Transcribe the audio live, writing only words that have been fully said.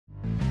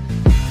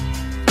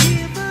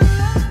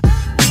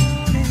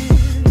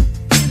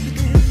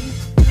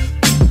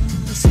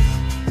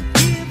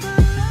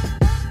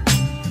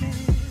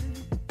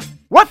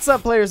What's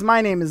up, players?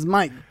 My name is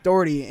Mike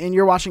Doherty, and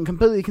you're watching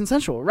Completely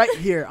Consensual right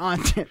here on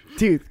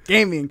Chiptooth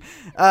Gaming.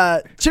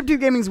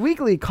 Chiptooth Gaming's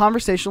weekly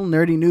conversational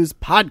nerdy news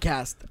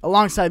podcast.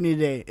 Alongside me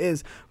today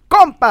is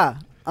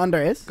Compa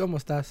Andres. ¿Cómo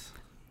estás?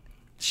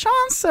 Sean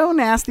So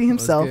Nasty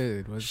himself.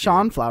 What's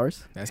Sean good?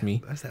 Flowers. That's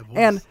me. That's that voice.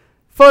 And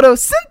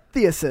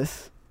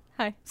Photosynthesis.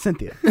 Hi.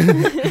 Cynthia.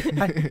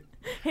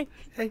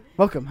 Hey.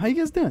 Welcome. How you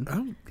guys doing?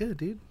 I'm good,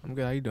 dude. I'm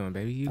good. How you doing,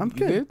 baby? I'm you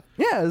good.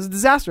 Yeah, it was a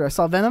disaster. I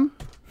saw Venom.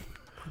 That's-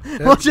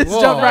 We'll just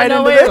Whoa. jump right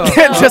No, into wait,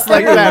 it. no. just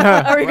like that,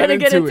 huh? Are we Right going to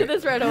get into into it.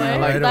 this right away? Yeah,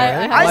 right away.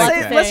 I I like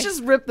say, to let's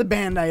just rip the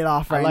Band-Aid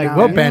off right I like now.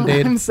 what you know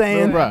Band-Aid? I'm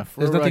saying Real rough.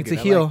 There's real nothing to rugged.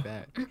 I heal.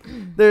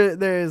 like that.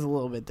 there is a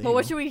little bit to But heal.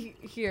 what should we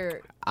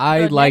hear?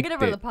 I The liked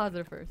negative or the it.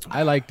 positive first?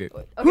 I liked it.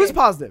 Okay. Who's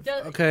positive?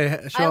 Just-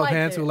 Okay, show I of liked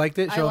hands it. who liked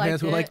it. I Show of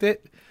hands who liked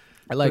liked it.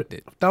 I liked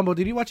it. Dumbo,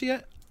 did you watch it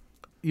yet?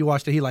 You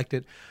watched it. He liked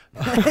it.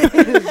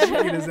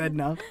 Shaking his head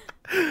no.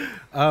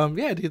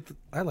 Yeah, dude,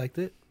 I liked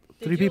it.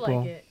 Did 3 you people.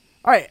 like it?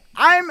 All right,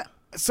 I'm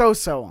so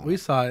on. We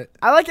saw it.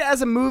 I like it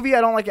as a movie.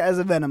 I don't like it as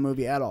a Venom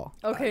movie at all.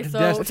 Okay, so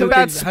That's It's two a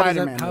bad things. How does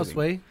that Spider-Man house movie.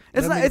 way?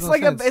 It's That not. makes It's no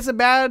like sense. it's a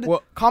bad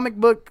Well- comic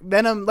book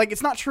Venom. Like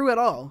it's not true at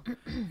all.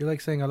 You're like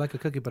saying I like a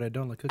cookie, but I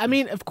don't like cookies. I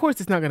mean, of course,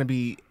 it's not gonna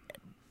be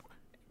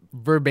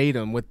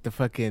verbatim what the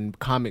fucking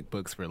comic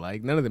books were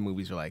like. None of the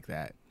movies were like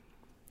that.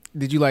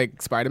 Did you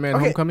like Spider-Man: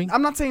 Okay, Homecoming?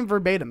 I'm not saying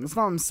verbatim. That's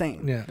not what I'm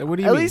saying. yeah. What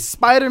do you At mean? least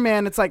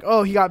Spider-Man, it's like,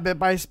 oh, he got bit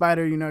by a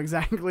spider. You know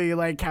exactly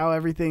like how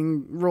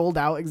everything rolled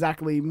out.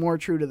 Exactly more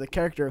true to the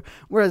character.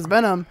 Whereas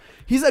Venom,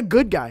 he's a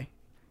good guy.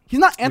 He's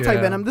not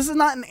anti-Venom. Yeah. This is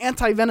not an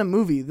anti-Venom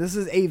movie. This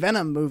is a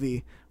Venom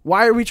movie.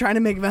 Why are we trying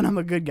to make Venom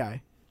a good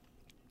guy?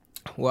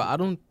 Well, I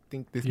don't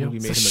think this Yeah. movie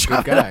made So him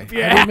a good guy.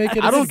 How do you make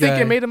it a I don't good think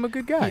guy? it made him a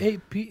good guy. He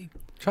ate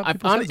chopped I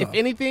people's found, heads if off.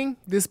 anything,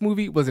 this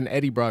movie was an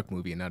Eddie Brock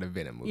movie and not a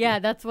Venom movie. yeah,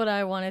 that's what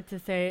I wanted to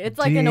say. It's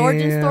like an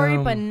origin story,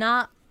 but Damn.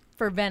 not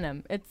for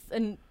Venom.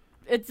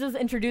 It's just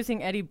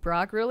introducing Eddie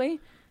Brock, really.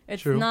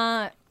 It's True.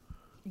 not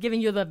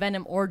giving you the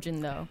Venom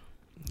origin, though.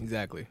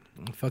 exactly.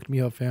 Fucked me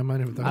up, fam. I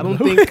never thought I don't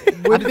about it.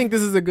 think I think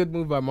this is a good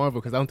move by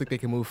Marvel because I don't think they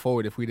can move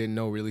forward if we didn't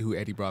know really who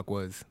Eddie Brock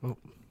was.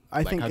 I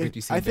Like, think how if, did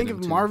you see I think if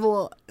Venom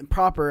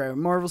 2?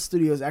 Marvel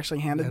Studios actually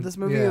handled And- this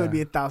movie, it yeah. would be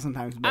 1,000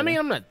 times better. I mean,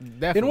 I'm not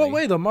definitely. In what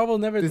way though? Marvel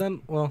never This-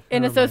 done well.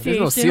 In never mind.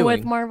 association with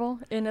ceiling. Marvel.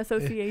 In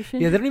association.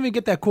 Yeah, they don't even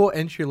get that cool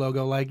entry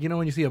logo. Like, you know,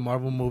 when you see a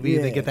Marvel movie,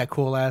 they Yeah. get that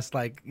cool ass,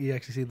 like, you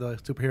actually see the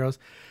superheroes.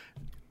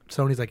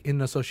 Sony's like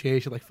in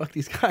association, like, fuck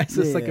these guys.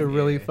 It's like Yeah. a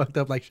really Yeah. fucked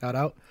up, like, shout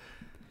out.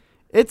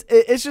 It's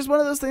just one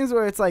of those things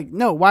where it's like,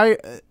 no, why?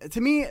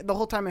 To me, the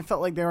whole time it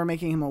felt like they were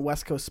making him a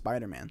West Coast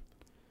Spider-Man.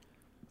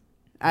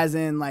 As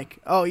in, like,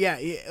 oh yeah,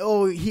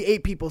 he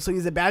ate people, so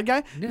he's a bad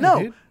guy. Yeah, no,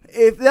 dude.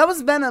 if that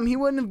was Venom, he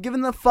wouldn't have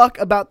given the fuck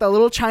about the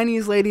little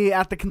Chinese lady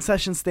at the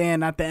concession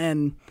stand at the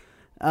end,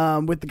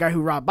 with the guy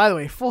who robbed. By the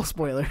way, full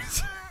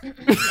spoilers.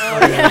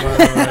 Oh,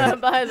 yeah.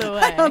 By the way.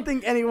 I don't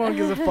think anyone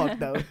gives a fuck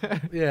though.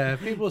 Yeah, if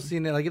people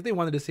seen it. Like, if they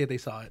wanted to see it, they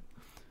saw it.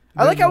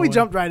 I like There's how we no way.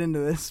 jumped right into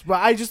this,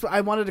 but I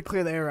wanted to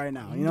clear the air right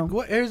now. You know,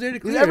 What air is there to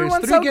clear?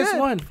 everyone's It's so 3 against good.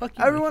 1. Fuck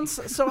you.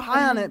 everyone's so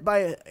high on it,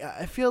 but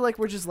I feel like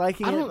we're just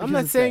liking it. I'm because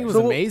not it's saying it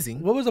there. was amazing.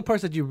 What was the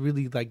parts that you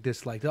really, like,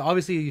 disliked?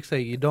 Obviously, you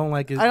say you don't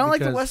like it. I don't like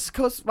the because- West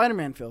Coast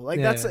Spider-Man feel. Like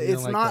Yeah, that's you don't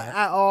it's like not that.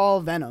 at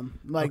all Venom.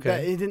 Like Okay.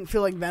 that, it didn't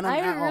feel like Venom. I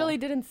at really all.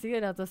 didn't see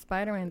it as a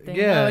Spider-Man thing.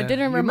 Yeah, No, it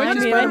didn't you remind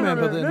mentioned me of Spider-Man,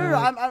 anything. but then, No,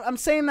 like- I'm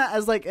saying that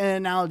as like an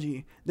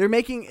analogy. They're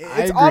making I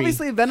it's agree.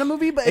 obviously a Venom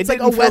movie, but It it's like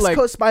a didn't feel West like-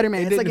 Coast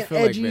Spider-Man. it It's like didn't an feel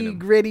like edgy, Venom.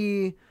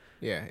 gritty,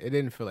 Yeah, it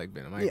didn't feel like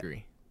Venom. I Yeah.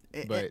 agree.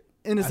 But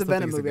and it's I a still think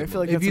Venom it's a movie. I good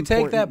feel like If that's you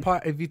take that important.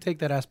 part, if you take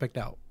that aspect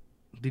out,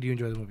 did you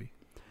enjoy the movie?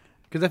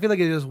 Because I feel like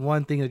it's just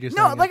one thing that you're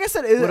No, saying. like I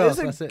said, it What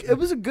else? was That's a, it. it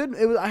was a good.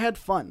 I had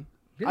fun.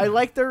 Yeah. I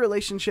liked their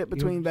relationship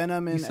between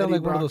Venom You and sound Eddie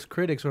like Brock. one of those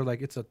critics where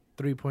like it's a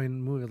 3-point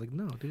movie. Like,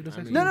 no, dude, that's I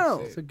actually mean, No,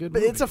 it's a good but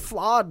movie. it's a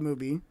flawed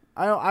movie.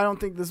 I don't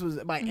think this was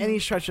by any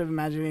stretch of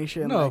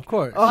imagination. No, like, of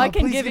course. oh, I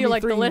can please give me you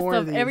like the 3 list more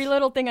of every these.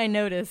 little thing I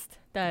noticed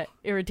that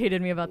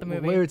irritated me about the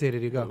movie. What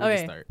irritated you? Go. we'll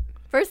just Okay. start.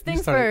 First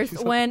things started-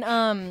 first, you when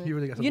You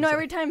really got something you know to say.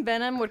 every time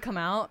Venom would come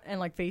out and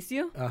like face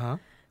you, Uh-huh.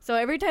 so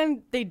every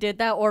time they did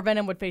that or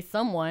Venom would face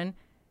someone,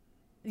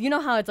 you know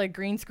how it's like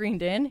green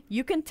screened in?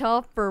 You can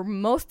tell for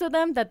most of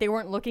them that they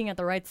weren't looking at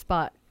the right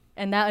spot.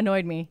 And that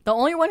annoyed me. The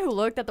only one who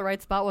looked at the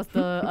right spot was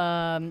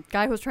the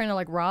guy who was trying to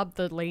like rob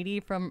the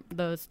lady from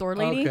the store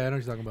lady. Okay, I know what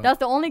you're talking about. That's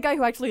the only guy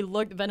who actually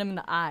looked Venom in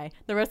the eye.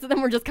 The rest of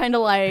them were just kind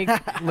of like,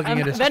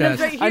 Looking at his Venom's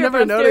chest. right here, I never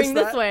but I'm noticed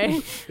staring this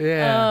way.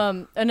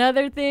 Yeah.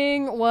 Another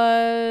thing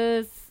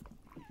was,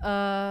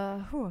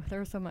 there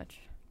was so much.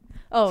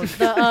 Oh,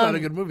 the Not a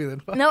good movie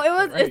then. no, it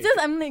was. Right. It's just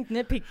I'm like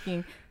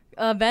nitpicking.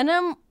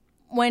 Venom,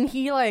 when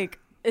he like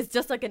is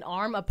just like an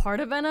arm, a part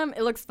of Venom,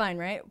 it looks fine,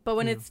 right? But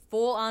when it's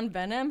full on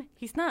Venom,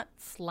 he's not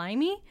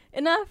slimy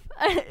enough.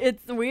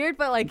 It's weird,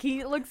 but like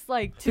he looks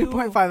like too.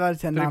 2.5 out of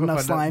 10. Not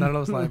enough slime. Not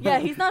enough slime. Yeah,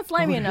 he's not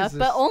slimy What is enough, this?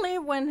 but only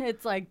when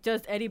it's like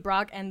just Eddie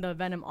Brock and the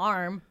Venom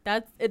arm.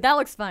 That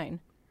looks fine.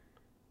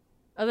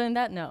 Other than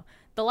that, no.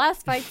 The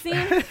last fight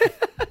scene,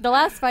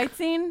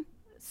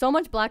 so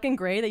much black and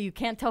gray that you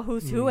can't tell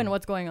who's who and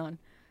what's going on.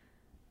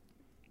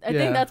 I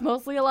think that's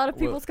mostly a lot of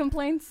people's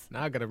complaints.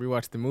 Now I gotta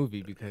rewatch the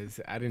movie because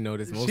I didn't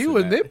notice most She of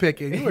was that.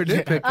 nitpicking. You were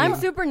nitpicking. I'm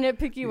super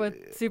nitpicky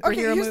with superhero Okay,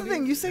 here's movies. the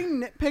thing. You say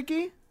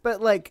nitpicky,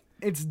 but like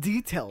it's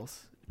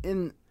details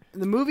in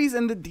the movies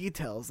and the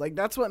details. Like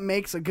that's what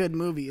makes a good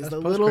movie is That's the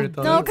little. post-credit,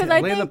 though. No, 'cause I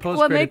Blame the think what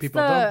post-credit makes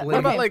people. the- Don't What blame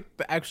about Okay. like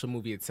the actual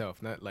movie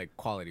itself, not like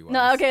quality wise?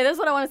 No, okay, that's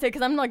what I want to say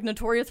because I'm like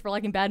notorious for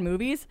liking bad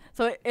movies.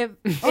 So if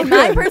Oh, in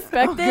my good.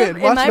 perspective, good.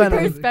 in Watch my Venom.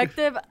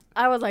 perspective,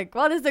 I was like,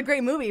 wow, this is a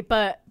great movie,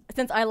 but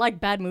since I like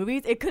bad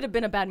movies, it could have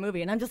been a bad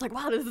movie, and I'm just like,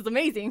 wow, this is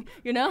amazing,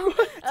 you know?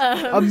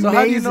 Amazing. So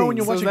how do you know when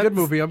you So watch a that's- good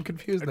movie? I'm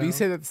confused Do now. you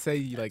say that to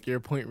say like your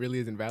point really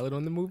isn't valid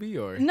on the movie,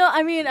 or? No,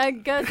 I mean, I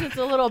guess it's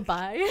a little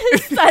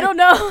biased. I don't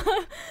know.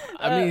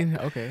 I mean,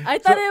 okay. I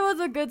thought it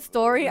was a good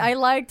story. I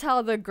liked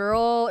how the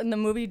girl in the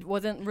movie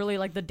wasn't really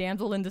like the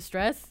damsel in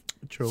distress.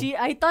 True.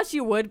 I thought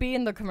she would be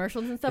in the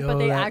commercials and stuff, Yo, but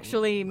they that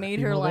actually made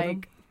her female Venom?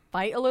 like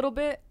fight a little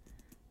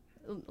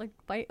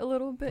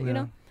bit, you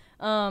know.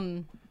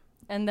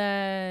 And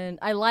then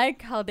I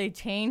like how they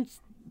changed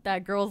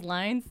that girl's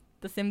lines,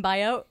 the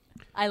symbiote.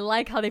 I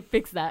like how they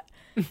fixed that.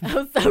 I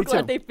was so Me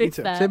glad too. they Me fixed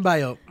too. that.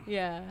 Symbiote.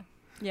 Yeah,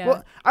 yeah,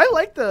 Well, I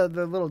like the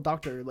little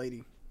doctor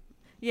lady.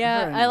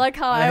 yeah. very I like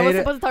how I I was hate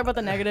it. supposed to talk about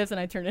the negatives and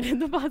I turned it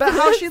into But positives.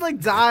 how she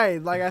like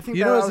died, like I think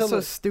You that know was what's so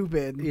a-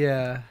 stupid.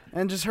 Yeah.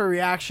 And just her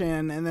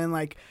reaction, and then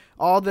like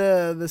all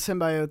the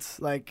symbiotes,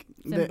 like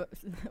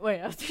Wait,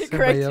 I was to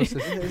correct you.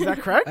 Symbiosis. is that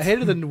correct? I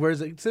hated the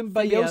words like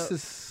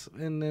symbiosis,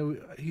 and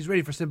he's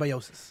ready for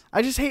symbiosis.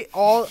 I just hate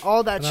all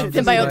that And shit. I'm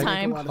doesn't Symbiote make a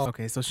time. lot of-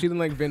 Okay, so she didn't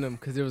like Venom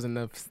because there wasn't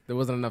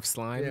enough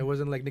slime. Yeah, it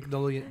wasn't like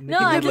Nickelodeon. No,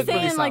 I'm did just look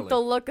really saying like solid. the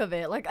look of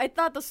it. Like I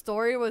thought the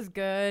story was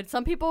good.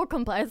 Some people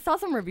I saw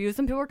some reviews.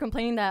 Some people were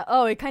complaining that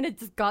it kind of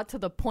just got to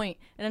the point.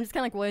 And I'm just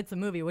kind of like, well, it's a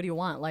movie. What do you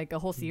want? Like a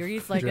whole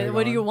series? Like Drag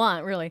what do you on.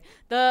 want really?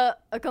 A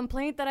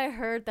complaint that I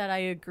heard that I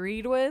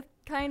agreed with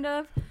kind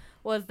of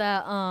was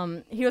that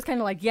he was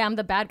kind of like, yeah, I'm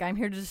the bad guy. I'm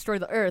here to destroy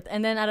the earth.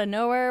 And then out of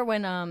nowhere,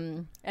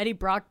 when Eddie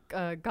Brock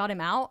got him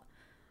out,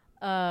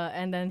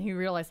 and then he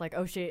realized like,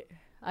 oh shit.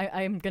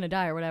 I'm gonna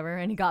die or whatever,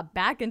 and he got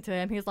back into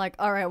him. He's like,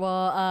 all right,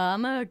 well,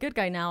 I'm a good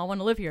guy now. I want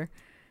to live here.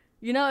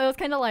 You know, it was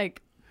kind of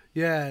like,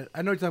 Yeah,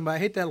 I know what you're talking about. I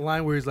hate that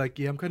line where he's like,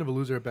 "Yeah, I'm kind of a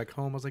loser back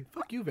home." I was like,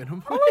 "Fuck you,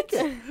 Venom." I like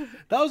it.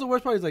 That was the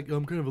worst part. He's like,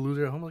 "I'm kind of a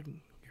loser at home." I'm like,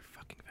 "You're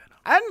fucking Venom."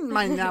 I didn't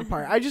mind that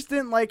part. I just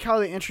didn't like how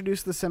they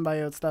introduced the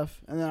symbiote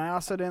stuff, and then I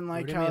also didn't What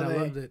like do you how mean? I they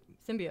loved it.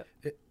 symbiote.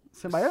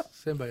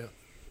 symbiote.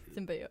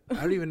 Symbiote. I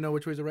don't even know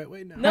which way's the right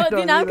way now. No, don't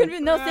dude, now I'm either.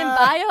 confused. No,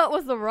 symbiote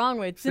was the wrong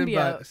way.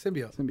 Symbiote.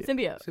 Symbiote.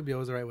 Symbiote. Symbiote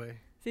was the right way.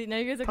 See, now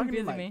you guys are Talking to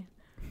confusing Mike. me.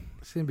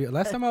 Symbiote.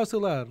 Last time I was too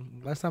loud.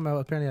 Last time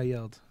apparently I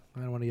yelled. I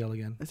don't want to yell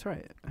again. That's right.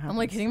 It I'm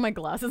like happens. hitting my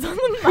glasses on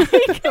the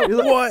mic.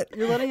 You're what?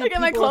 You're letting Like,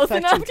 am I people close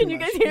affect enough? too Can you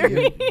much. guys hear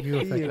me? You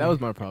affect Yeah, me. that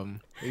was my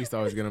problem. They used to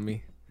always get on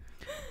me.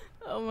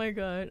 Oh my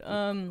god.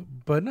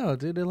 But no,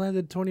 dude, they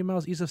landed 20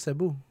 miles east of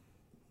Cebu.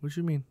 What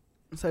you mean?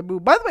 Cebu.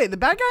 By the way, the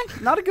bad guy,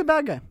 not a good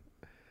bad guy.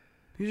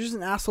 He's just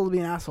an asshole to be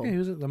an asshole. Yeah, he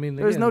was, I mean,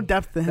 There's no again,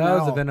 depth to him. That at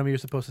was the all. Venom you're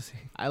supposed to see.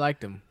 I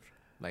liked him.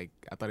 Like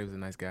I thought he was a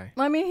nice guy.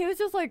 I mean, he was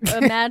just like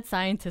a mad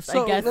scientist,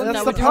 I guess. Is that's that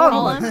the what you call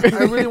problem. him?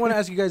 I really want to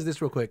ask you guys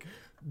this real quick.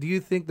 Do you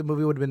think the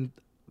movie would have been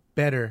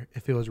better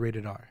if it was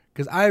rated R?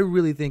 Because I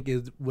really think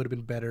it would have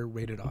been better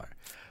rated R.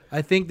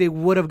 I think they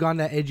would have gone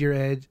that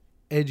edgier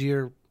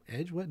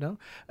edge. What? No,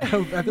 I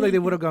feel like they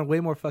would have gone way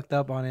more fucked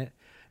up on it.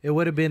 It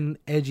would have been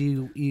edgy,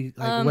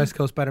 like West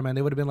Coast Spider-Man.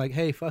 They would have been like,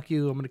 "Hey, fuck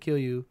you, I'm gonna kill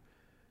you,"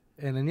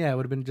 and then it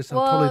would have been just a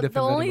totally different. The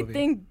Venom only movie.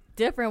 thing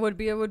different would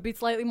be it would be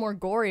slightly more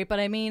gory. But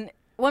I mean,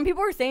 when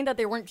people were saying that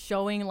they weren't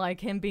showing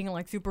like him being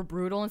like super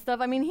brutal and stuff,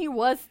 I mean, he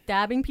was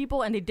stabbing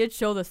people, and they did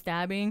show the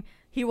stabbing.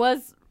 He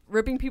was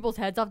ripping people's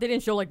heads off. They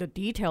didn't show like the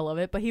detail of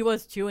it, but he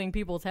was chewing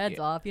people's heads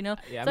off. You know.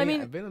 Yeah, So, I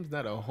mean, Venom's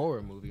not a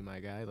horror movie, my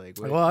guy. Like,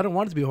 what, Well, I don't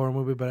want it to be a horror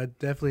movie, but I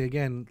definitely,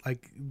 again,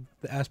 like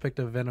the aspect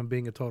of Venom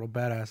being a total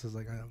badass is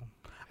like, I don't.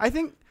 I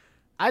think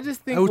I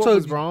just think I would what tell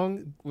was you-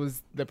 wrong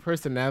was the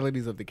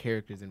personalities of the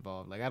characters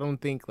involved. Like, I don't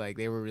think like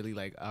they were really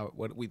like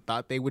what we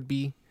thought they would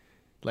be.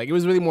 Like, it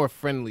was really more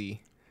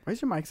friendly where's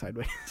your mic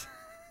sideways?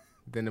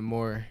 than a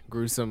more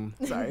gruesome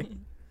Sorry.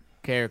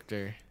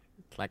 character,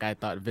 like I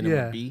thought Venom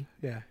Yeah. would be.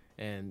 Yeah.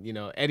 And you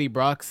know, Eddie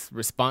Brock's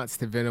response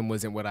to Venom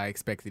wasn't what I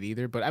expected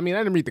either. But I mean, I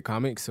didn't read the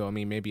comics, so I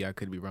mean, maybe I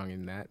could be wrong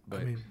in that. But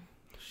I mean,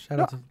 shout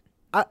No, out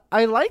to.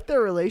 I like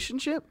their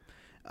relationship.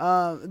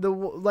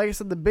 Like I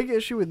said, the big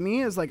issue with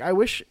me is like I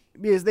wish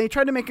because they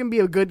tried to make him be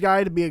a good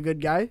guy to be a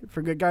good guy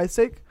for good guy's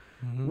sake.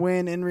 Mhm.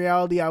 When in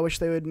reality, I wish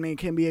they would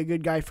make him be a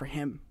good guy for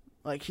him.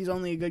 Like he's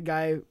only a good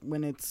guy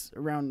when it's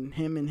around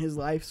him in his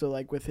life. So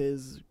like with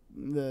his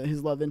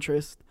love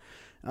interest,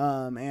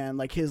 and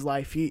like his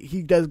life,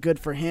 he does good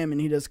for him and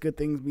he does good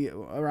things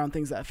around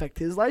things that affect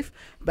his life.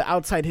 But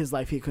outside his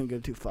life, he couldn't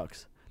give two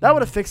fucks. That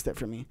would have fixed it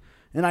for me.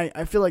 And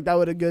I feel like that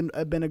would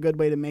have been a good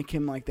way to make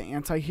him like the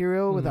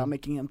anti-hero without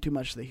making him too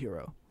much the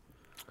hero.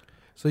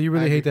 So you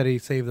really I hate that he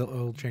saved the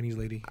old Chinese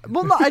lady?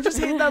 Well, no, I just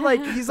hate that like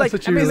he's like,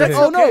 That's what you he's really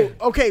like, oh hate.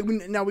 no, okay,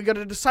 now we got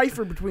to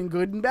decipher between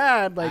good and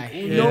bad. I Like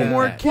hate no that.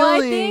 more Well, killing. Well,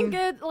 I think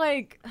it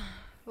like,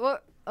 well,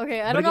 okay,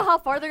 I But don't know again- how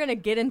far they're gonna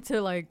get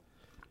into like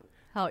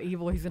how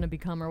evil he's gonna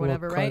become or Well,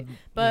 whatever, right? Cud-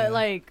 But yeah.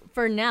 like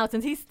for now,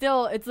 since he's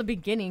still, it's the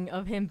beginning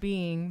of him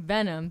being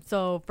Venom.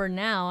 So for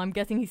now, I'm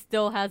guessing he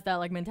still has that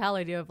like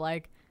mentality of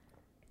like,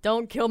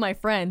 don't kill my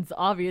friends,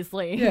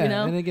 obviously. Yeah, you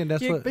know. and again,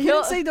 that's You- what. But he Kill-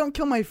 didn't say don't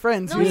kill my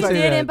friends. No, He he was like,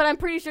 say didn't, that. but I'm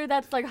pretty sure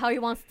that's like how he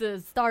wants to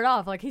start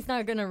off. Like he's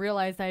not gonna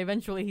realize that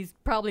eventually he's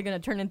probably gonna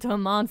turn into a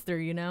monster.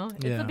 You know,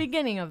 it's Yeah. the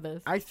beginning of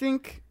this. I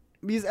think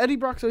because Eddie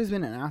Brock's always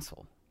been an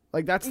asshole.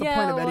 Like that's the Yeah,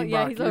 point of well, Eddie yeah,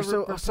 Brock. he's a You're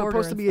reporter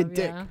supposed to and be a stuff,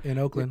 dick. yeah. In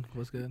Oakland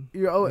was good.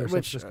 You're Or San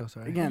which Francisco,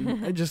 sorry.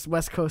 again, just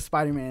West Coast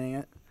Spider-Maning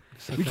it.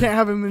 It's You okay. can't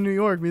have him in New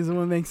York because it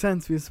wouldn't make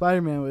sense because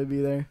Spider-Man would be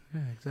there.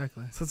 Yeah,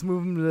 exactly. So let's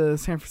move him to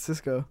San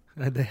Francisco.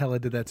 The hell I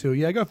did that too.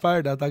 Yeah, I got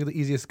fired. I thought the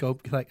easiest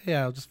scope. Like,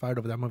 yeah, I was just fired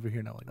over there. I'm over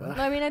here now. Like, what?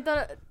 I mean, I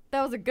thought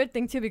that was a good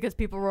thing too because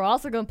people were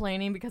also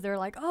complaining because they were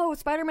like, "Oh,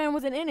 Spider-Man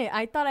wasn't in it.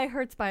 I thought I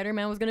heard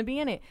Spider-Man was gonna be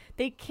in it."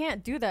 They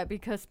can't do that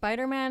because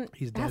Spider-Man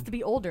He's has dead. to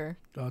be older.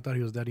 Oh, I thought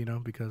he was dead,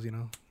 because,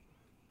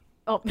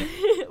 Oh,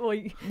 well,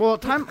 Well,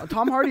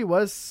 Tom Hardy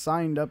was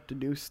signed up to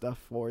do stuff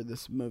for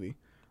this movie.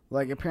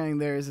 Like apparently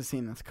there is a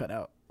scene that's cut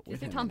out. did you with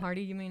say him Tom in it.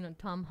 Hardy? You mean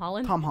Tom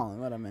Holland? Tom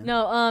Holland, what I meant.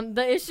 No,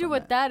 the issue From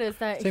with that is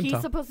that Same he's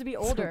Tom. supposed to be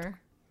older.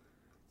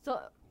 So,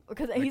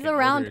 because Like he's an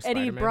around older Eddie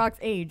Spider-Man? Brock's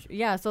age.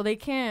 Yeah, so they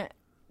can't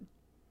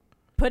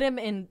put him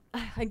in.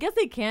 I guess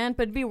they can,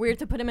 but it'd be weird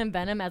to put him in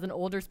Venom as an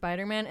older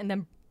Spider-Man and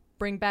then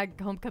bring back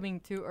Homecoming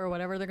 2 or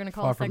whatever they're going to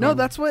call Far it. from No, Home.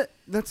 that's what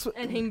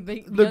And him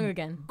be the young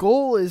again.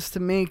 goal is to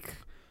make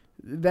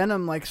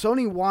Venom like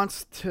Sony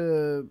wants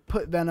to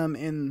put Venom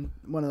in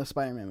one of the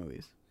Spider-Man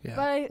movies. yeah.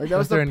 But Like that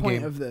was That's their the end point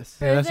game. of this.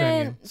 Yeah, that's their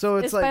isn't- end game. So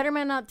it's is like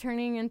Spider-Man not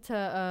turning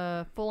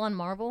into full-on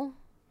Marvel?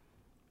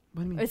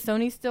 what do you mean? Is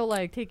Sony still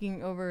like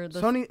taking over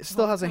the Sony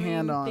still has a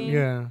hand Homecoming on thing?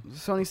 Yeah.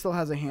 Sony still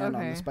has a hand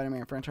on Okay. the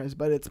Spider-Man franchise,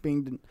 but it's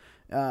being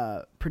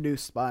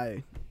produced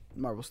by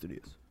Marvel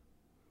Studios.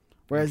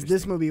 Whereas this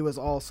Interesting. movie was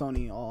all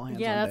Sony, all hands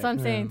Yeah, on that's what deck.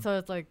 I'm saying. Yeah. So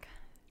it's like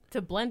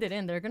to blend it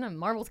in,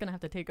 Marvel's gonna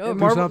have to take And over.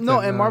 Marvel, something, no,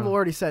 and Marvel uh,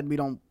 already said we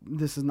don't.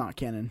 This is not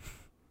canon.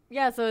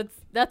 Yeah, so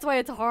that's why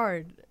it's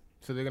hard.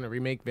 So they're gonna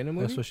remake Venom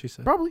That's movie? what she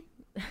said. Probably.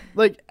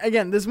 Like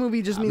again, this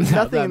movie just I'm means not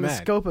nothing that in the mad.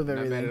 scope of Not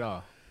mad everything. at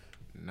all.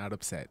 Not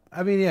upset.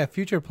 I mean, yeah,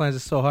 future plans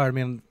is so hard. I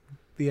mean,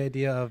 the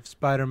idea of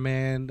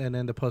Spider-Man and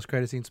then the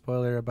post-credit scene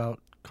spoiler about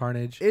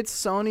Carnage. It's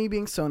Sony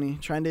being Sony,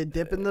 trying to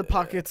dip in the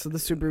pockets of the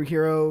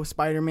superhero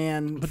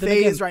Spider-Man But then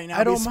phase again, right now.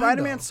 I don't because mind,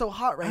 Spider-Man's though. so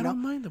hot right I now.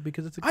 don't mind though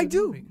because it's a good I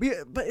do, movie.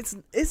 but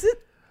is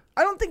it?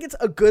 I don't think it's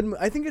a good.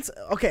 I think it's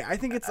okay. I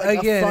think it's like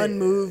Again, a fun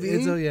movie.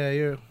 It's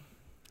you're.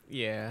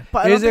 Yeah.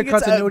 but I Is don't there think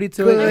it's a continuity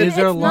to it? good- I mean, Is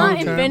there a it's not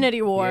long-term-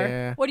 Infinity War.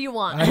 Yeah. What do you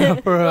want? I know,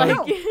 for, Like-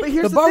 No, but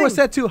here's The the bar thing. was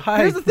set too high.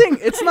 Here's the thing.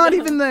 It's not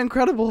even the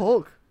Incredible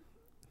Hulk.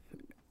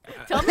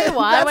 Tell me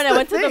why That's when I the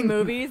went to the thing.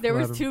 movies, there What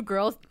was happened? 2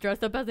 girls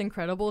dressed up as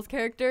Incredibles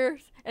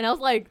characters, and I was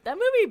like, that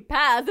movie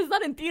passed. It's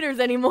not in theaters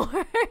anymore.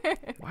 Why? That I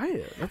have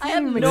doesn't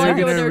even make no they're sense.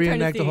 idea what gonna they were trying to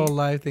reenact the see. whole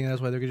life thing.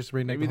 That's why they're just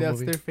reenact Maybe the whole that's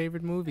movie. their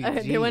favorite movie.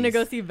 They went to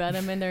go Jeez. see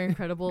Venom in their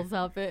Incredibles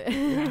outfit.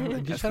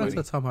 Just That's shout out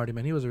funny. to Tom Hardy,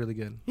 man. He was really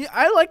good. Yeah,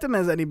 I liked him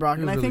as Eddie Brock,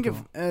 He and I was think really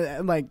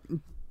if like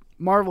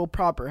Marvel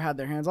proper had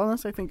their hands on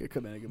this, I think it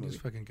could have been a good He's movie.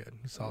 fucking good.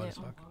 He's solid Yeah. as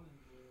fuck.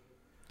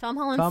 Tom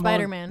Holland's Tom Holland-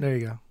 Spider-Man. There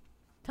you go.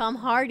 Tom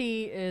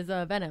Hardy is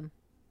Venom.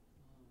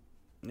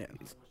 Yeah.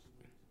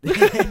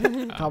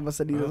 Thomas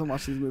said he doesn't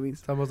watch these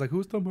movies. Tom was like,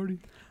 "Who's Tom Hardy?"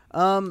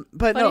 But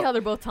Funny no, how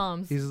they're both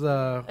Toms. He's he's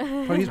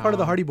part of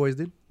the Hardy Boys,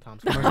 dude.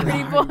 Tom's Hardy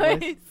commercial.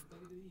 Boys.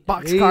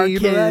 Boxcar Hey, you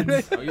know that?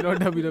 Kids. Oh, you know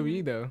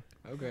WWE though.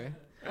 Okay.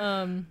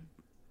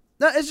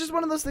 No, it's just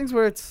one of those things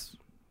where it's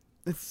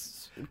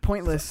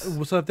pointless.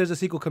 So if there's a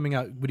sequel coming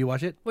out, would you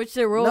watch it? Which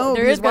there will. No,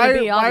 there because is going to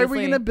be, why are we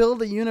obviously. gonna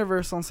build a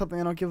universe on something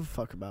I don't give a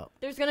fuck about?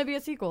 There's going to be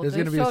a sequel. There's They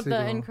gonna be a showed the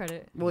sequel. end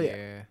credit. Well,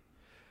 yeah.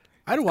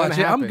 I'd It's watch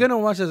gonna it. I'm happen. gonna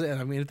watch it.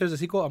 I mean, if there's a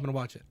sequel, I'm gonna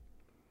watch it.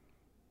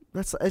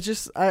 That's it's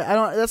just I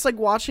don't. That's like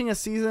watching a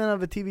season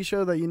of a TV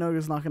show that you know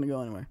is not gonna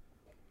go anywhere.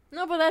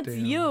 No, but that's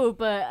Damn. you.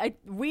 But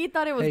we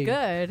thought it was Hey.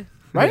 good.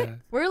 Right? Yeah.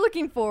 We're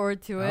looking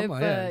forward to it, Oh,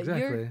 but yeah,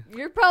 exactly.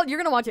 you're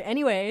gonna watch it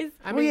anyways.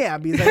 I Well, mean, yeah,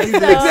 because I, So-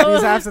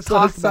 because I have to So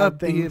talk it's about up,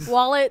 things. Ian.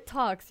 Wallet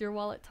talks. Your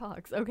wallet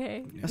talks.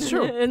 Okay. That's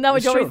true. Isn't that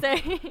what That's you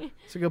always true. say?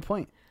 It's a good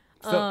point.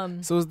 So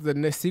is the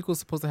next sequel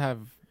supposed to have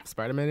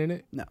Spider-Man in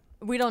it?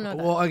 We don't know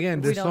that. Well, again,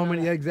 We there's don't so know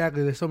many. that. Yeah,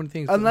 exactly. There's so many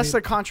things. Unless I the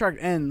mean, contract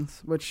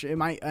ends, which it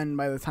might end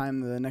by the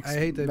time the next I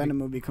hate that Venom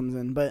movie comes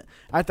in. But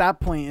at that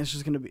point, it's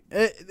just gonna be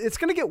it's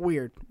gonna get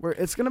weird. Where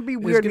it's gonna be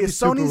it's weird gonna be because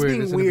super Sony's weird.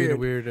 being It's gonna be in a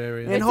weird, weird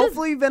area. and It's just-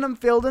 hopefully Venom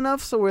failed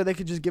enough so where they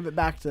could just give it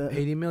back to.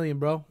 80 million,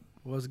 bro.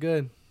 Was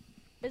good.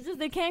 It's just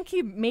they can't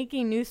keep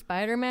making new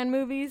Spider-Man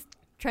movies,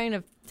 trying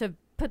to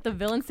put the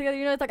villains together.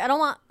 You know, it's like I don't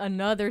want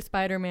another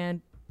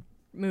Spider-Man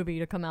movie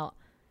to come out.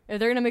 If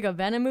they're gonna make a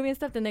Venom movie and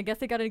stuff, then I guess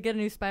they gotta get a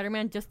new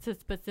Spider-Man just to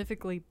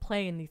specifically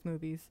play in these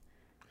movies,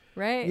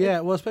 right? Yeah,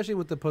 well, especially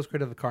with the post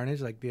credit of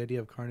Carnage, like the idea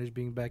of Carnage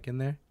being back in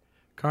there.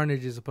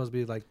 Carnage is supposed to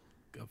be like,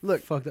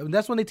 Look. fucked up. And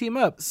that's when they team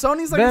up.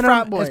 Sony's like Venom a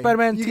frat and boy.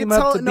 Spider-Man you team can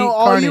up tell to no, beat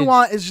all you Carnage.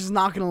 want is just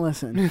not gonna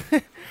listen.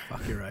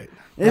 Fuck, you're right.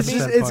 It's That's the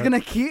just sad it's part.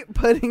 gonna keep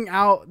putting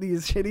out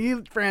these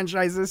shitty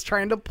franchises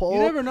trying to pull. You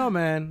never know,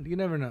 man. You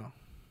never know.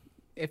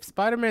 If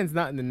Spider-Man's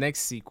not in the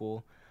next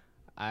sequel,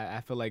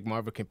 I feel like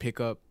Marvel can pick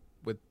up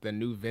with the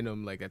new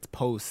Venom, like that's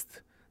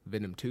post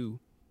Venom 2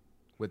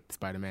 with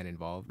Spider-Man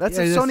involved. That's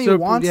Yeah, if that's Sony super-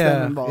 wants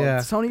them yeah, involved. yeah,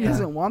 Sony yeah.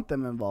 doesn't want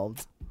them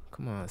involved.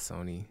 Come on,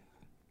 Sony.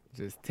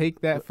 Just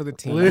take that for the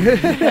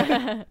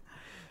team.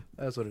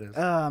 That's what it is.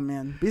 Oh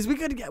man, because we're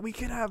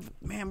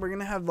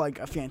gonna have like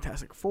a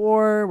Fantastic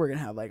Four. We're gonna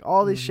have like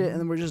all this shit, and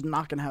then we're just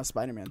not gonna have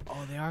Spider-Man.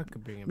 Oh, they are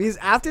bringing Because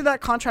after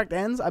that contract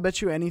ends, I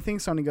bet you anything,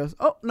 Sony goes,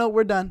 oh no,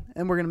 we're done,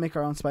 and we're gonna make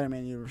our own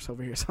Spider-Man universe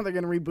over here. So they're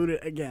gonna reboot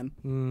it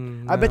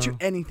again. I bet you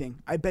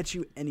anything. I bet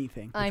you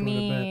anything. I Which one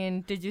to bet?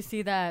 mean, did you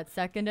see that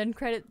second end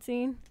credit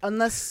scene?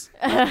 Unless,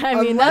 I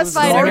mean, Unless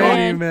that's Sony-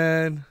 Spider-Man.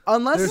 man.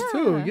 unless There's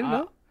two. You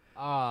know.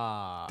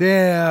 Damn,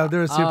 Damn,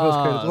 there was super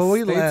credits. Well,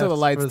 we stay laughed till the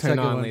lights for turn second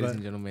on, one, ladies but-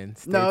 and gentlemen.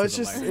 Stay no, till it's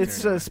the just lights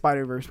it's turn a on.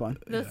 Spider-Verse one,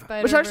 The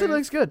Spider-Verse. which actually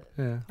looks good.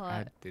 Yeah. I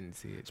plot. didn't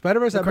see it.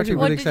 Spider-Verse, I'm actually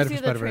Well, really did you excited see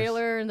for the Spider-Verse.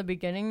 trailer in the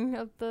beginning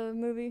of the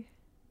movie?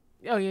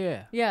 Oh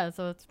yeah. Yeah,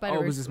 so it's Oh,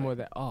 Spider-Verse. it was just more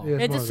that. Oh, Yeah.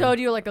 It more just of showed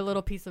you like a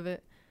little piece of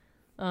it.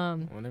 well,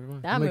 never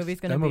mind. That makes- movie's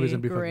that gonna movie's be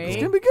gonna be fucking great. It's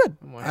cool. gonna be good,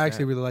 I'm watching I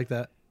actually that. really like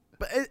that.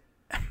 but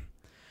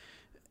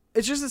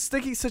it's just a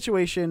sticky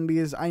situation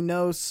because I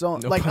know No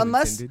like pun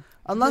unless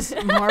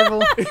intended.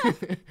 Marvel,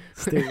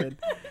 stupid.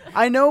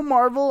 I know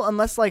Marvel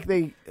unless like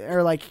they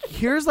are like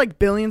here's like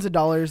billions of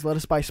dollars, let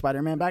us buy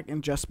Spider-Man back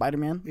and just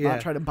Spider-Man, Yeah.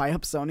 not try to buy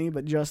up Sony,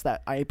 but just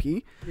that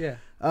IP. Yeah.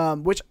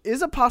 Which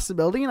is a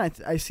possibility, and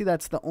I see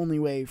that's the only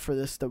way for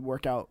this to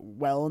work out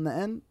well in the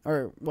end,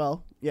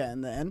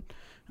 in the end.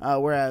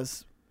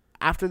 Whereas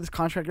after this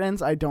contract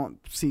ends, I don't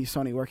see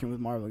Sony working with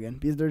Marvel again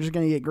because they're just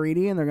gonna get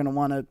greedy and they're gonna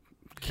want to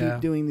keep Yeah.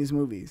 doing these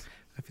movies.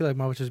 I feel like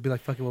Marvel should just be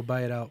like, fuck it, we'll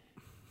buy it out.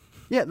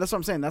 Yeah, that's what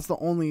I'm saying. That's the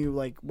only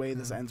like way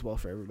this ends well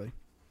for everybody.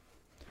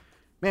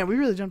 Man, we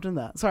really jumped into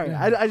that. Sorry,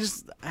 Yeah. I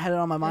just had it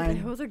on my It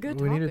mind. was a good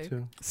We topic. needed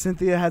to.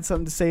 Cynthia had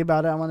something to say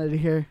about it. I wanted to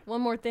hear.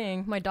 One more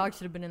thing, my dog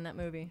should have been in that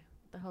movie.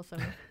 The hell,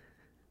 Sony?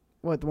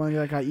 What, the one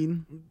that got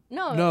eaten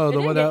No, No, it the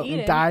didn't one get that- eaten.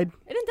 and died?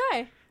 It didn't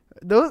die.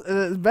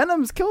 Those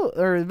Venom's kill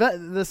or the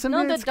No,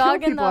 symbiotes the kill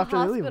dog in people the after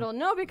they leave. hospital.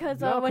 No, because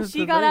No, when 'cause she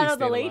the got lady out of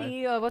the stayed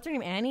lady, what's her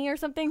name, Annie or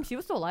something, she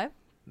was still alive.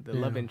 The Yeah.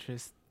 love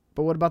interest.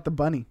 But what about the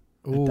bunny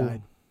that Ooh.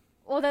 died?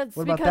 Well, that's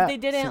What about because that? they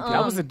didn't. Cynthia?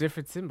 That was a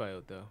different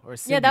symbiote though, or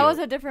Yeah, that was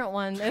symbiote. a different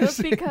one. It was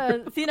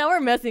because see now we're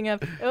messing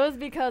up. It was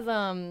because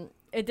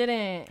it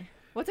didn't.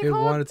 What's it It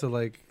called? wanted to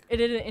like. It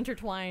didn't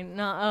intertwine.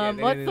 No, Yeah,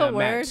 they what's did the not word?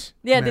 match.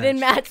 Yeah, they didn't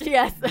match.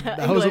 Yes,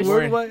 That was a English.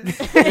 word. What?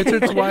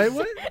 Intertwine.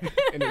 What?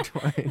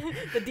 intertwined.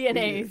 The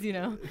DNAs, you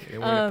know. It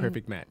wasn't a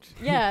perfect match.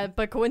 Yeah,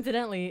 but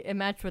coincidentally, it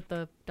matched with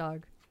the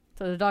dog.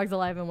 So the dog's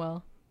alive and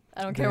well.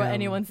 I don't care what Damn.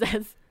 anyone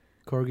says.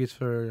 Corgis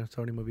for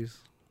Sony movies.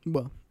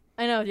 Well,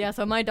 I know, yeah,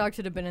 so my dog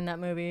should have been in that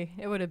movie.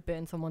 It would have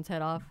been someone's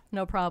head off.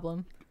 No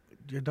problem.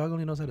 Your dog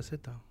only knows how to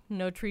sit though.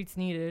 No treats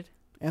needed.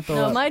 and throw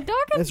No, up. my dog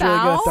can It's really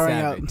good bow. at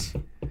throwing up.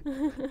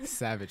 Savage.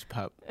 Savage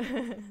pup.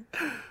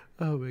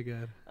 Oh my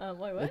god. Wait,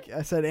 what? Like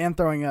I said, and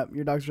throwing up.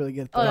 Your dog's really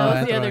good. At Oh, throwing that up.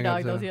 was the other throwing up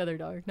dog. That too. was the other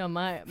dog. No,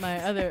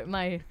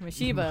 my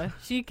Shiba,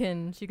 she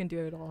can do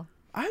it all.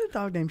 I had a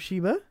dog named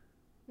Sheba.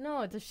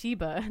 No, it's a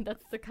Shiba.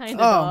 That's the kind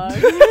Oh.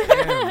 of dog.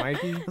 Damn,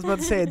 Mikey. I was about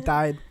to say it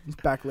died. His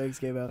back legs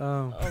gave out.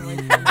 Oh. Oh my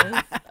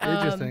goodness.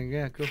 Interesting.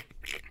 Yeah. Cool.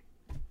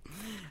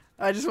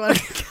 I just want.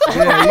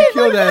 Yeah, you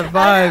killed that I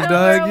vibe, don't know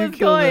where dog. I You was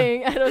killed that.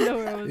 going. I don't know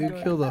where I was You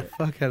going. killed the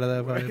fuck out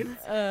of that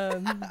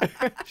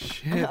vibe.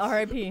 Shit.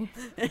 R.I.P.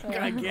 I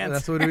can't.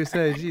 That's what we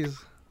say. Jeez.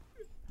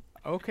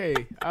 Okay.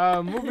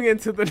 Moving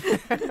into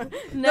the.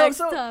 Next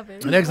so-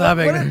 topic. Next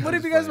topic. What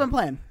have you guys been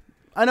playing?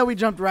 I know we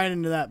jumped right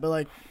into that, but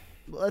like,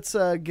 let's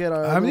get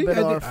our I little mean, bit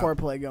I of our think-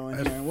 foreplay going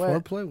here. What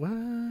Foreplay? What?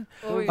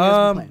 What were you have you guys been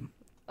Um, playing?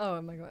 Oh,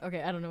 am I going?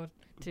 Okay, I don't know what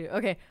to do.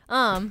 Okay,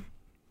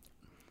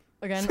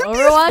 again, Cynthia's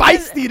Overwatch.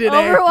 feisty today.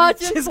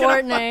 Overwatch and She's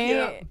gonna fuck you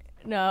up. Fortnite.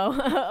 No,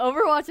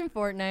 Overwatch and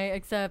Fortnite.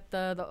 Except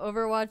the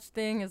Overwatch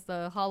thing is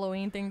the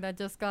Halloween thing that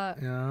just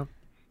Yeah.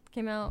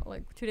 came out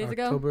like 2 days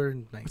ago. October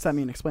 9th. What's that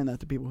mean? Explain that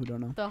to people who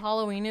don't know. The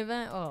Halloween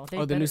event. Oh, they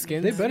Oh, the better- new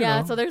skins. They better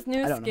Yeah, know. so there's new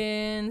I don't know.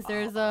 skins.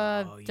 There's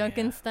Oh, yeah.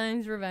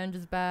 Junkenstein's Revenge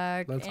is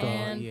back, Let's go.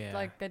 and Yeah.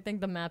 like I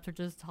think the maps are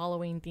just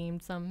Halloween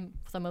themed. Some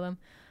of them.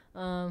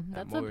 That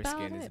That's mower about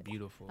skin it. is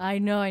beautiful. I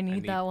know I need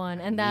need- that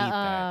one, I and need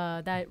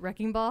that that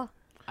wrecking ball.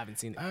 I haven't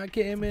seen it. I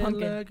came in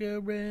pumpkin. like a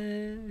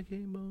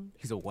wrecking ball.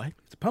 He's a what?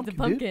 It's a pumpkin,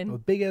 pumpkin. dude. A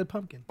big ass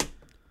pumpkin.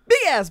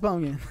 Big ass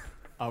pumpkin.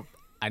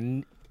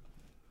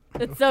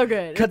 It's so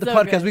good. Cut It's the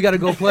so podcast. good. We gotta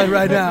go play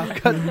right now.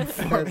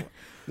 Cut.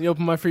 You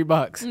open my free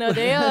box. No,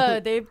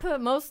 they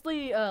put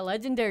mostly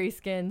legendary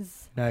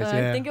skins. Nice, I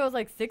yeah. think it was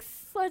like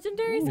 6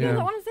 legendary skins. Yeah.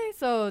 I want to say.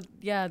 So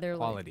yeah, they're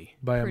like, Quality.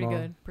 Buy 'em pretty all.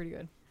 good. Pretty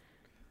good.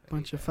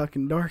 Bunch of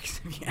fucking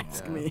dorks, if you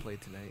ask Yeah, me. play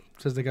tonight.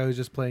 Says the guy who's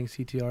just playing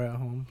CTR at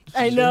home.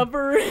 I know,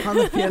 for real. On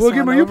the PS1 Look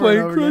at me, you over and playing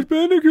over Crash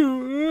again.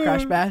 Bandicoot.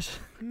 Crash Bash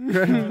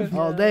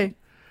all Yeah. day.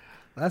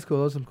 That's cool.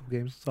 Those are some cool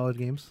games. Solid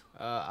games.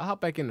 I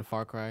hop back into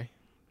Far Cry.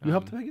 You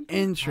hopped back in?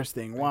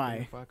 Interesting.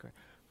 Why? Far Cry.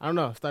 I don't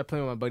know. Started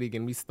playing with my buddy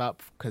again. We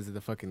stopped because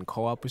the fucking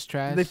co-op was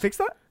trash. Did they fix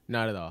that?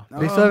 Not at all. They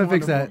Oh, still haven't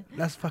fixed wonderful. that.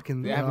 That's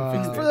fucking. They haven't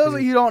fixed For it. those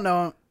of you who don't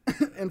know,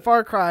 in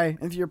Far Cry,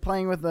 if you're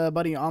playing with a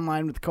buddy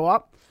online with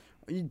co-op,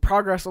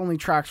 progress only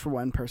tracks for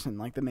one person,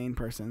 like the main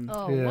person.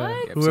 Oh, Yeah.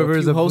 what? Yep, Whoever so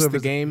is if you a- host the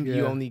whoever's- game, you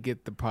yeah. only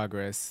get the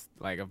progress,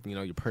 like of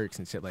your perks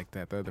and shit like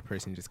that. The other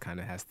person just kind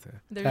of has to.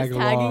 They're Tag just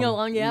tagging along.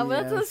 along. Yeah,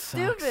 but Yeah, that's it so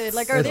sucks. stupid.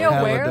 Like, are That's they hella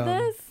aware of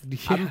dumb.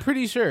 this? I'm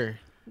pretty sure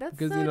That's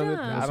because so you know dumb.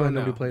 that, I That's why don't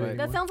nobody know. played but- it.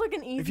 That sounds like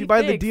an easy If you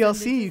buy the fix, and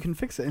DLC, they you just- can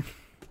fix it.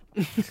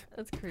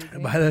 That's crazy.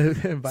 By the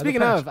Speaking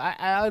patch. of, I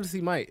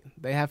honestly might.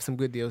 They have some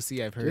good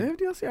DLC. I've Do they heard. have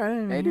DLC? I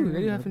didn't They know. do.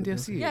 They do have some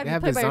DLC. Yeah, if they you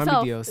have play the by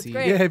zombie yourself, it's DLC.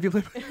 great. Yeah, if you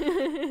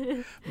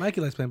play. Mikey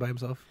likes playing by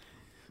himself.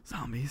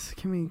 Zombies.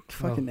 Can we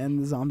fucking end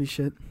the zombie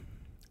shit?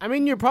 I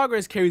mean, your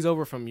progress carries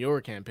over from your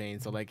campaign.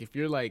 So, like, if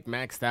you're like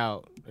maxed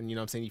out, and you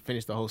know what I'm saying, you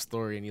finish the whole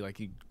story, and you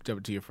jump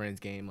into your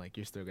friend's game, like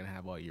you're still gonna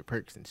have all your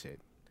perks and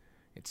shit.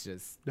 It's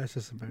just That's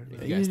just embarrassing.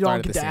 if You guys don't start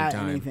at get the to same add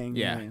time. anything,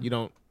 Yeah, yeah. you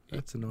don't.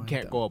 That's You annoying.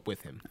 can't go up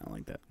with him. I don't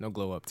like that. No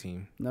glow up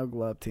team. No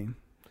glove team.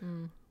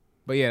 Mm.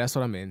 But yeah, that's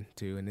what I'm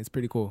into, and it's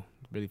pretty cool.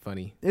 Really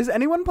funny. Is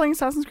anyone playing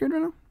Assassin's Creed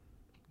right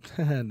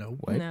now? No.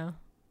 What? No.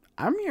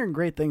 I'm hearing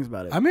great things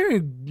about it. I'm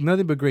hearing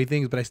nothing but great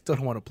things, but I still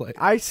don't want to play.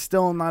 I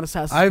still am not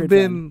Assassin's I've Creed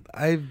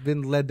fan.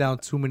 been let down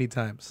too many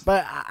times.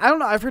 But I don't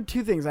know. I've heard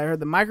two things. I heard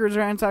the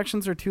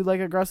microtransactions are too like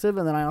aggressive,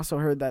 and then I also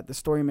heard that the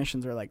story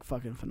missions are like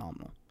fucking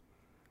phenomenal.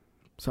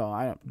 So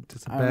I don't.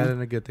 It's a I don't bad know.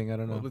 and a good thing. I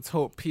don't Well, know. let's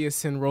hope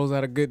PSN rolls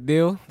out a good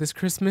deal this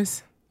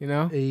Christmas. You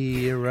know, Hey,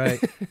 you're right.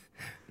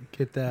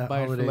 Get that buy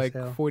it for holiday like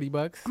sale.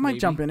 $40. I might maybe.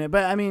 jump in it,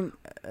 but I mean,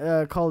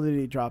 Call of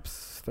Duty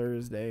drops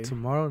Thursday.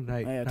 Tomorrow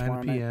night, Yeah, 9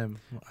 tomorrow night. p.m.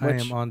 I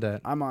Which- am on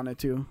that. I'm on it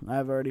too.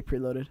 I've already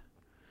preloaded.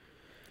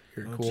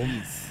 You're Oh, cool.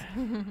 jeez.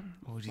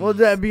 Oh, Well,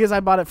 jeez. because I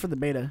bought it for the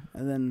beta,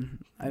 and then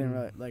I didn't Mm.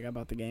 really like. I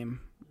bought the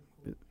game.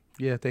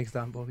 Yeah, thanks,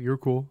 Dumbo. You're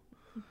cool.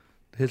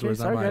 His Okay, words,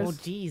 not sorry, mine. guys. Oh,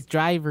 jeez,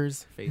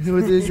 drivers. Face.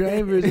 With the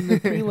drivers and the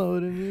preload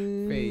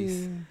and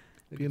Face.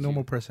 Be a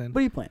normal person.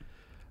 What are you playing?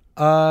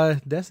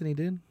 Destiny,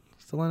 dude.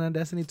 Still on that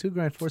Destiny 2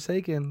 grind.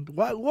 Forsaken.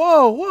 What?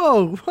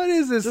 Whoa. What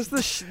is this? Just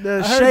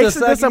the I heard shakes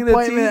the of sucking the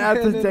disappointment teeth at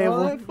and the then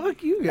all table. that.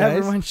 Fuck you guys.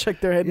 Everyone shook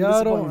their head in Y'all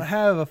don't disappointment.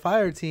 have a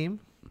fire team.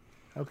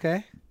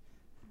 Okay.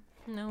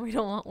 No, we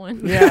don't want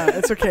one. Yeah,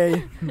 it's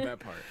okay. that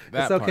part.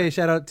 It's okay.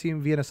 Shout out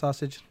Team Vienna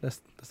Sausage. That's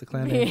the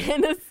clan name.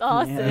 Vienna Yeah,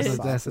 sausage. That's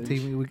the Sausage.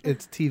 team.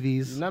 It's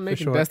TVs. Not for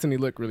making short. Destiny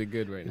look really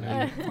good right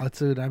now. Oh,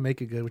 dude, I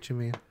make it good. What you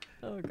mean?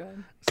 Oh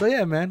god. So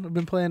yeah, man, I've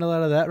been playing a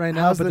lot of that right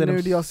now. How's but the then new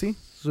I'm DLC?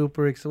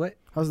 Super excited.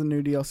 How's the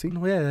new DLC?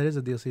 Oh yeah, that is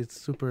a DLC.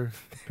 It's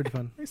pretty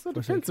fun. He's so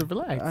Forsaken. defensive.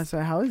 Relax. I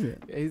said, how is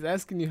it? He's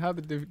asking you how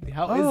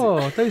how Oh,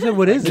 is I thought you said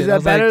what is it? Is I that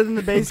was like- better than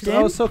the base I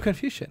game? was so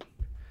confused.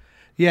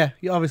 Yeah,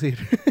 obviously.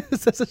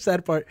 That's a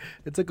sad part.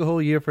 It took a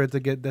whole year for it to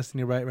get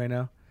Destiny right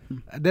now.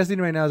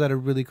 Destiny right now is at a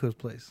really cool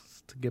place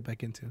to get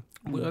back into.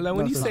 Well, like,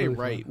 when you That's say really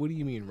right, fun. what do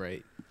you mean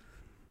right?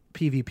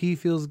 PvP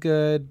feels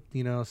good.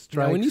 You know,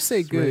 strikes. Now, when you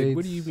say good,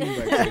 what do you mean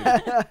by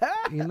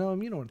good? You know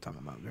what I'm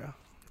talking about, girl.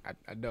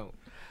 I don't.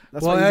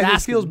 That's well, what he's it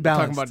asking. feels Talking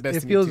balanced. about It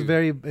Destiny feels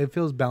 2. it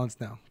feels balanced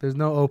now. There's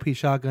no OP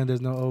shotgun.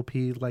 There's no OP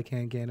like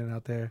hand cannon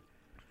out there.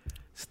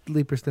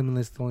 Sleeper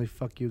stimulus, the only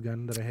fuck you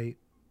gun that I hate.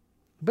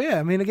 But yeah,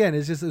 I mean, again,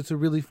 it's a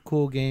really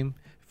cool game.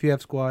 If you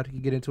have squad, you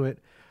get into it.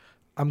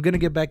 I'm gonna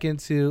get back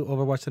into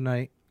Overwatch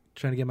tonight,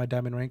 trying to get my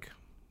diamond rank.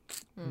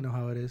 You know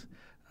how it is.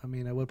 I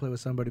mean, I would play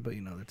with somebody, but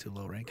you know they're too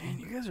low rank. Man,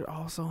 you guys are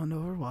also on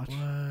Overwatch.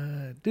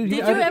 What, dude? Did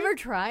you I don't- ever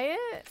try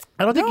it?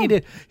 I don't think No. he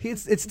did.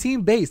 It's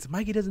team based.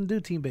 Mikey doesn't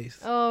do team based.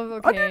 Oh,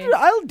 I okay.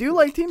 do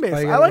like team based.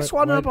 Why you I got- like why-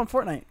 squatting why- up on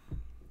Fortnite.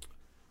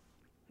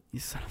 You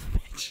son of a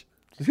bitch.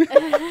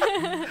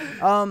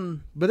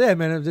 But yeah,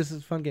 man, this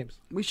is fun games.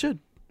 We should.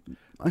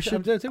 I I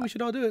should. think we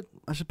should all do it.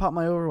 I should pop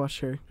my Overwatch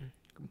cherry.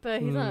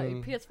 But he's on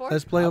Mm. PS4.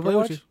 Let's play I'll play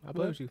with Overwatch. you. I'll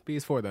play with you.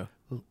 PS4 though.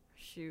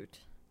 Shoot.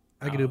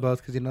 I can do both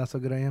because you know how so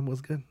good I am.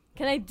 What's good?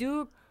 Can I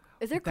do?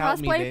 Is there Without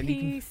me, crossplay then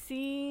you can-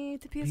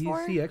 PC to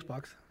PS4? PC,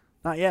 Xbox.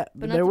 Not yet,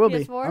 But but not there to will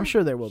be. PS4? I'm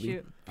sure there will be.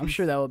 Shoot. I'm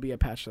sure that will be a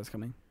patch that's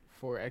coming.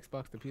 For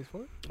Xbox to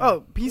PS4?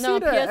 Oh, PC No,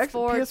 to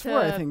PS4 PS4.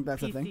 I to think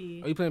that's a PC.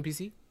 thing. Are you playing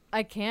PC?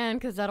 I can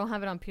because I don't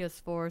have it on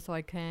PS4, so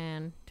I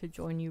can to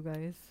join you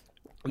guys.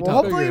 We Well, talking,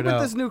 hopefully Figure it with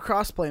out. this new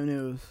crossplay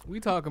news. we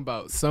talking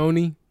about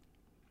Sony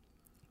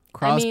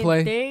I mean,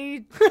 crossplay.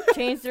 they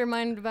changed their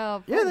mind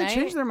about Yeah, they Fortnite.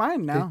 changed their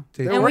mind now.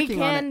 They- They're And we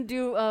working on it. can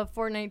do a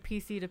Fortnite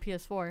PC to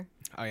PS4.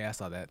 Oh yeah, I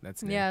saw that.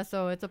 That's new. Yeah,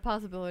 so it's a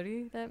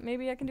possibility that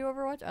maybe I can do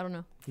Overwatch. I don't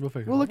know. We'll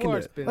figure We'll it look out. into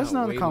War's it. been Let us out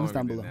know in the way comments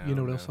down longer below. than You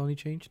know now, what else man. Sony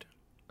changed?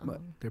 What?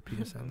 Their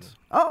PSNs.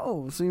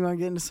 Oh, so you want to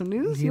get into some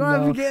news? You, You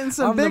want to know, be getting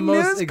some I'm big the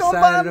most news?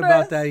 excited compadre?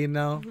 about that, you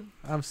know.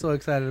 I'm so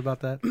excited about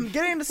that.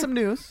 Getting into some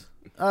news.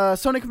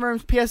 Sony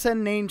confirms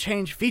PSN name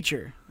change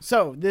feature.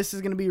 So this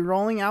is going to be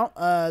rolling out.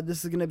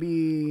 This is going to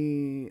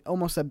be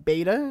almost a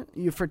beta.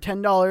 For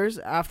 $10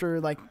 after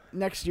like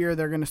next year,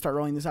 they're going to start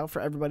rolling this out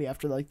for everybody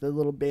after like the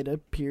little beta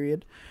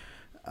period.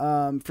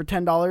 For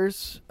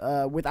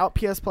 $10 without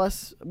PS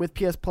Plus, with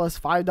PS Plus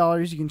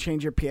 $5, you can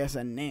change your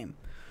PSN name.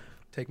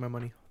 Take my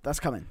money. That's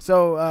coming.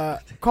 So,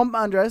 Comp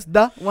Andres,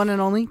 the one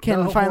and only,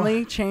 can No.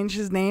 finally change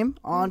his name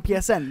on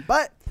PSN,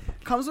 but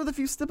comes with a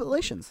few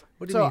stipulations.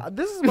 What do you so mean?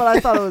 this is what I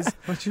thought it was.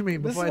 What you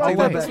mean? This is Before what I I take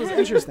thought my this back? was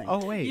interesting.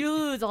 Oh wait. You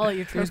lose all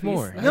your trophies. There's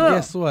more. And No, no.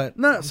 guess what?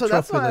 No, so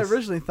that's what I Trophyless.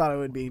 originally thought it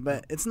would be,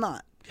 but it's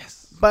not.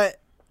 Yes.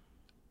 But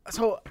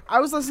so I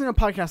was listening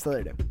to a podcast the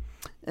other day.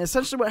 And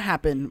essentially what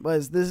happened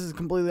was, this is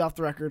completely off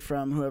the record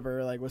from whoever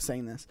was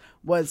saying this,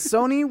 was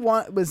Sony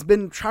was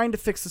been trying to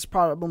fix this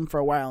problem for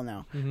a while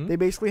now. Mm-hmm. They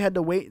basically had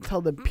to wait until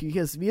the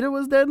PS Vita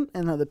was dead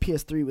and the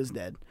PS3 was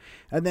dead.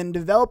 And then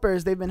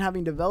they've been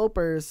having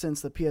developers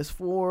since the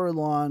PS4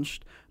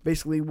 launched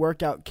basically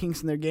work out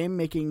kinks in their game,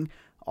 making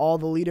all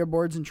the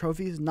leaderboards and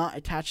trophies not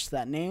attached to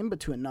that name but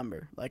to a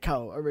number, like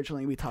how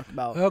originally we talked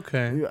about.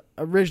 Okay.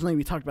 Originally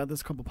we talked about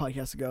this a couple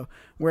podcasts ago,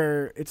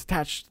 where it's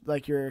attached,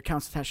 like your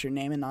account's attached to your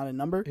name and not a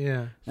number,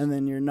 Yeah. and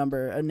then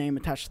a name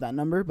attached to that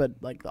number, but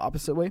like the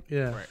opposite way.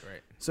 Yeah. Right.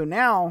 So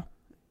now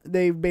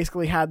they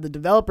basically had the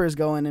developers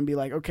go in and be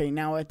like, okay,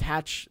 now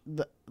attach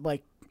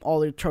all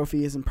the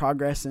trophies and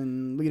progress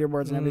and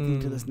leaderboards and everything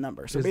to this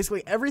number. So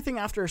basically everything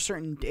after a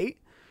certain date,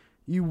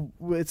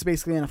 it's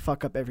basically gonna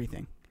fuck up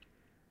everything.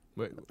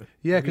 Wait, Yeah, what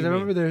do because you I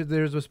mean? remember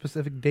there's a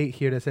specific date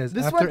here that says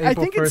This after one, I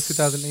April think 1st, it's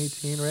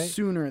 2018, right?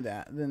 Sooner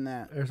than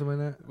that. Or something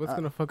like that. What's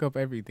gonna fuck up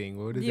everything?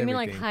 What is Do you mean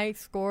like everything? high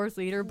scores,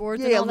 leaderboards?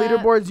 and Yeah, all that?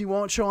 leaderboards. You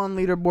won't show on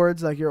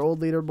leaderboards, like your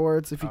old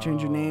leaderboards, if you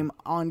change your Oh. name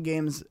on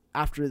games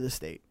after this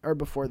date or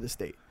before this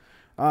date.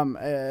 Who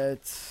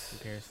It's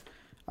cares?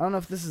 I don't know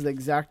if this is the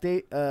exact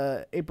date,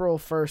 April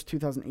 1st,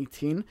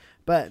 2018,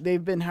 but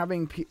they've been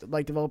having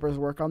developers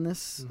work on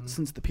this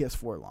since the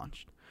PS4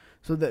 launched.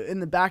 So in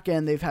the back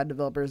end, they've had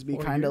developers be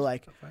 4 kind of years?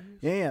 like, 5 years?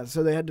 yeah.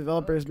 So they had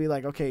developers be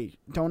like, okay,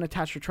 don't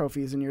attach your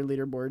trophies and your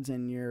leaderboards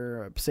and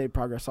your save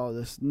progress, all of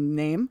this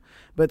name,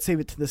 but save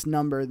it to this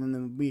number.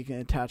 Then we can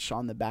attach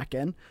on the back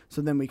end.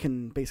 So then we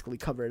can basically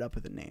cover it up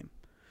with a name.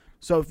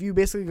 So if you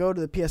basically go to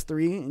the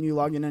PS3 and you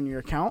log in on your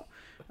account,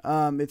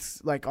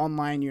 it's like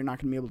online. You're not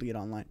going to be able to get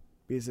online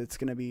because it's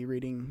going to be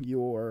reading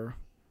your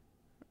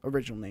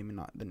original name and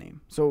not the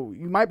name. So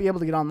you might be able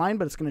to get online,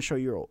 but it's going to show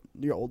your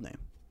old name,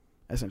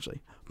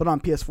 essentially. But on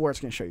PS4, it's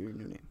going to show you your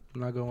new name. I'm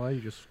not gonna lie,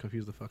 you just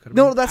confused the fuck out of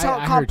No, me. that's how I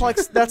heard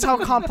complex. That's how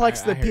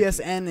complex I the heard you.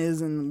 PSN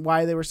is, and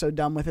why they were so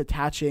dumb with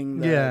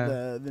attaching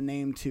Yeah. the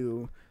name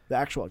to the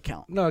actual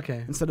account No,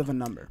 okay. instead of a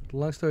number.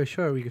 Long story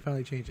short, we can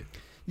finally change it.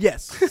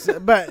 Yes,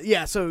 but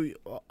yeah. So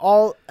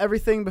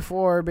everything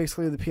before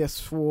basically the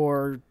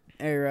PS4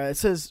 era. It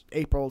says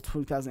April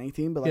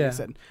 2018, but like I Yeah.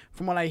 said,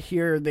 from what I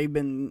hear, they've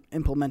been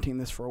implementing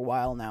this for a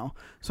while now.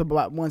 So,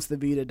 but once the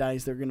Vita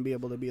dies, they're going to be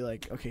able to be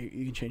like, okay,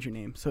 you can change your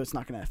name, so it's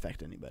not going to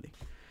affect anybody.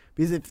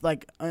 Because if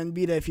like on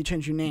Vita, if you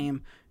change your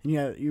name and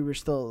you were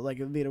still like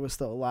if Vita was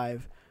still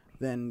alive,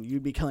 then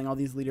you'd be killing all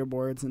these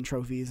leaderboards and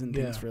trophies and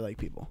things Yeah. for like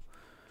people.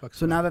 Fuck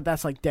So now that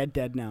that's like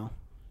dead now,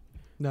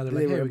 now they're they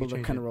like, were hey, we able can to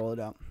change kind it. of roll it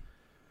out.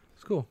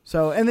 It's cool.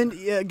 So, and then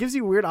it gives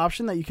you a weird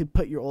option that you could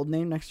put your old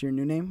name next to your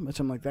new name, which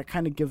I'm like, that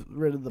kind of gives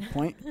rid of the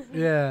point.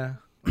 Yeah.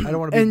 I don't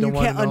want to be And the you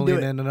one can't and only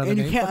undo it. and another And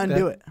you name. can't Fuck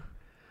undo that. it.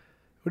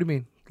 What do you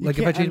mean? You Like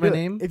if I can't change my undo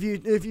it. name?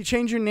 If you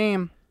change your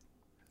name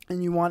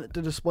and you want it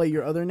to display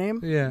your other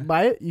name Yeah.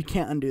 by it, you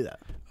can't undo that.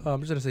 Oh, I'm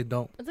just gonna say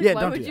don't. It's like, Yeah,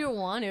 why don't would do that. you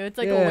want to? It's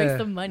like a waste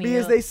Yeah. of money.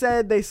 Because they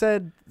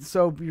said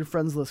so your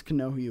friends list can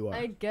know who you are.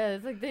 I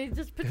guess like they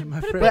just put, My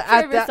put a friend- picture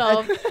But of at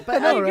that- yourself. but I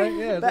know, at- right?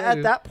 Yeah. but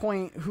at that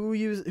point,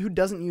 who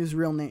doesn't use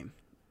real name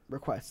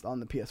request on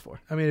the PS4?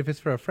 I mean, if it's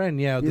for a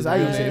friend, yeah. I'll do Because the I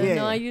real use it, name. yeah.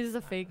 No, I use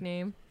a fake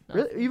name. No,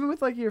 Really? Even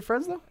with like your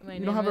friends though, My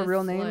you don't have a name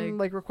real is, name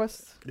like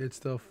requests. It's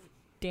still.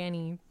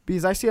 Danny.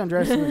 Because I see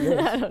Andreas. in the I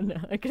videos. don't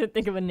know. I couldn't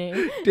think of a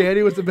name.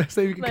 Danny was the best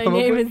name you could My come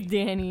name up with. is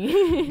Danny.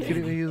 You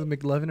couldn't even use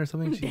McLovin or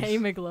something. Danny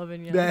Jeez.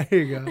 McLovin. Yeah. There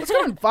you go. It's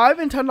going $5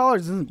 and $10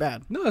 isn't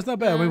bad. No, it's not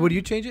bad. I mean, Um, would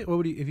you change it? What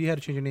would you if you had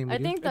to change your name? I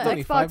Would you? think the It's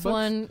only Xbox $5.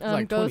 one It's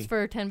like goes 20.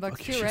 for $10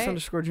 Okay, too, Chicks right?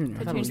 underscore Junior.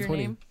 To thought it change was your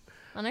 20. name.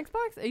 On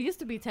Xbox, it used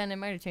to be 10. They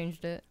might have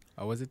changed it.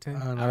 Oh, was it 10?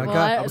 I don't know. I I Well,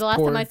 got- was the last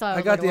poor. time I saw it, I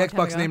was got like the a long time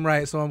Xbox ago. name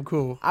right, so I'm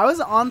cool. I was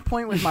on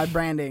point with my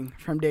branding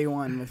from day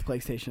one with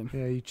PlayStation.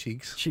 Yeah, you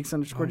cheeks. Cheeks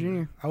underscore Oh,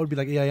 Junior. I would be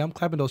like, yeah, I'm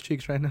clapping those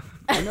cheeks right now.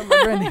 I know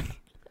my branding.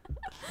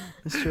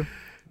 It's true.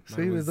 So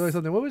Mine he was was- doing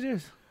something. What was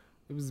yours?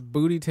 It was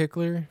Booty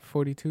Tickler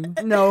 42.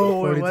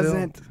 No, it 42.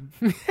 wasn't.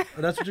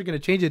 Oh, that's what you're gonna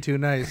change it to.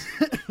 Nice.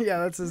 Yeah,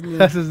 that's his new.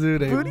 That's his new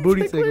name. Booty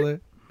Booty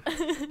tickler?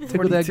 tickler.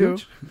 Tickle that 42.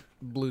 gooch.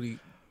 Blooty.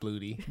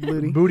 Booty.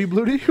 Booty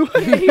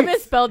blooty. He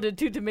misspelled it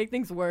too to make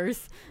things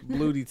worse.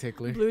 Blooty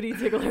Tickler. Blooty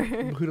tickler.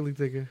 Booty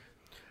tickler.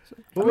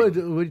 What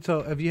would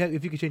so if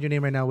you could change your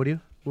name right now, would you?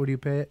 Would you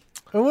pay it?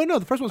 Oh wait, no,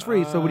 the first one's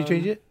free. So would you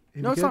change it?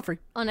 If No, you it's could? not free.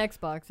 On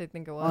Xbox, I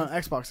think it On was.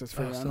 Xbox, it's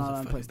free. Oh, not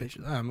on fucking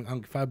PlayStation. bitch.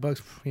 I'm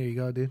 $5. Here you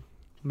go, dude.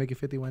 Make it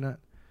 50. Why not?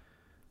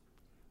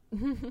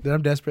 Dude,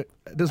 I'm desperate.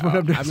 This one,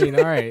 I'm I desperate. mean,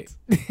 all right.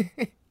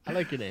 I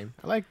like your name.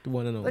 I like the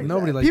one and only. Like,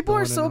 Nobody likes people the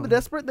are one so and only.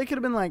 desperate. They could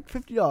have been like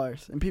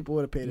 $50, and people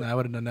would have paid it. Nah, I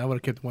would have done that. I would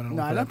have kept one and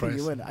No, one. I for don't that think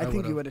you price. would. I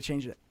think you would have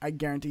changed it. I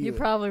guarantee you. You would.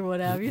 probably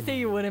would have. You say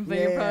you wouldn't, but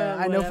you Yeah,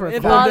 probably I know would for a have.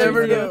 It fact. bothers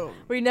Never you. know.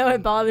 We know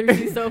it bothers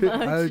you so I know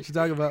much. what you're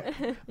talking about.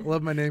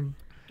 Love my name.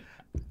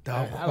 The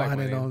I like one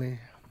my and name. only.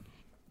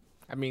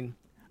 I mean,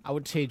 I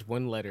would change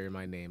one letter in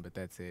my name, but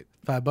that's it.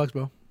 $5,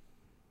 bro.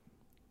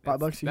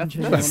 $5 you can That's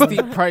change a it.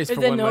 steep price Is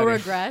for it one no letter.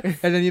 regrets?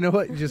 And then you know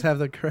what? You just have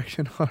the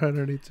correction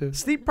underneath too.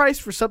 Steep price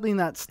for something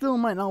that still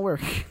might not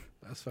work.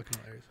 That's fucking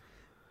hilarious.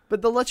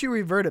 But they'll let you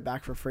revert it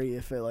back for free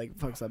if it like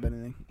fucks up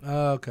anything.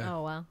 Oh, okay.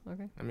 Oh wow.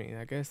 Okay. I mean,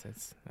 I guess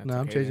that's No, I'm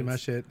okay, changing my then.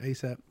 shit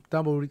ASAP.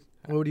 Dumbo,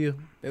 what would you?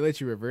 They let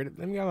you revert it.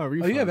 Let me get my Oh,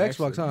 refund. you have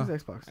actually. Xbox, huh?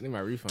 Use Xbox. I need my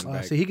refund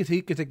back. See, he could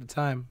take the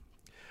time.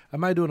 I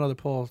might do another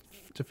poll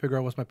to figure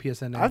out what's my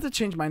PSN name. I have to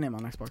change my name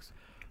on Xbox.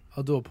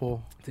 I'll do a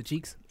poll. To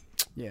Cheeks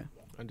Yeah.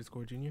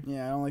 _Junior.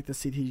 Yeah, I don't like the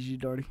CTG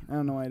Doherty. I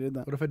don't know why I did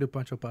that. What if I do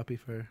Pancho Papi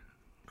for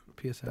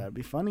PSN? That'd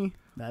be funny.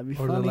 That'd be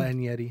Or the funny. Latin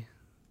Yeti.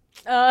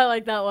 Oh, I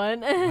like that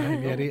one.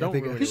 Latin Yeti. I Don't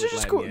think ruin You it. should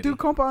just Latin Yeti. do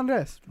Compa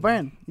Andres.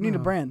 Brand. You need a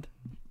No. brand.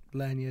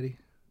 Latin Yeti.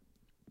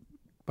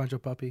 Pancho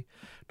Papi.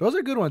 Those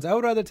are good ones. I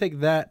would rather take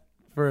that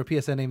for a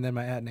PSN name than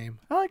my ad name.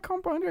 I like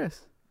Compa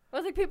Andres. I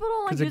was like, people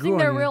don't like 'Cause it using grew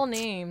their on you. real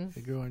names.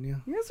 They grew on you.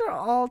 You guys are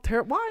all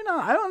terrible. Why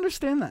not? I don't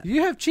understand that.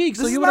 You have cheeks,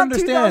 so This you is would not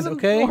understand,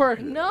 okay? 2004.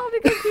 No,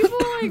 because people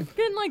like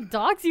can like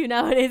dox you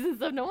nowadays and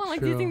stuff. No one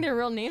likes True. using their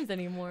real names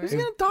anymore. Who's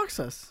gonna dox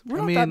us? We're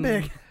I not that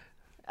mean, big.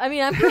 I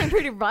mean, I'm feeling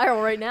pretty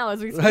viral right now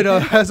as we speak. I know.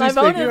 As we My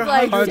phone speak, is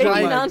like hard to,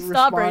 shaking like,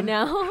 nonstop right respond.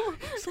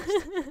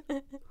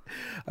 now.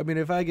 I mean,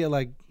 if I get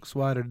like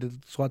SWAT or the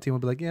SWAT team will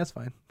be like, yeah, it's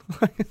fine.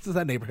 This is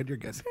that neighborhood you're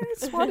guessing.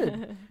 It's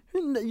swatted.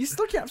 You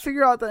still can't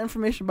figure out that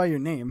information by your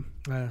name.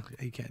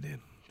 You can't, dude.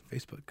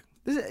 Facebook.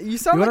 You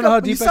sound You wanna know how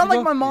like deep I sound can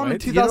like go? my mom in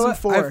What? You know what?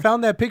 2004. I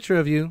found that picture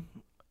of you.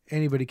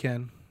 Anybody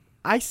can.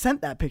 I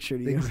sent that picture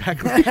to you.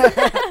 Exactly.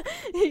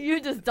 You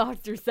just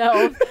doxed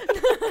yourself.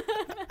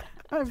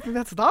 I think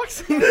that's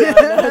doxing.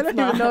 I don't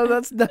even know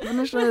that's the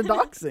definition of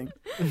doxing.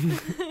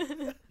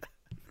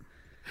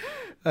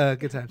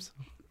 Good times.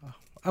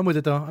 I'm with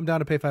it though. I'm down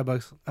to pay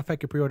 $5. If I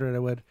could pre-order it, I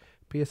would.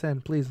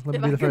 PSN, please let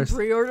If me I be the could first.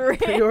 pre-order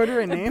it, Pre-order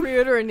a name.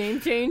 pre-order a name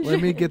change.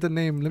 Let me get the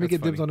name. Let me That's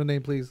get dibs funny. on the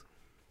name, please.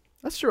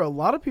 That's true. A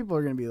lot of people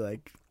are gonna be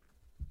like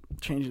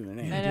changing their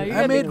name. I know, you I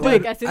gotta be made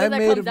quick. dude, As soon I as that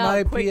made comes my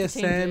out, quick to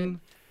change PSN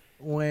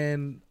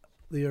when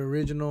the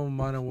original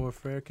Modern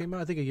Warfare came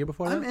out. I think a year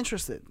before I'm that.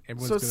 interested.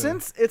 Everyone's So gonna-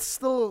 since it's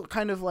still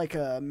kind of like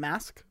a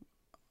mask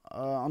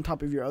on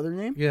top of your other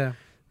name, Yeah.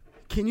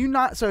 can you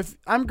not? So if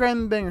I'm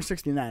Grandma Banger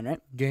 69, right?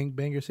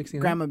 Gangbanger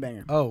 69. Grandma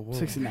Banger. Oh, whoa.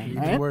 69,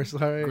 Even alright? worse. All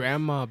right.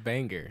 Grandma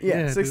Banger. Yeah,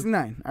 Yeah, dude.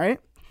 69. All right.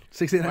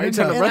 69. Why are you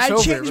trying to And rush I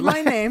over it? changed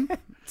my name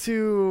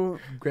to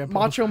Grandpa.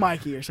 Macho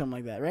Mikey or something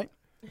like that, right?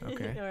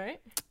 Okay. All right.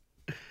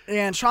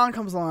 And Sean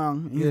comes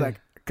along and he's Yeah.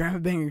 like, Grandma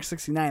Banger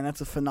 69.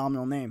 That's a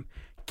phenomenal name.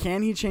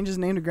 Can he change his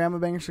name to Grandma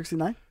Banger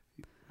 69?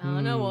 I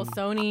don't know. Well,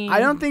 Sony. I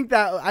don't think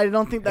that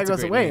That's a goes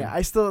great away. name.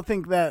 I still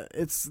think that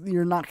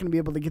you're not going to be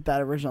able to get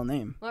that original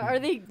name. Well, are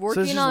they it's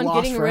working just on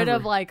lost getting rid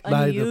of forever. like Like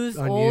the unused,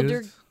 unused?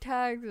 older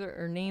tags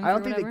or names? I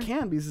don't or think whatever? they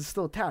can because it's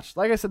still attached.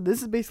 Like I said,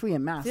 this is basically a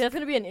mask. See, that's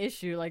gonna be an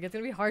issue. Like, it's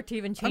gonna be hard to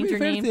even change mean, your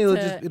if name anything,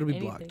 to it'll be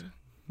anything. blocked.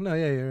 No,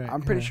 yeah, you're right.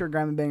 I'm pretty yeah. sure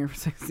Grandma Banger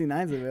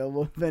 69 is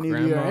available. If any of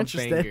you Grandma are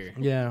interested. Banger.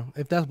 Yeah,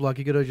 if that's blocked,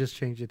 you could have just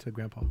changed it to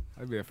Grandpa.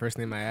 That'd be the first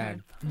name I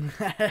add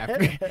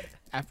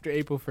after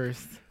April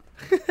 1st.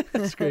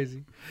 That's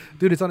crazy.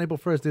 Dude, it's on April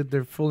 1st. Dude,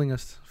 they're fooling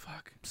us.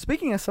 Fuck.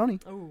 Speaking of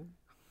Sony, Oh,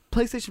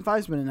 PlayStation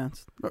 5's been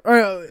announced.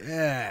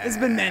 Yeah. It's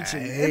been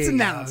mentioned. There It's you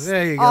go. announced.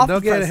 There you go. Off Don't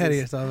the get ahead of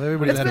presses. yourself.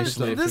 Everybody It's let been- it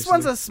slow. this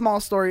one's a small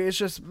story. It's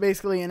just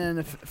basically in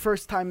an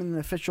first time in the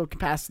official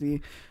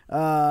capacity.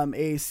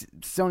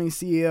 Sony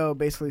CEO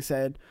basically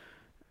said,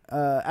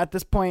 at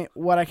this point,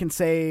 what I can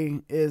say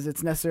is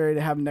it's necessary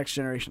to have next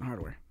generation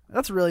hardware.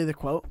 That's really the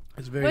quote.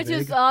 It's very which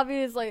vague. is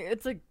obvious. Like,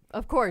 it's a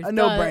of course A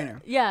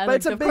no-brainer. Yeah, But like,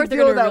 it's a of big course they're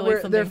deal gonna that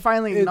release they're something.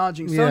 finally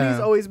acknowledging. Sony's yeah.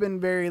 always been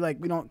very like,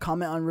 we don't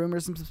comment on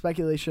rumors and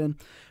speculation.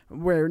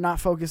 We're not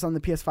focused on the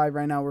PS5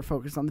 right now. We're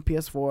focused on the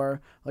PS4.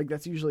 Like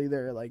that's usually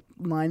their like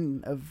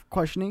line of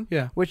questioning.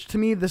 Yeah. Which to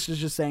me, this is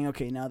just saying,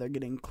 okay, now they're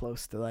getting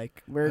close to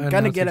like we're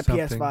gonna get a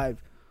Announcing something. PS5.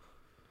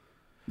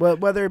 Well,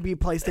 whether it be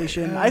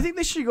PlayStation, I think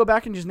they should go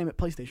back and just name it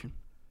PlayStation.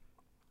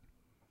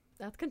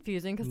 That's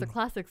confusing because the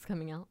classic's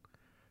coming out.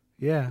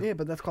 Yeah. Yeah,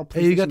 but that's called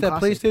PlayStation. Hey, you got that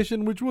Classic.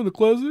 PlayStation? Which one? The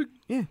classic?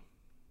 Yeah.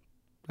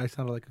 I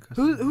sounded like a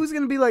customer. Who's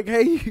gonna be like,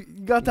 hey, you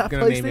got that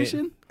Gonna name it-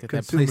 PlayStation? Get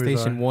that Consumers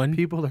PlayStation are. 1.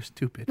 People are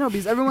stupid. No,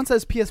 because everyone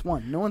says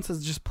PS1. No one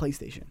says just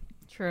PlayStation.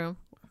 True.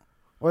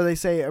 Or they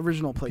say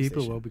original PlayStation.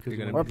 People will because They're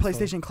they gonna Or won't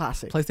install. PlayStation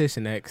Classic.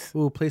 PlayStation X.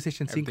 Ooh,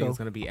 PlayStation 5. Everything's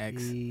gonna be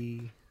X.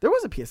 There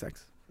was a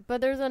PSX. But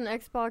there's an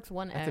Xbox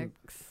One That's a-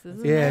 X.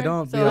 Isn't Yeah, there?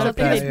 don't So be I like don't think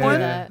that, they yeah. do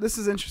that. This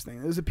is interesting.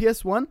 There was a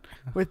PS1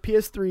 with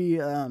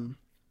PS3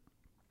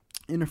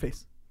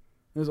 interface.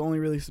 It was only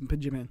released in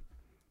Japan.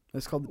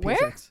 It's called the Where?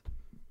 PSX.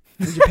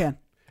 In Japan.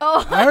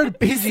 Oh, I heard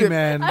Pidgey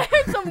Man. I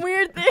heard some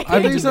weird thing.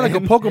 I think you sound like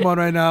a Pokemon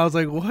right now. I was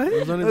like, what? It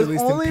was only It was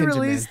released in only Pinjaman.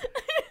 released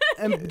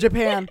in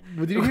Japan.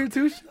 Did you hear it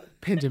too?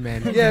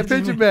 Pinjaman. Yeah,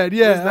 Pidgey Man.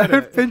 Yeah, I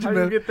heard Pidgey How did you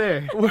Man. get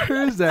there?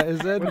 Where is that? Is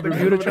that What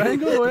Bermuda the-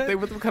 Triangle? What,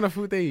 What? what kind of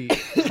food they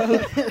eat?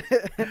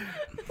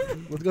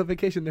 Let's go on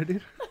vacation there,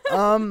 dude.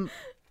 Oh,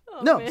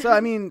 No, man. so I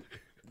mean,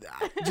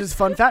 just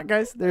fun fact,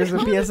 guys. There's a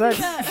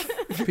PSX.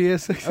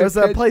 PS6. It was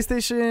a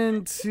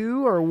PlayStation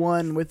 2 or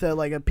 1 with a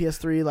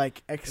PS3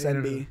 like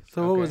XNB.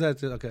 So what was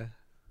Okay. that? Okay,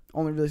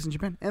 Only released in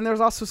Japan. And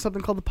there's also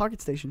something called the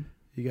Pocket Station.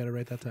 you got it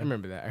right that I time.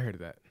 remember that. I heard of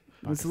that.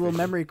 It's a little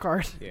memory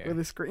card Yeah. with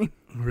a screen.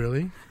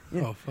 Really?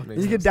 Yeah. Oh fuck.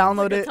 Makes You could no sense.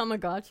 download Like it. a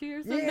Tamagotchi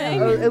or something.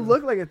 Yeah, it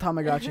looked like a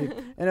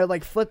Tamagotchi, and it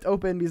like flipped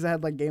open because it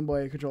had like Game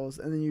Boy controls,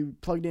 and then you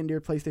plugged into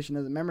your PlayStation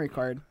as a memory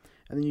card,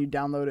 and then you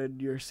downloaded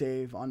your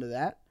save onto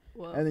that,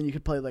 Whoa. and then you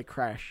could play like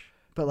Crash,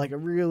 but like a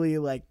really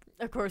like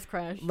Of course,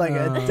 Crash. a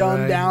Right.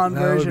 dumbed down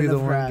That would version be the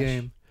of one Crash,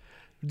 game.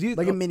 Do you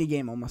like a mini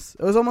game almost.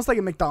 It was almost like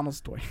a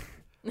McDonald's toy.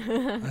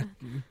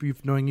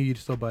 knowing you'd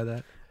still buy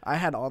that? I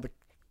had all the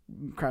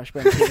Crash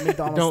Bandicoot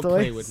McDonald's Don't toys.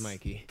 play with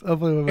Mikey. I'll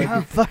play with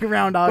Ah, fuck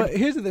around, dog. But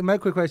here's the thing. My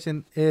quick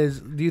question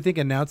is: do you think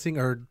announcing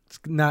or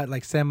not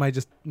like semi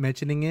just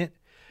mentioning it,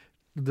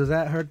 does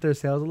that hurt their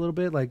sales a little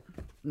bit? Like,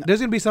 No. there's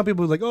gonna be some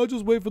people who's like, "Oh,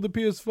 just wait for the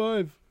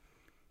PS5."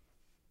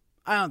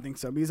 I don't think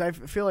so because I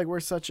feel like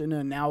we're such in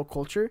a now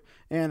culture,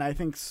 and I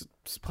think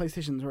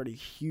PlayStation's already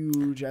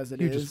huge as it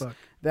Huge as is. fuck.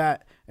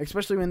 That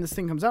especially when this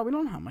thing comes out, we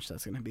don't know how much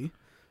that's going to be.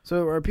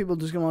 So are people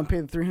just going to want to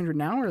pay the $300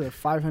 now or the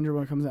 $500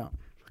 when it comes out?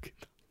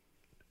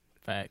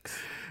 Facts.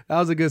 That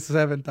was a good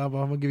 7,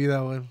 Thabo. I'm gonna give you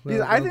that one. Because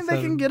That I was think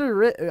they can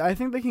 7. I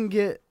think they can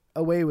get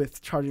away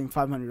with charging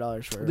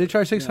 $500 for. They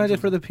charge $600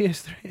 for the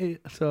PS3,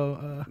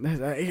 so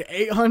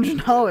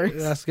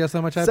 $800. guess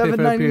how much I paid for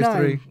the $799.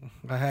 PS3.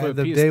 I For had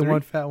the PS3? day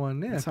one fat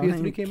one. Yeah, That's how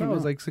PS3 they came came out. It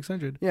was out. like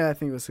 $600. Yeah, I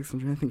think it was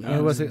 $600. I think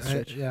It was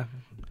stretch. yeah.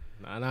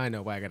 Now I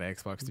know why I got an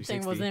Xbox 360.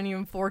 Thing wasn't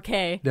even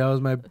 4K. That was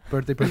my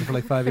birthday present for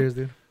like 5 years,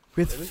 dude.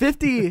 With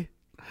 50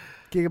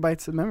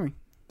 gigabytes of memory.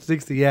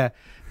 60, yeah.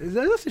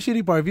 That's the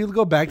shitty part. If you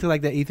go back to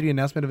like the E3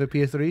 announcement of a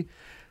PS3,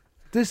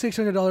 this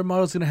 $600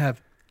 model is gonna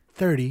have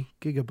 30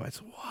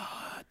 gigabytes.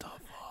 What the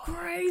fuck?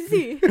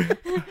 Crazy. That's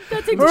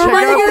Check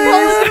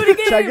incredible.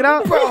 Check it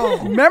out,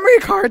 bro. Memory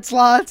card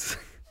slots.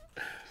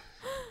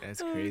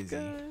 That's Oh, crazy.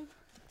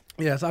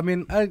 Yes, I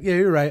mean, yeah,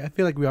 you're right. I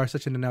feel like we are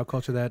such in the now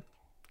culture that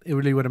it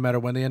really wouldn't matter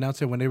when they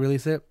announce it, when they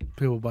release it,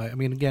 people buy it. I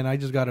mean, again, I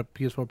just got a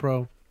PS4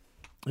 Pro.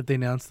 If they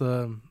announce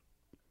the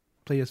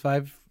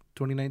PS5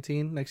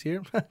 2019 next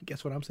year,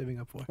 guess what I'm saving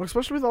up for? Well,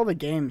 especially with all the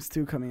games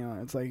too coming out,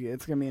 it's like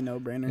it's gonna be a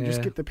no-brainer. Just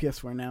Yeah. get the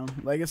PS4 now.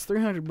 Like it's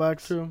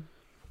 $300. True.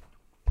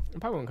 It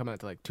probably won't come out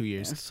until like 2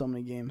 years. There's so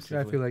many games.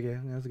 Yeah, I feel like, yeah,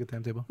 that's a good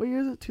timetable. What year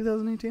is it?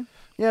 2018?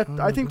 Yeah,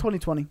 I think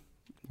 2020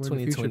 We're in the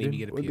future, 2020 dude. we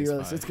get a would be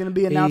released. PS5. It's gonna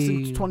be announced in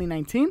Hey.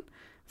 2019.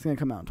 It's gonna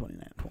come out in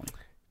 2020.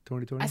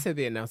 2020. I said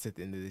they announced it at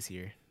the end of this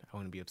year. I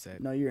wouldn't be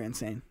upset. No, you're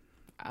insane.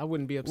 I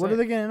wouldn't be upset. What are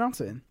they gonna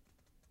announce it in?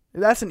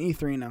 That's an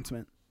E3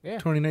 announcement. Yeah.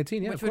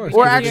 2019, yeah, Which of would course. be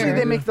Or Yeah. actually, they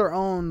Yeah. make their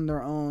own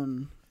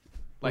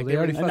Like they they already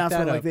already fucked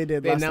announcement that like up. they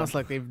did they last announced time.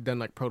 like they've done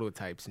like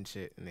prototypes and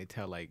shit, and they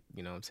tell like,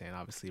 you know what I'm saying,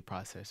 obviously a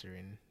processor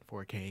in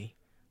 4K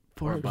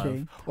or 4K.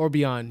 above or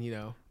beyond, you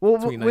know. Well,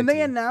 between when they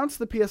 19. announced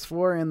the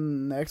PS4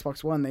 and the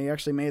Xbox One, they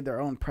actually made their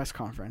own press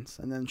conference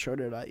and then showed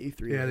it at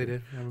E3. Yeah, they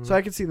did. I remember. So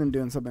I could see them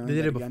doing something. they like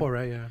did that it again. before,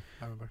 right? Yeah,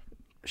 I remember.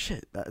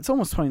 Shit, it's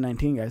almost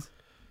 2019, guys.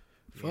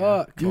 Yeah,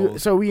 Fuck. cold.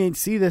 So we ain't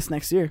see this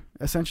next year,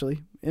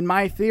 essentially. In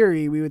my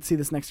theory, we would see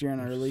this next year, and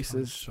our release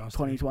is Sean's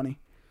 2020.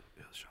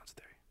 Yeah, Sean's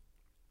theory.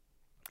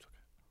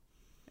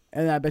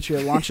 And I bet you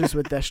it launches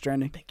with Death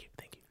Stranding. Thank you.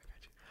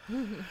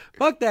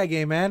 Fuck that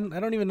game, man. I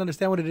don't even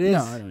understand what it is.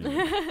 No, I don't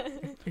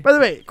even. By the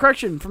way,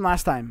 correction from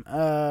last time.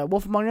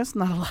 Wolf Among Us,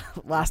 not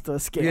a Last of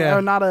Us game. Yeah.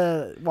 Or not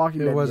a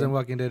Walking It Dead wasn't game.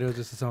 Walking Dead. It was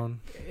just its own.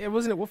 It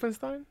wasn't it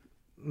Wolfenstein?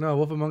 No,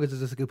 Wolf Among Us is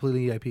just a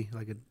completely IP.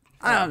 Like a.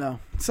 I don't know.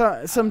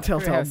 So, some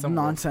Telltale has some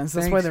nonsense.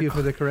 That's why Thanks they're you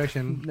for the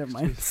correction. Never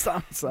mind.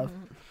 Some stuff.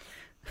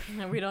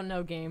 We don't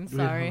know games. We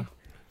don't Sorry. know.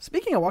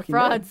 Speaking of Walking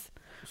Frauds.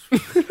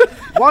 Dead,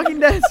 Walking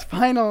Dead's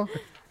final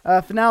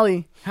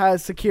finale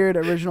has secured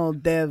original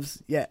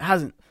devs yet.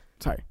 Hasn't.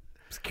 Sorry.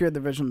 Secured the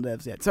original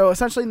devs yet. So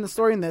essentially in the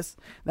story in this,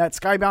 that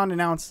Skybound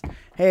announced,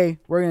 hey,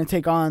 we're going to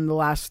take on the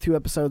last 2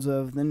 episodes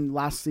of the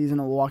last season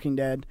of Walking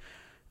Dead,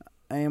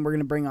 and we're going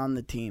to bring on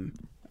the team.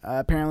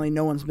 Apparently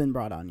no one's been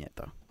brought on yet,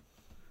 though.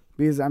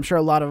 Because I'm sure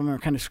a lot of them are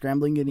kind of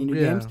scrambling getting new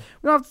games.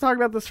 We don't have to talk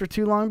about this for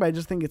too long, but I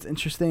just think it's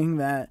interesting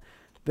that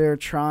they're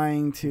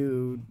trying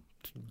to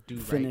Do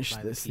finish right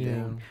by the this people.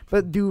 thing.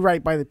 But do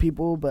right by the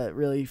people, but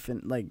really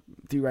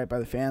do right by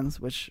the fans,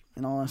 which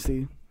in all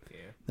honesty, Yeah.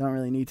 they don't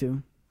really need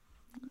to.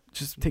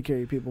 Just take care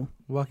of your people.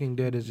 Walking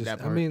Dead is just. That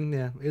I part. mean,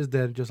 yeah, it's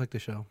dead just like the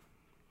show.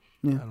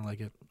 Yeah. I don't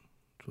like it.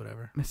 It's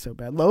whatever. It's so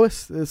bad.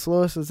 The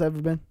slowest it's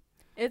ever been.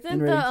 Isn't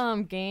In ratings.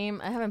 the game?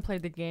 I haven't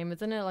played the game.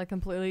 Isn't it like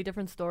completely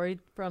different story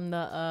from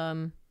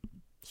the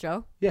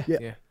show? Yeah.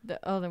 Yeah.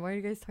 Then why are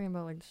you guys talking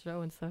about like the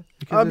show and stuff?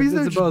 Because because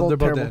they're just both they're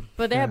both terrible. dead.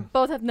 But they Yeah.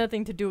 both have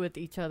nothing to do with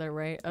each other,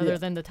 right? Other Yeah.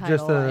 than the title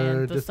Just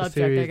and the just subject,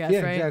 series. I guess,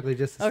 Yeah, right? exactly.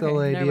 Just the Okay, still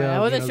never idea. mind. I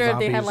of, wasn't you know, sure if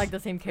they had zombies. like the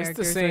same It's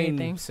characters the or same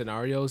anything.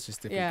 scenarios,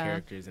 just different Yeah.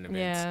 characters and events.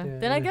 Yeah. Yeah,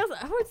 Then I yeah. guess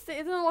I would say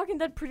isn't Walking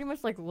Dead pretty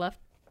much like Left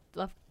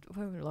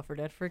 4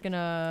 Dead?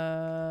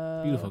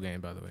 Freaking Beautiful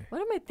game, by the way.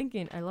 What am I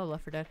thinking? I love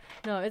Left 4 Dead.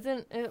 No,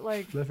 isn't it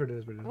like Left 4 Dead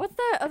is pretty good. what's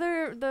that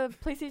other the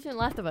PlayStation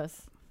Last of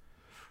Us?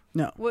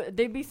 No. Would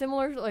they be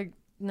similar? Like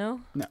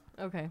no. No.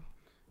 Okay.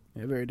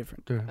 Yeah, very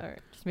different. Sure. All right.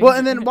 Just Well, making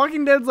and then sure.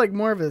 Walking Dead's like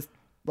more of a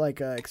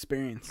like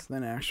experience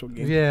than an actual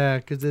game. Yeah,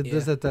 because it Yeah.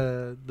 does that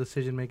the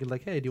decision making.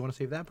 Like, hey, do you want to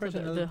save that So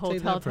person? the whole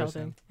Save that Telltale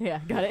person. thing. Yeah,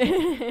 got it. So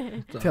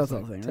I was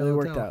Telltale thing, really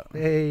worked Telltale. out.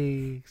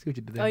 Hey, see what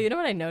you did there. Oh, you know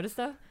what I noticed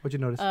though? What you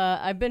noticed?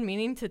 I've been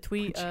meaning to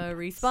tweet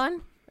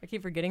Respawn. I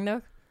keep forgetting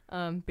though,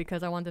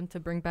 because I want them to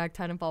bring back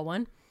Titanfall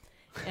 1.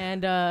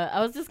 And I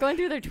was just going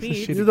through their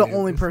tweets. Shitty You're the game.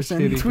 only It's a person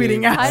shitty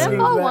tweeting game. out.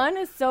 Titanfall that. 1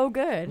 is so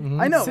good. Mhm.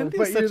 I know, Cynthia's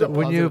but such you're a the-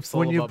 When you- positive soul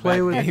when you about play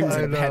bad with- games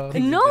I and bad know.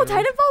 things No, to do.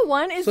 Titanfall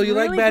 1 is So you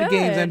really like bad good.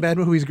 games and bad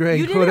movies, Greg?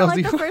 You What didn't else like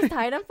do the you? first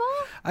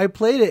Titanfall? I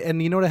played it,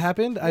 and you know what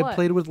happened? I What?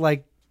 played with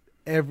like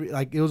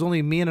it was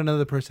only me and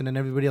another person, and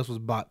everybody else was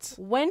bots.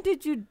 When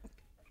did you?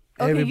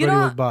 Okay, Everybody you was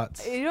don't.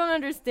 bots. You don't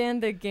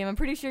understand the game. I'm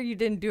pretty sure you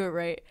didn't do it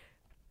right.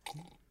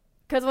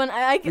 Because when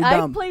I You're I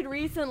dumb. played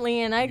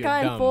recently and I You're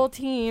got in dumb. full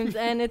teams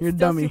and it's You're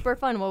still dummy. super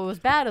fun. What was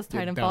bad is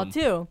You're Titanfall dumb.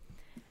 2.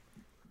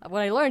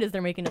 What I learned is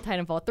they're making a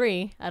Titanfall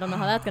 3. I don't know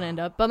how that's gonna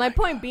end up. But my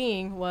point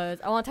being was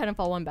I want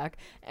Titanfall 1 back.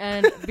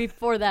 And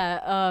before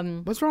that,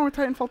 What's wrong with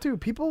Titanfall 2?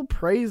 People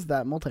praise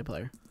that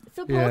multiplayer.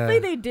 supposedly Yeah.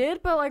 they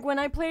did, but like when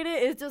I played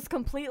it, it's just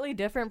completely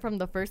different from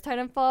the first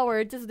Titanfall,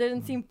 where it just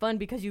didn't seem fun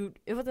because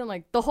it wasn't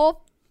like the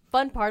whole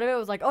fun part of it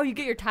was like, oh, you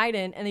get your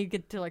Titan and then you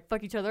get to like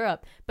fuck each other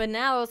up. But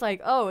now it was like,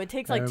 oh, it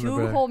takes I like 2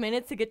 remember. whole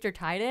minutes to get your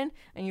Titan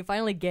and you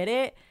finally get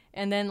it,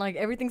 and then like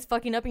everything's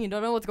fucking up and you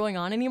don't know what's going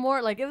on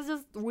anymore. Like it was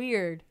just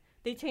weird.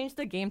 They changed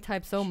the game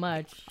type so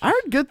much. I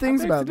heard good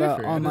things I beg about to that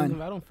differ.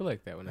 online. I don't feel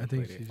like that when I, I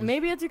think played she it. just-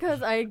 Maybe it's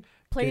because I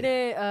played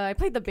it. I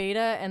played the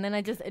beta and then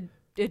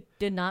it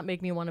did not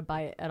make me want to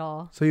buy it at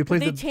all. So you But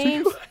played they the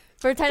changed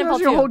for That Titanfall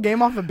was your 2. whole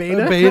game off of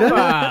beta. beta? No,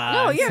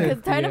 Ah, yeah,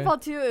 because Cynthia.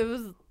 Titanfall 2, it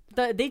was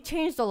they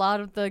changed a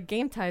lot of the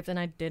game types, and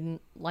I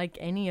didn't like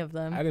any of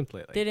them. I didn't play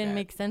it like Didn't that.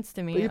 make sense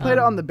to me. But you played it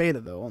on the beta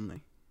though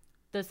only.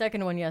 The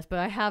second one, yes, but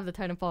I have the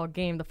Titanfall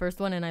game, the first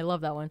one, and I love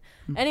that one.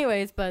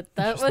 Anyways, but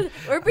that was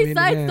we're mean,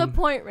 besides the again-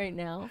 point right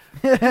now.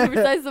 We're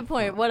besides the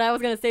point. What I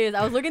was gonna say is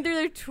I was looking through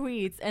their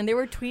tweets, and they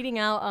were tweeting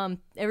out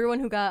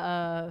everyone who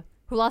got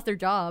who lost their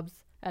jobs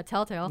at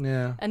Telltale.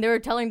 Yeah. And they were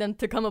telling them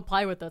to come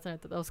apply with us. And I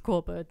thought that was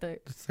cool, but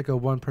It's like a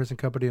one-person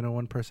company and a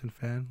one-person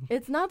fan.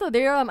 it's not though.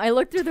 They're I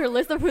looked through their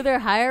list of who they're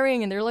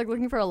hiring, and they're like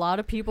looking for a lot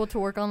of people to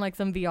work on like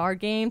some VR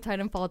game,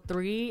 Titanfall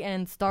 3,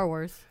 and Star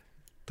Wars.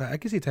 I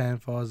can see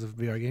Titanfall as a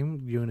VR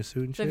game. You in a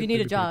suit and So shit. if you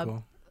need that'd a be pretty job,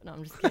 cool. No,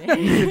 I'm just kidding.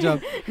 Good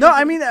job. No,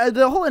 I mean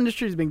the whole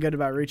industry's been good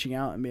about reaching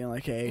out and being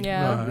like, hey,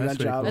 Yeah. No, we that's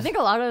got very jobs. cool. I think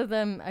a lot of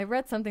them. I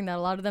read something that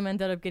a lot of them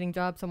ended up getting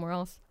jobs somewhere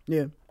else.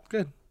 Yeah,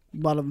 Good. a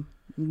lot of them,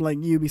 like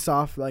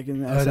Ubisoft, like in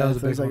the Oh, that was a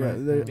SF, there's big like one, a,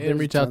 right? there- Yeah. They didn't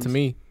reach out to tons.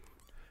 me.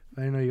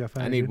 I didn't know you got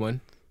fired. I need dude.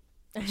 one.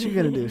 What you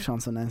gonna do, Sean?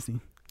 So nasty.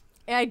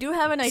 Yeah, I do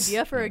have an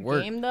idea for a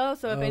Work. game though.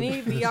 So if Oh, any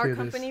let's hear VR this.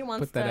 company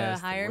wants Put that to ass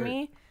to hire work.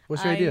 me,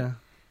 What's your I- idea?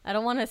 I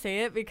don't want to say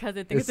it because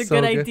I think it's a so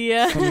good good.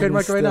 idea.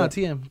 Trademark it right now.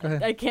 Still. TM. Go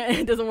ahead. I can't.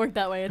 It doesn't work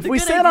that way. It's If a we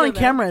good say it idea, on though.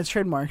 camera, it's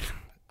trademarked.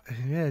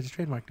 Yeah, just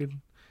trademark, dude.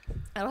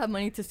 I don't have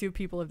money to sue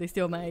people if they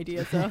steal my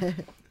idea, so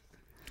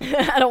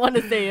I don't want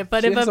to say it.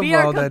 But She if a has some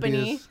VR wild company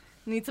ideas.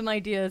 needs some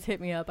ideas, hit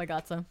me up. I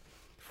got some.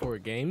 For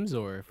games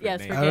or for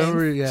Yes, names? for I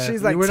remember, yeah. She's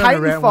we like went on a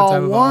rant one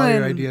time Titanfall about all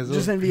your 1, ideas.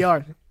 just in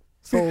VR.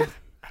 Sold.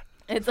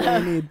 It's All you a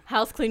need.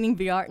 house cleaning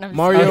VR. No, I'm just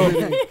Mario,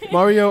 kidding.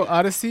 Mario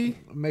Odyssey,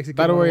 Mexican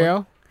Battle 101.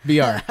 Royale,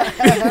 VR.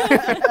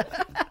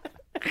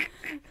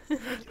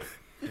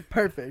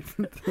 Perfect.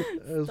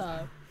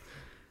 Stop.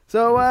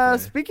 So, Okay.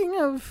 speaking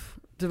of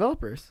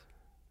developers,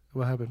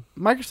 What happened?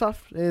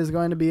 Microsoft is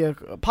going to be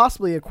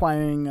possibly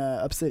acquiring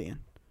Obsidian.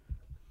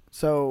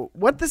 So,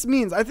 what this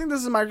means, I think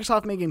this is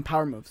Microsoft making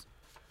power moves.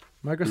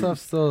 Microsoft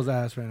still is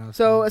ass right now.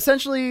 So,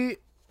 essentially,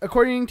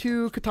 according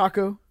to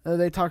Kotaku,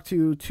 they talked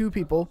to 2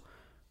 people.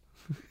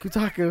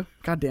 Kotaku,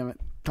 god damn it,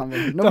 Tombo.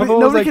 Tombo Nobody, was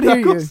nobody like, can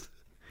hear you.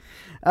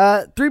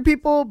 "Tacos." 3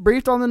 people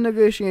briefed on the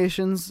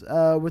negotiations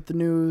with the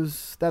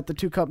news that the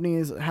 2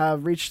 companies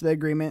have reached the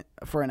agreement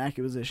for an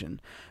acquisition.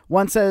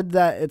 One said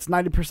that it's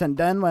 90%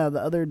 done, while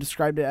the other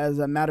described it as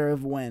a matter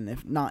of when,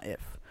 if not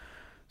if.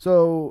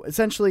 So,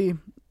 essentially,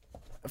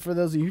 for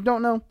those of you who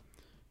don't know,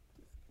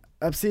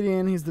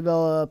 Obsidian, he's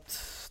developed...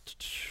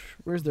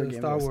 Where's their The game?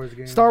 Star list? Wars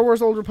game. Star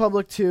Wars Old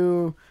Republic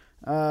 2,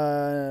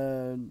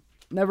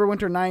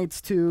 Neverwinter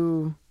Nights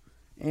 2,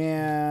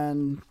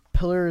 and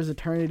Pillars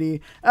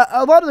Eternity.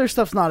 A lot of their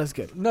stuff's not as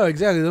good. No,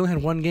 exactly. They only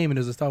had one game and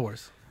it was a Star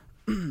Wars.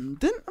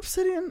 Didn't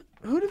Obsidian...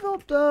 Who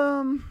developed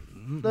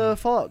the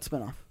Fallout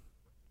spinoff?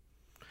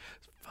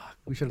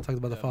 We should have talked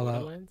about the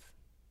Fallout. Borderlands?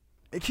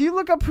 Can you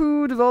look up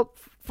who developed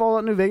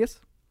Fallout New Vegas?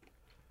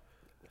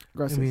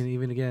 I mean,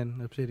 even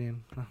again,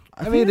 Obsidian.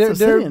 I mean, mean, it's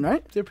they're Obsidian,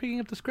 right? they're picking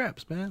up the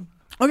scraps, man.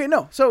 Okay,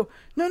 no. So,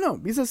 no,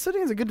 because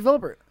Obsidian is a good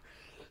developer.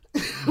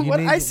 You What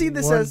need I see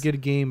this one as...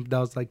 good game that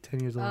was like 10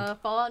 years old.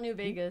 Fallout New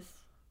Vegas.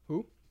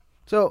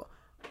 So,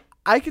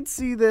 I could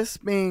see this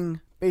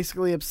being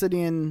basically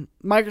Obsidian,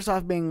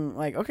 Microsoft being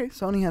like, okay,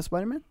 Sony has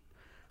Spider-Man.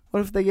 What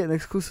if they get an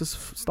exclusive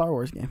Star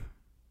Wars game?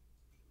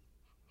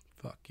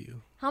 Fuck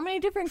you. How many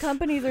different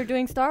companies are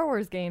doing Star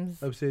Wars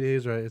games? Obsidian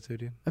is right.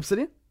 Obsidian.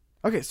 Obsidian?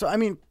 Okay, so I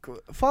mean,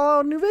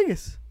 Fallout New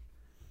Vegas.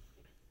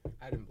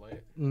 I didn't play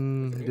it.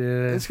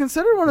 Yeah. It's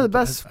considered one of the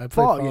best I played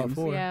Fallout Fallout games.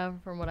 4. Yeah,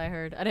 from what I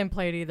heard. I didn't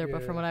play it either,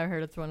 but Yeah. from what I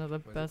heard, it's one of the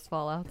best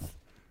Fallouts.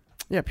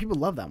 Yeah, people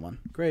love that one.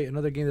 Great.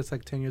 Another game that's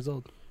like 10 years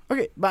old.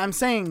 Okay, but I'm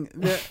saying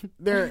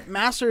they're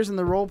masters in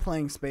the role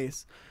playing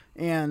space,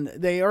 and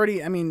they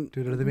already. I mean,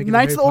 Dude, are they making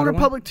Knights of the Harry Old Potter one?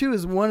 Republic 2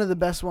 is one of the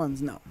best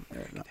ones. No,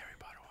 they're not. Harry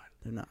Potter one.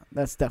 They're not.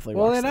 That's definitely.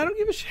 Well, then Rockstar. I don't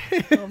give a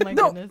shit. Oh my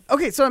No, goodness.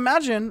 okay. So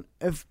imagine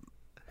if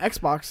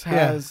Xbox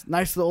Yeah. has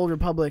Knights of the Old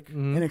Republic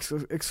Mhm.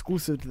 and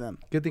exclusive to them.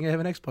 Good thing I have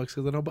an Xbox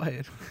because I don't buy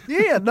it.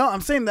 Yeah, no,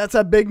 I'm saying that's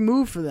a big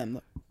move for them.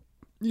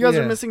 You guys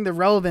Yeah. are missing the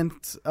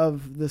relevance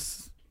of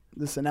this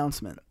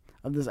announcement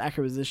of this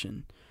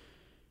acquisition.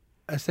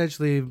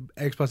 Essentially,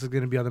 Xbox is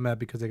going to be on the map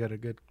because they got a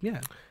good. Yeah.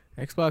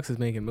 Xbox is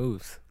making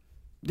moves.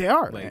 They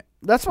are. Like,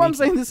 That's why I'm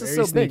Sneaky. saying this is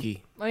Very so big.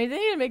 sneaky. I mean, they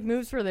need to make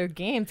moves for their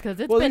games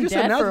because it's Well, they been just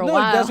dead announced- for a no,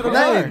 while. that's what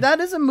I'm saying.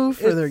 That is a move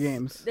for their It's-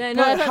 games. Yeah, no,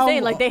 But that's what how- I'm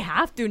saying. Like, they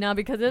have to now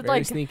because it's Very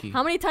like, sneaky.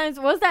 how many times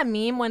what was that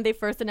meme when they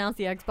first announced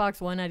the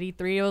Xbox One at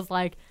E3? It was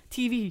like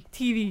TV,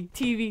 TV,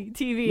 TV,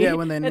 TV. Yeah,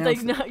 when they it's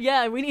like, announced no,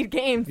 yeah, we need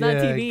games, not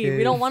Yeah, TV. We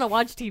games. don't want to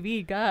watch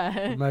TV. God.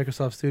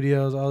 Microsoft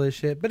Studios, all this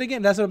shit. But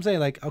again, that's what I'm saying.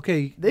 Like,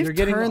 okay, They've you're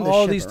getting turned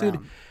all the these ship studios.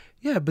 around.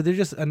 Yeah, but they're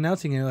just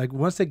announcing it. Like,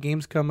 once the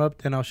games come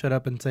up, then I'll shut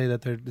up and say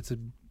that it's a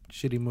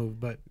shitty move.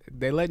 But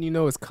They letting you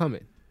know it's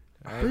coming.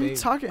 All right, What are you they-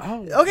 talking?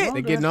 Oh, Okay, well,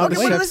 They're getting all okay, the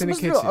what are they chefs in the supposed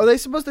to do? kitchen. Are they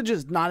supposed to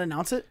just not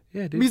announce it?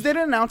 yeah, dude. Because they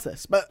didn't announce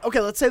this. But okay,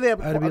 let's say they I'd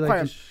be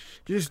acquire. like,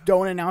 Just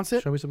don't announce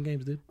it. show me some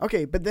games, dude.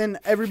 Okay, but then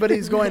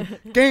everybody's going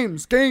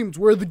games.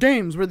 Where are the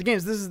games?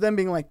 This is them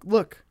being like,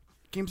 look,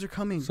 games are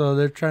coming. So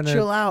they're trying to.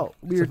 Chill out.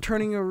 We it's are a-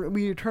 turning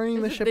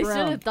the ship They should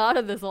have around. thought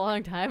of this a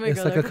long time ago.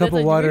 It's like though, a 'cause cup of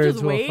like, water we're just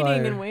into a waiting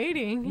fire. and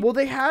waiting. Well,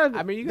 they had.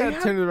 I mean, you they gotta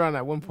had- turn it around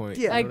at one point.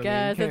 Yeah. I You know what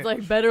guess mean? it's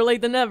like better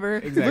late than never.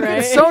 Exactly. Look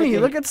Right? at Sony.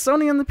 Look at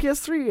Sony on the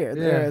PS3 here.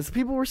 Yeah. There,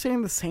 people were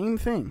saying the same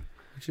thing.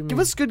 What you Give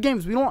mean? us good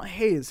games. We don't want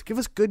haze. Give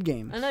us good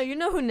games. I know. You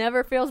know who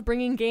never fails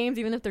bringing games,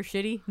 even if they're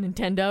shitty?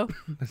 Nintendo.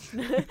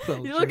 So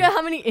You look true. at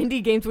how many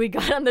indie games we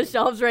got on the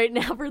shelves right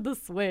now for the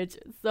Switch.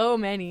 So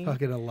many.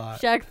 Fucking a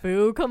lot. Shaq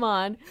Fu, come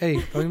on. Hey,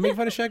 are you making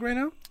fun of Shaq right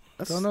now?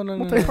 That's No,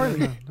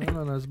 multi-party.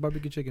 no. It's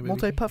barbecue chicken, baby.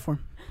 Multi-platform.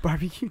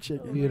 Barbecue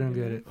chicken. You don't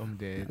get it. I'm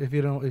dead. If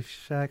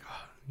Shaq,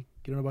 you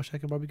don't know about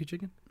Shaq and barbecue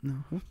chicken? No.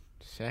 What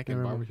Shaq Never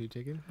and mind. barbecue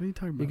chicken. are you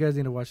talking You about? guys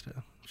need to watch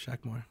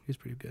Shaq more. He's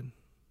pretty good.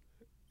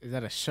 Is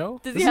that a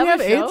show? Does Doesn't he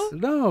have he a have show?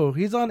 No,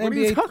 he's on What are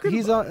you NBA. talking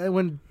He's about? on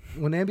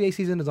when NBA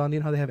season is on. You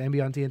know how they have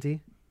NBA on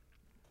TNT?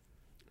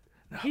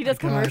 He does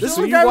God. commercials. This is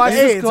the You guy with watch- the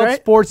this is AIDS, called right?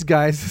 sports,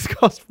 guys. It's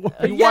called sports.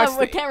 You Yeah, watch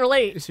we the- can't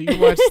relate. So you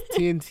watch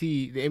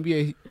TNT, the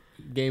NBA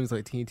games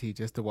like TNT,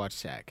 just to watch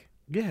Shaq.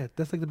 Yeah,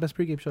 that's like the best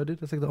pregame show, dude.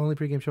 That's like the only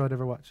pregame show I'd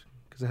ever watch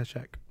because it has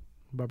Shaq,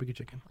 barbecue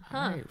chicken. Huh.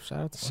 Alright, shout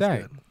out to That's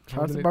Shaq. good.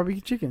 Shout out to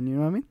barbecue chicken. You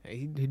know what I mean? Hey,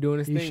 he doing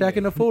his You thing.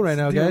 shacking a fool right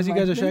now, Doing guys. You my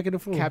guys are thing. shacking a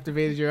fool.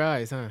 Captivated your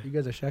eyes, huh? You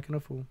guys are shacking a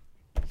fool.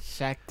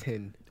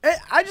 Shackton.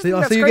 I just So, think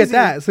that's so you crazy. get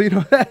that. So you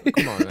know that.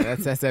 Come on,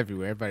 man. That's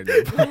everywhere.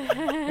 Everybody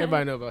know.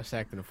 Everybody know about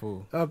Shackton a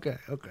fool. Okay.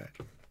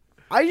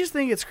 I just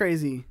think it's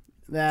crazy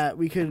that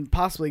we could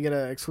possibly get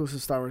an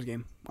exclusive Star Wars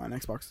game on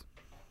Xbox.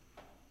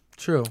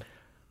 True.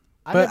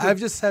 I But never- I've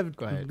just have.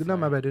 Go ahead, No,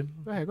 my sorry. bad,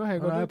 dude. Go ahead. Go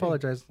ahead. Go I ahead.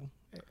 apologize.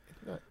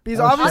 because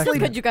Oh, I'll obviously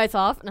just cut you guys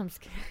off. No, I'm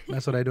just kidding.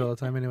 That's what I do all the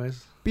time,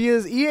 anyways.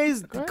 because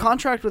EA's Go ahead.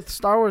 contract with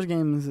Star Wars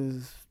games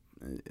is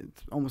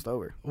it's almost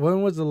over.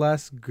 When was the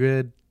last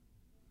good?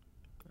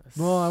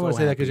 Well, I want to So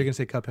say that because happy. you're gonna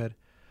say Cuphead.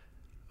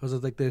 Was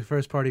it like the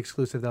first party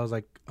exclusive that was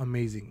like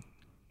amazing?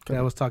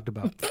 That was talked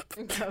about.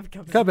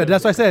 Cuphead.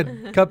 That's what I said.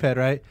 Cuphead,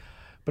 right?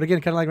 But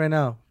again, kind of like right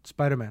now,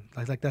 Spider-Man.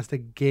 Like that's the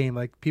game.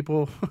 Like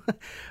people,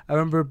 I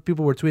remember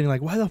people were tweeting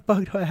like, "Why the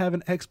fuck do I have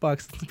an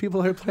Xbox?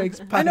 People are playing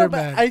I know, but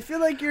Spider-Man." I feel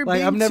like you're Like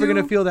being I'm never too,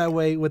 gonna feel that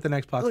way with an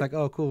Xbox. Look, Like,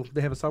 oh, cool,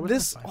 they have a Star Wars.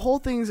 this That's fine. whole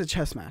thing is a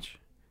chess match.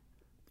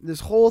 This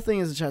whole thing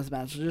is a chess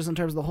match, just in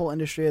terms of the whole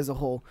industry as a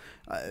whole.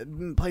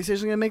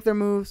 PlayStation's gonna make their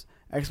moves,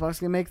 Xbox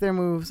gonna make their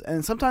moves,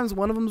 and sometimes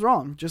one of them's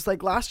wrong. Just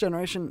like last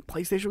generation,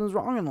 PlayStation was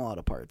wrong in a lot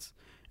of parts,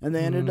 and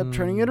they ended up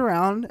turning it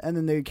around, and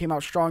then they came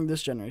out strong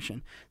this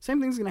generation.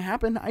 Same thing's gonna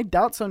happen. I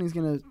doubt Sony's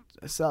gonna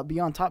be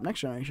on top next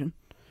generation.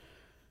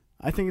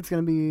 I think it's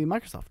gonna be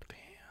Microsoft.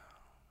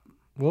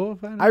 Well,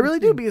 I really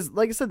do, because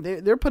like I said,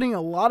 they're putting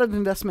a lot of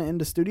investment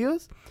into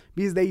studios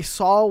because they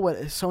saw what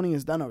Sony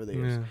has done over the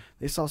years. Yeah.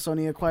 They saw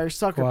Sony acquire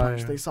Sucker Acquire.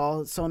 Punch. They saw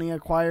Sony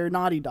acquire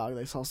Naughty Dog.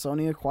 They saw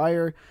Sony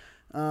acquire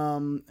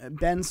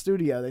Ben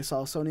Studio. They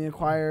saw Sony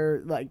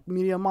acquire like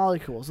Media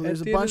Molecule. So At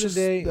there's the end of the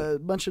day- a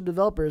bunch of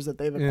developers that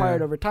they've acquired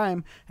Yeah. over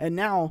time, and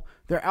now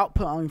their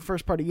output on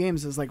first party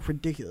games is like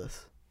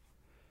ridiculous.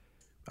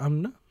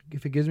 I'm not.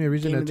 If it gives me a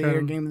reason Game to of the year,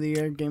 turn, game of the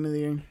year, game of the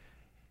year.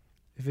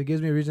 if it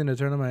gives me a reason to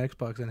turn on my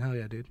Xbox, then hell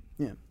yeah, dude.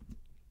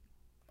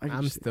 I can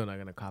I'm just- still not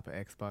gonna cop an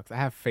Xbox. I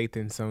have faith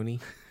in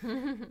Sony,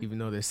 even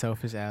though they're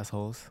selfish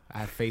assholes. I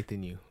have faith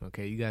in you.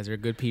 Okay, you guys are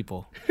good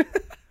people.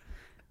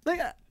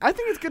 like I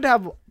think it's good to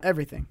have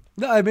everything.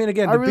 No, I mean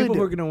again, I the really people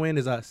who do. are gonna win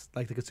is us,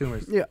 like the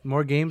consumers. Yeah.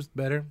 More games,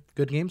 better.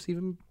 Good games,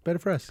 even better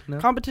for us. No,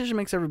 Competition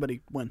makes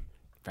everybody win.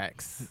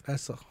 Facts.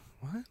 that's so.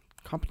 What?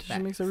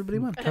 Competition makes everybody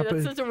win.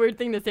 That's such a weird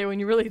thing to say when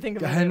you really think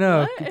about it. I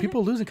know. What?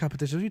 People losing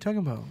competitions. What are you talking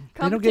about?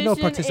 They don't get no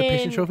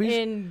participation in- trophies.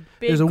 in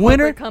big There's a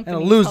winner corporate and a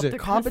companies loser. help the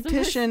customers.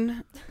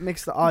 Competition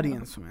makes the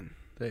audience win.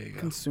 There you go.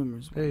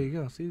 Consumers There win. you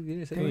go. See, you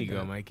didn't say it There like you go,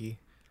 that. Mikey.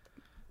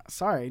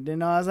 Sorry, didn't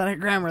know I was at a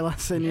grammar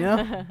lesson, you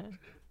know?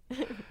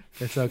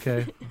 It's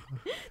okay.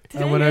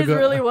 Today wanna is go-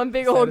 really one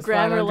big old Satisfied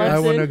grammar on I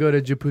want to lesson. go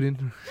to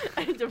Japutin.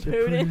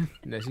 Japutin.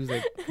 No, she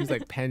was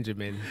like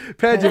Benjamin.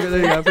 Benjamin,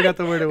 there you go. I forgot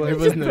the word it was. It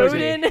wasn't a J.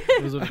 Japutin.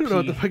 It was I with don't know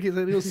what the P. fuck he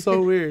said. It was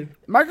so weird.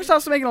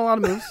 Microsoft's making a lot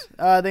of moves.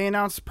 They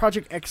announced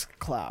Project X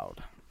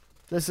Cloud.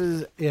 This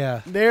is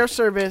Yeah. their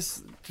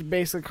service to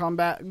basically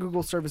combat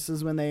Google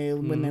services when they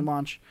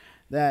launch.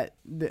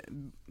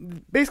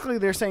 Basically,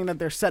 they're saying that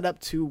they're set up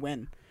to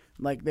win.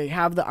 Like they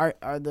have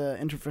the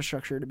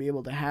infrastructure to be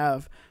able to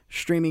have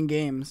streaming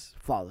games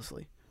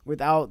flawlessly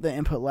without the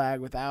input lag,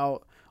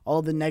 without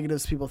all the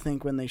negatives people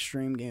think when they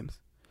stream games.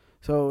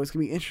 So it's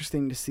gonna be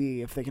interesting to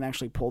see if they can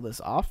actually pull this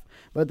off.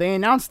 But they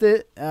announced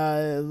it.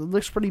 It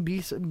looks pretty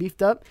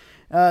beefed up.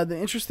 The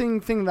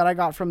interesting thing that I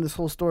got from this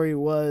whole story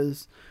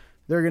was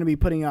they're gonna be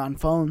putting it on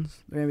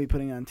phones. They're gonna be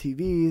putting it on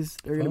TVs.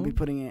 They're gonna be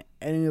putting it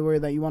anywhere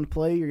that you want to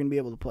play. You're gonna be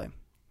able to play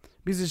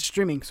because it's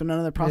streaming. So none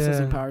of the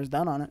processing Yeah. power is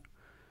done on it.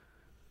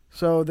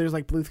 So there's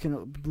like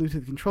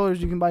Bluetooth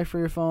controllers you can buy for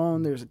your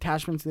phone. There's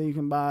attachments that you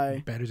can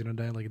buy. Batteries gonna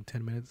die in like in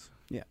 10 minutes.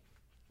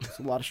 It's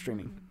a lot of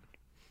streaming.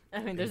 I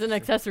mean, there's an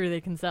accessory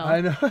they can sell.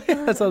 I know.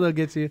 That's all they'll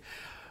get you.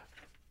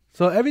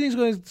 So everything's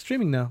going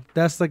streaming now.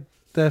 That's like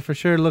that for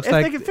sure. Looks If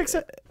like they can fix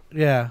it,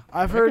 yeah.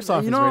 I've heard.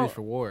 Microsoft You is know, ready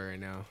for war right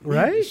now.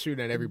 Right? They're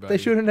shooting at everybody.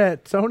 They shooting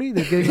at Sony.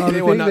 They're getting all They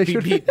the will things. not They be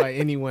shoot. beat by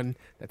anyone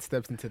that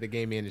steps into the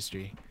game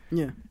industry.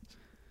 yeah. It's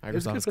good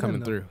Microsoft's for them, coming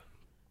though. through.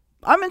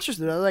 I'm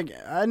interested.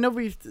 I know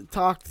we've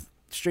talked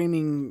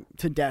streaming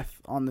to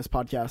death on this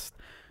podcast,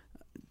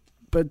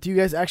 but do you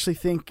guys actually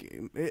think,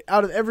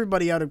 out of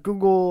everybody, out of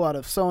Google, out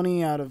of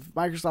Sony, out of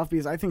Microsoft,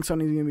 because I think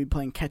Sony's going to be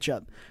playing catch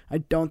up. I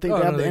don't think Oh,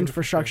 they no, have the they're gonna for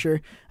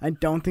infrastructure. I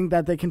don't think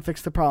that they can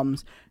fix the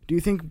problems. Do you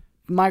think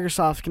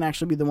Microsoft can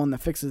actually be the one that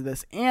fixes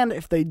this? And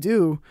if they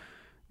do,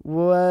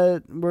 we're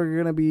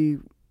going to be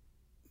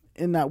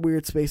in that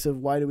weird space of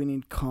why do we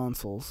need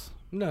consoles?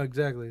 No,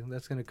 exactly.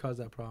 That's gonna cause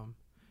that problem.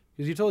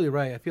 Because you're totally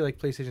right. I feel like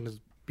PlayStation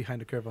is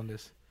behind the curve on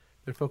this.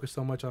 They're focused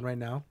so much on right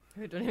now.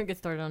 Don't even get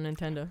started on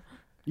Nintendo.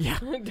 Yeah.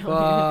 Don't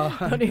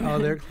Don't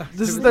even. they're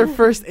This is their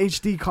first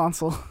HD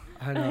console.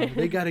 I know.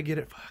 They got to get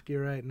it. Fuck,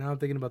 you're right. Now I'm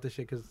thinking about this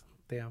shit because,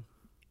 damn.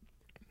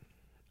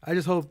 I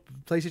just hope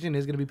PlayStation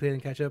is going to be playing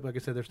catch up. Like I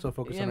said, they're still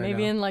focused Yeah, on right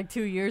maybe now. in like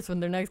 2 years when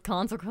their next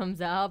console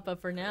comes out. But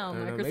for now, I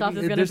don't know, Microsoft maybe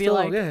is going They're to be still-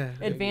 like yeah.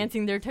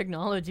 advancing their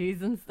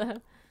technologies and stuff.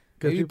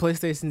 Maybe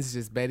PlayStation's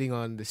just betting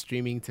on the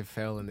streaming to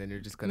fail, and then they're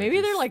just gonna. Maybe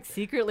just they're like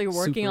secretly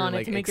working super, on it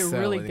like, to make it excel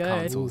really in good.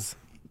 consoles.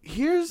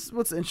 Here's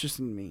what's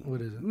interesting to me. What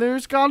is it?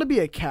 There's got to be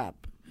a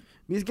cap.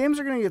 These games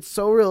are going to get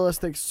so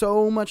realistic,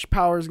 so much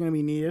power is going to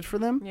be needed for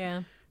them.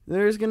 Yeah.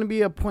 There's going to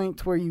be a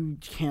point where you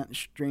can't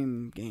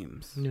stream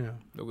games. Yeah.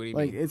 What do you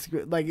Like mean? it's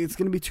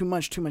going to be too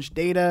much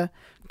data,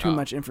 too Oh.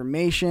 much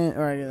information,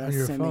 or yeah, that's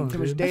your the same phone, thing. Too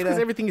much dude. That's because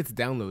data, everything gets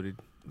downloaded.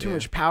 too Yeah.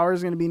 much power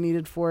is going to be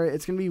needed for it.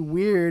 It's going to be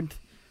weird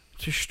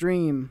to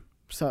stream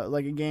so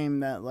like a game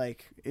that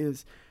like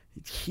is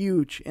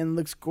huge and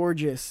looks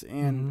gorgeous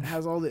and Mhm.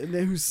 has all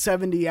who's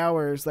 70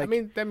 hours. Like I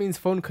mean, that means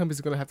phone companies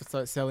are gonna have to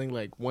start selling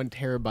like 1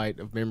 terabyte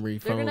of memory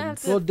They're phones. gonna have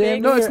to Well, damn.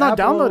 fix- No, it's not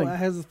Apple downloading.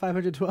 has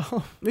 512.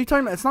 what are you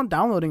talking about? It's not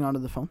downloading onto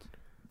the phone.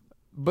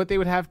 But they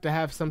would have to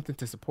have something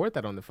to support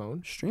that on the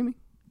phone. Streaming.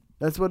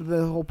 That's what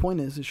the whole point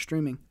is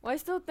streaming. Well, I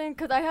still think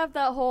because I have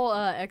that whole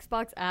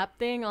Xbox app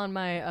thing on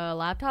my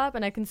laptop,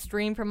 and I can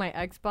stream from my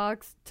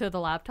Xbox to the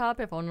laptop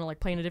if I want to like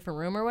play in a different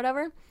room or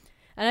whatever.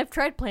 And I've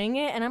tried playing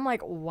it, and I'm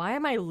like, why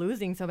am I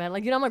losing so bad?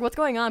 Like, you know, I'm like, what's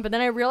going on? But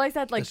then I realized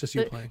that like That's just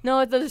you playing.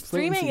 no, the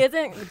streaming latency.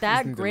 isn't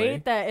that Isn't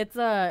great. delay.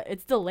 That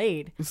it's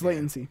delayed. It's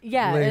latency.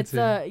 Yeah, it's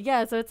Latency.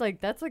 yeah. So it's like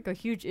that's like a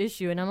huge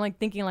issue, and I'm like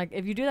thinking like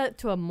if you do that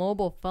to a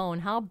mobile phone,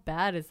 how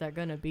bad is that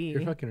gonna be?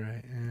 You're fucking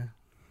right. Yeah.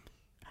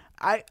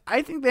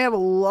 I think they have a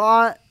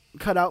lot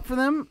cut out for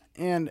them,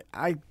 and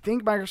I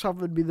think Microsoft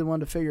would be the one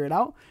to figure it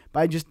out, but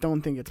I just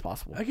don't think it's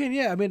possible. Again,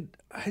 yeah. I mean,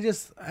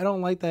 I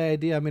don't like that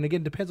idea. I mean,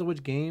 again, it depends on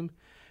which game.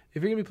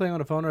 If you're gonna be playing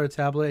on a phone or a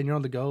tablet and you're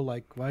on the go,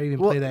 like, why even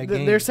play that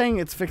game? They're saying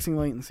it's fixing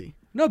latency.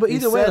 No, but They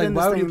either way, said like, in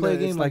why this would you thing play a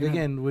that it's game? not Like, gonna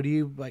again, would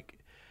you like?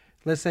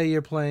 Let's say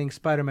you're playing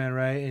Spider-Man,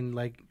 right? And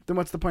like, Then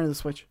what's the point of the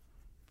Switch?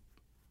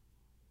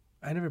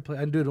 I never play.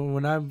 I do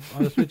when I'm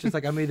on the Switch. It's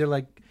like I'm either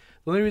like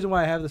the only reason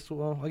why I have this.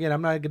 Well, again,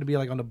 I'm not gonna be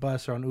like on the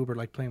bus or on Uber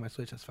like playing my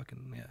Switch. That's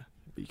fucking yeah.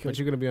 But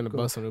you're gonna be on the Cool.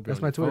 bus on Uber. That's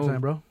on my your Twitter phone.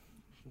 time, bro.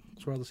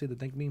 That's where I'll see the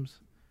dank memes.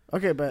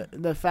 Okay, but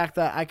the fact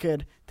that I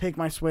could take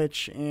my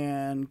Switch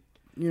and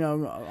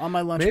on my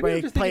lunch Maybe I'm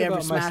break just play thinking every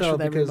about Smash myself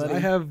with because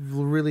everybody. I have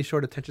really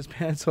short attention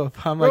span. So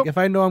if I'm like, Well- if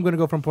I know I'm gonna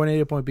go from point A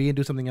to point B and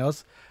do something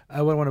else,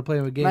 I wouldn't want to play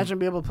a game. Imagine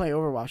being able to play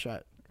Overwatch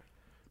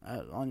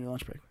on your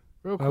lunch break.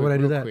 Real Why quick, would I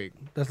do real that? quick.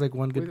 That's like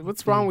one good.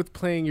 What's thing. wrong with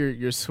playing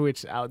your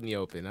Switch out in the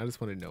open? I just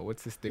want to know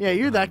what's the stick. Yeah,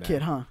 you're that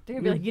kid, huh? They're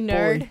gonna be like, you bully.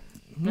 nerd.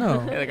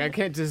 No. Yeah, like I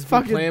can't just be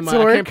Fucking playing I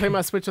dork. can't play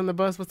my Switch on the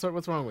bus.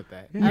 What's wrong with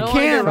that? I You don't wanna get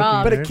can,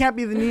 robbed. but it can't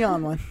be the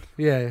neon one.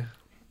 Yeah.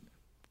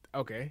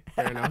 Okay,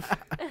 fair enough.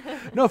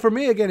 No, for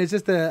me again, it's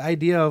just the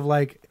idea of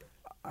like,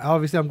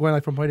 obviously I'm going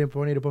like from point A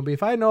to point B.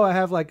 If I know I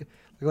have like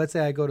let's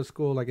say I go to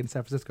school like in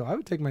San Francisco, I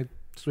would take my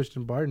Switch to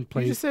the bar and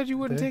play. You just said you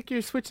wouldn't there. take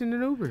your Switch in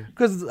an Uber.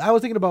 Because I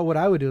was thinking about what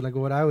I would do, like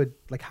what I would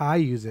like how I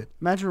use it.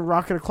 Imagine a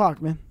rocket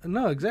o'clock, man.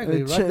 No,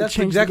 exactly. It Right? That's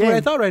changed the exactly what I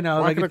game. thought right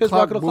now. Like Rocket if it's o'clock,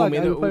 rocket o'clock, boom, I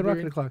in would the play Uber.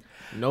 rocket o'clock.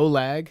 No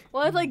lag.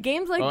 Well, it's like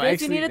games like Oh, this,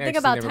 actually- you need to think actually,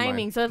 about never mind.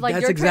 timing. So it's like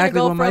That's you're exactly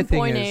trying what to my go from thing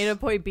point A is. to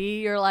point B.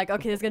 You're like,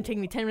 okay, this is gonna take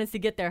me 10 minutes to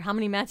get there. How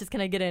many matches can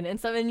I get in? And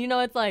so, and you know,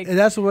 it's like And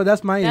that's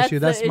my That's issue.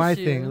 the That's my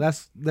issue. thing.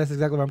 That's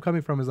exactly where I'm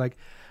coming from. Is like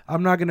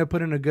I'm not gonna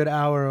put in a good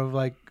hour of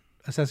like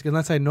assessing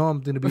unless I know I'm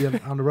gonna be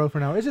on the road for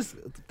an hour. It's just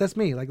that's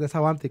me. Like that's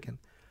how I'm thinking.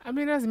 I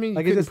mean, that doesn't mean you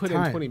Like, it's couldn't just put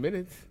time. in 20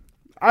 minutes.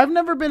 I've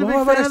never been a Well, big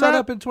why would fan I of start that.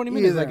 up in 20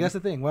 minutes? Like either. that's the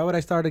thing. Why would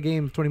I start a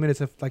game 20 minutes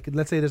if like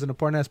let's say there's an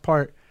important ass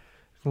part,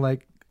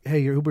 like hey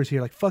your Uber's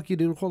here. Like fuck you,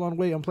 dude. Hold on,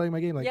 wait. I'm playing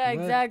my game. Like yeah,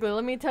 what? exactly.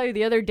 Let me tell you,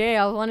 the other day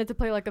I wanted to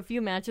play like a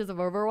few matches of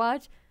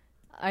Overwatch.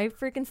 I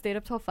freaking stayed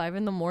up till 5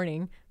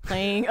 a.m.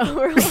 playing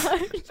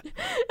Overwatch.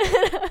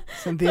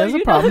 Cynthia So has a you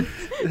know- problem.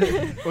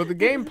 Well, the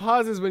game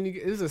pauses when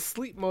there's a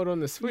sleep mode on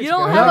the Switch. You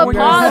don't guys. have Yeah, a when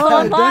pause you're-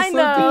 online,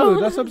 that's though.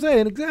 That's what I'm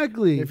saying.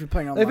 Exactly. If you're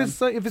playing online.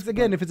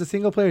 If it's a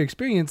single player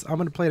experience, I'm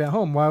gonna play it at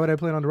home. Why would I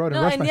play it on the road and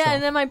No, rush and myself? yeah,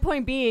 and then my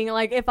point being,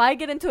 like, if I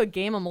get into a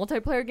game, a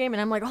multiplayer game,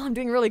 and I'm like, oh, I'm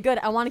doing really good,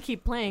 I want to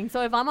keep playing.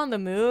 So if I'm on the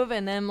move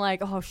and then I'm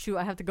like, oh shoot,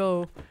 I have to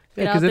go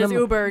get Yeah, 'cause out then this I'm-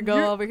 Uber, go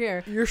You're- over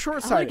here. You're I short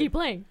want to sighted. keep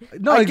playing.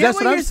 No, I get that's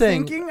what what I'm you're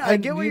saying. thinking. I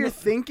get what you're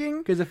thinking.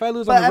 Because if I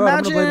lose on But the road,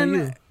 I'm gonna blame you.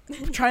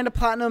 imagine trying to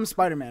platinum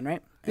Spider-Man,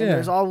 right? And Yeah.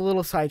 there's all the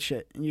little side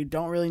shit, and you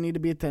don't really need to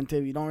be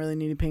attentive. You don't really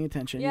need to pay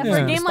attention. Yeah, You for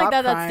a just game like stop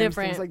that, that's crimes,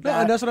 different. Things like No,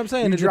 that. and that's what I'm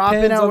saying. You It drop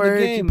in depends at on the work,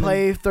 game. you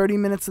play 30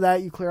 minutes of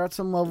that, you clear out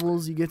some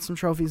levels, you get some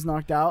trophies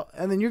knocked out,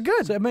 and then you're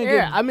good. So, I mean,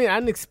 Yeah, I mean, I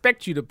didn't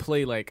expect you to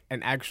play like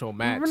an actual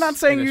match. We're not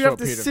saying in a you have short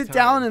to period of sit time.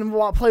 down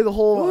and play the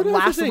whole Well, that's the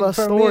Last of thing. Us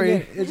For me, story.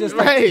 again, it's just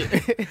like,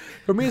 Right.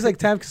 for me, it's like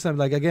time consuming.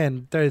 Like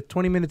again, there's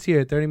 20 minutes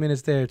here, 30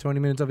 minutes there, 20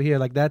 minutes over here.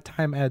 Like that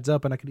time adds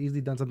up, and I could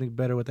easily done something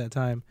better with that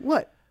time.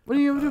 What? What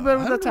do you do better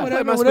with I that don't know, time?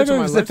 play my whatever. Switch on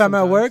my If lunch I'm at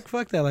sometimes. work,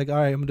 fuck that. Like, all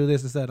right, I'm gonna do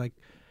this instead. Like,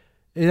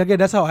 and again,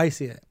 that's how I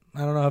see it.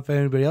 I don't know if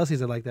anybody else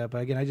sees it like that,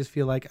 but again, I just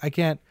feel like I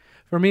can't.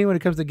 For me, when it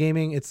comes to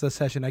gaming, it's a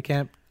session. I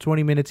can't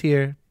 20 minutes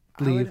here,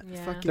 I would leave.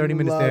 Yeah. fucking 30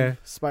 minutes love there.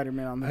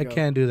 Spider-Man on the I go.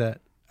 can't do that.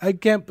 I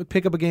can't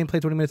pick up a game, play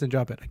 20 minutes, and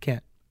drop it. I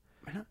can't.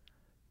 Why not?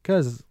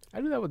 Because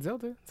I do that with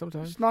Zelda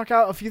sometimes. Just knock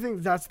out a few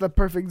things. That's the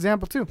perfect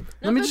example too.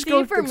 Let me but just see,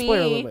 go for explain a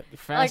little me- bit.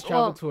 Fast Like,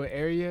 travel well- to an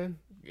area,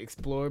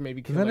 explore,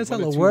 maybe kill Then like it's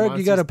one all or the two work. You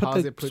monsters, gotta put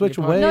pause the it, put it in Switch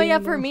your pocket. away. No, Hey, yeah,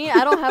 no. for me,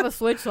 I don't have a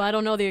Switch, so I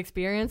don't know the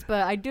experience.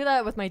 But I do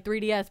that with my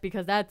 3DS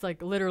because that's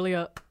like literally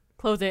a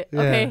close it. Yeah.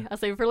 Okay, I'll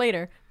save it for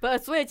later.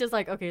 But a Switch is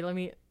like, okay, let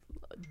me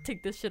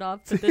take this shit off,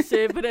 put this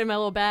shit, put it in my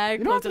little bag.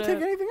 You don't have close to it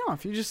take up. anything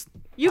off. You just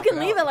You can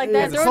leave it like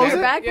Yeah, that. just Throw it in close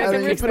your it, backpack yeah, and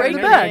then you just put it in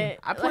bring the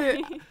it.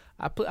 bag.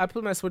 I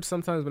put my Switch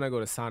sometimes when I go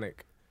to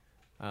Sonic,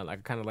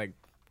 like kind of like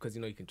because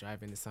you know you can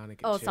drive into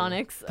Sonic. And Oh, chill.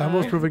 Sonics.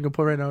 Tombo's proving a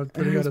point right now.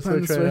 Putting He's on a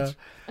playing Switch the right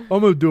now.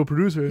 I'm gonna do a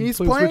producer. And he's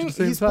play Switch playing. at the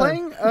same He's time.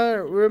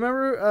 playing.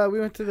 Remember, we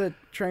went to the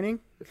training,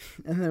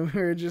 and then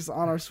we were just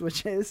on our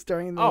Switches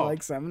during the Oh.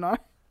 seminar.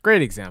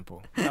 Great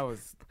example. That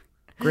was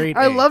great.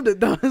 I loved it.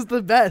 That was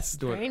the best.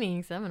 doing.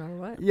 Training seminar.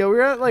 What? Yeah, we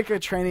were at like a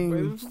training.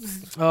 Oh, Is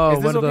this one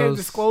of okay to those.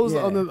 disclose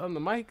Yeah. on the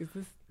mic? Is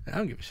this I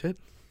don't give a shit.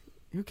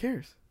 Who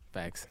cares?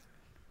 facts?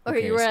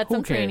 Okay, you were cares? at Who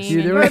some cares? training. See, and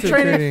there you We're was at a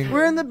training. training.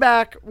 We're in the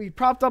back. We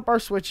propped up our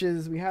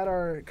Switches. We had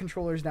our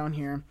controllers down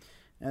here,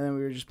 and then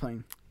we were just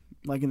playing,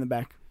 like in the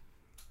back.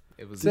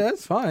 It was See,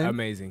 that's fine.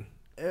 amazing.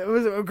 It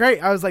was great.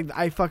 I was like,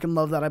 I fucking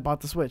love that I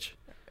bought the Switch.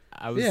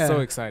 I was Yeah.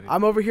 so excited.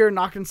 I'm over here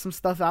knocking some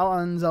stuff out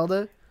on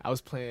Zelda. I was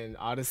playing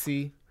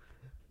Odyssey,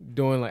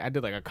 I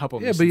did like a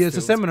couple. Yeah, missions but it's too. a It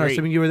was seminar, great.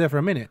 so you were there for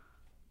a minute.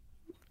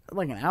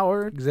 Like an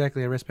hour.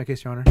 Exactly. I rest my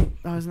case, Your Honor.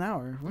 That was an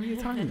hour. What are you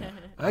talking about?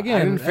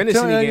 Again, didn't finish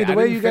tell- any game. the I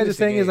way didn't you guys are finish the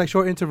saying is game. like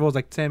short intervals,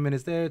 like 10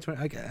 minutes there.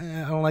 20, like,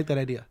 I don't like that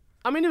idea.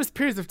 I mean, it was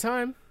periods of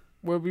time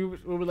where we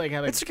like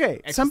had like. It's okay.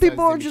 Some exercises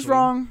people are in just between.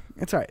 wrong.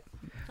 It's all right.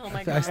 Oh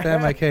my I god.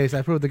 stand my case.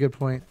 I proved a good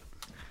point.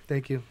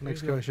 Thank you.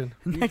 Next you go. question.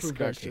 You Next proved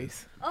our question.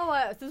 case.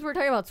 Oh, since we're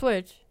talking about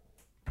Switch,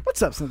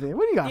 What's up, Cynthia?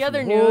 What do you got? the for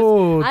other me? news.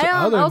 Whoa, I, to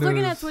other I was looking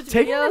news. at Switch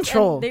Taking videos,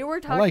 control. and they were I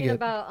talking like it.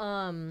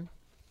 about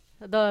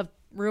the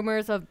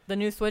rumors of the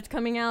new Switch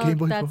coming out Game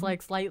Boy that's phone?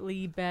 like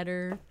slightly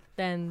better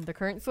than the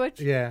current Switch.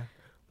 Yeah.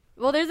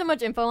 Well, there isn't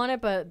much info on it,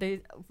 but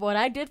what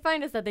I did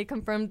find is that they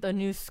confirmed the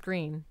new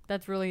screen.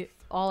 That's really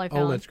all I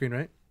found. OLED screen,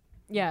 right?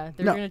 Yeah,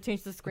 they're No. gonna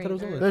change the screen. it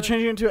was or- OLED. They're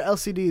changing it to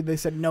LCD. They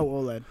said no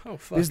OLED. Oh,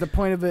 fuck. Because the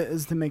point of it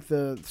is to make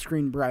the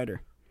screen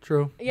brighter.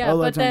 True. Yeah, OLEDs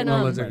but then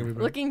aren't OLEDs are gonna be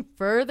bright. looking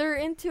further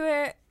into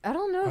it, I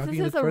don't know How if can this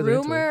you is look a further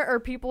into rumor or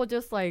people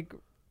just like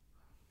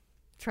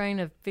trying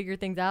to figure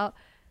things out.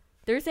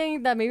 They're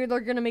saying that maybe they're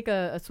gonna make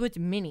a Switch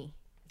Mini,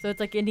 so it's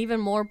like an even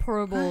more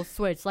portable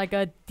Switch, like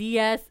a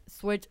DS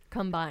Switch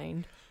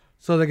combined.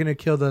 So they're gonna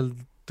kill the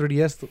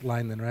 3DS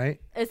line then, right?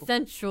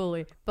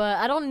 Essentially, but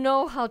I don't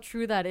know how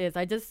true that is.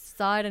 I just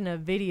saw it in a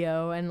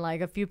video, and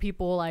like a few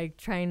people like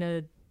trying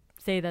to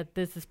say that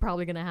this is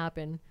probably gonna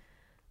happen,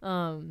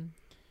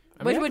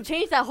 which would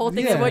change that whole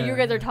thing of what you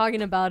guys are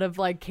talking about of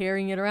like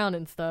carrying it around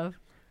and stuff.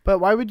 But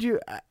why would you?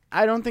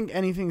 I don't think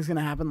anything's going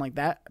to happen like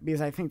that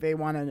because I think they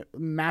want to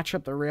match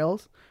up the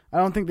rails. I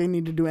don't think they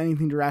need to do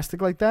anything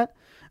drastic like that.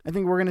 I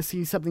think we're going to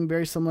see something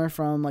very similar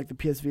from like the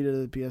PS Vita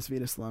to the PS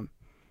Vita Slim,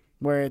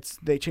 where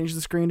they change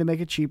the screen to make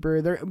it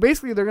cheaper. They're going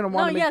to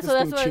want to make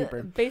this thing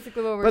cheaper.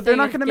 Basically what we're but saying they're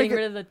not is going to make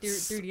getting it rid of the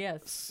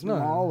 3DS.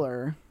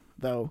 Smaller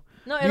though.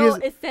 No, it'll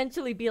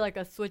essentially be like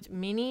a Switch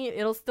Mini.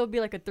 It'll still be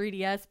like a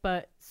 3DS,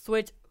 but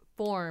Switch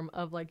form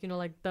of like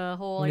like the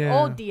whole like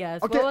old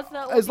DS. Okay, what was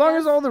that old as long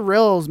DS? as all the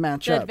rails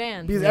match The up,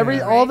 Advance.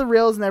 because all the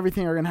rails and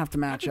everything are gonna have to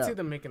I match can up. see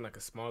them making like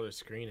a smaller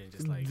screen and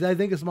just like. I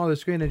think a smaller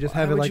screen and just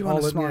Why have it would like you want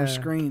all a in smaller yeah.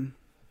 screen?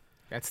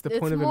 That's the It's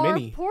point of a more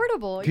mini.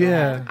 portable.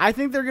 Yeah. I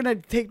think they're gonna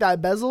take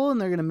that bezel and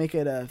they're gonna make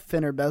it a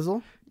thinner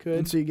bezel, Good.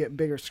 and so you get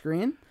bigger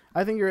screen.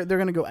 I think they're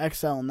gonna go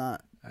XL,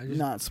 not You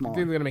small. think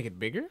they're gonna make it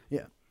bigger?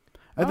 Yeah, Why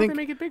I would think they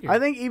make it bigger. I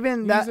think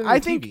even You that use it in I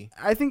the think TV.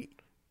 I think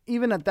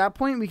even at that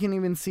point we can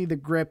even see the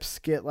grips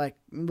get like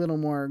a little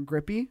more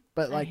grippy,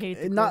 but I like hate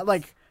the not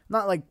grips.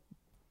 like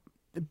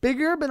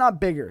bigger, but not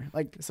bigger.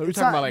 Like So we're it's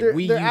talking not- about like they're-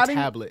 Wii they're U adding-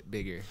 tablet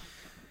bigger.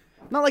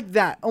 Not like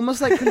that. Almost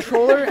like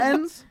controller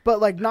ends, but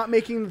like not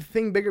making the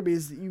thing bigger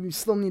because you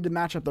still need to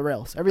match up the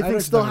rails. I know Everything what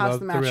you're still talking has about, to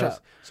the match rails.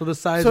 up. So the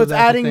size. So of it's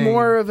that's the adding thing.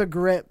 more of a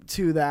grip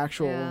to the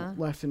actual Yeah.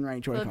 left and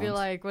right So it'd be Joy-Cons.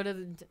 like what is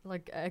it,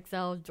 like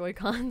XL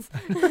Joy-Cons?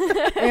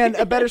 And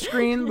a better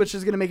screen, which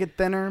is going to make it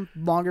thinner,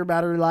 longer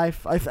battery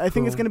life. I think it's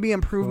Cool. going to be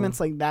improvements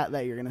like that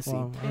you're going to see.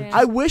 Wow. Yeah.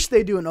 I wish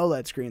they do an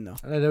OLED screen, though.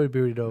 That would be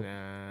really dope.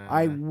 Nah.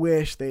 I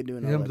wish they do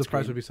an Yeah, OLED the screen.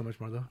 price would be so much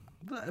more though.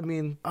 I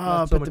mean,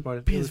 not so but much the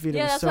more. PS Vita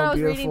Yeah, was that's so what I was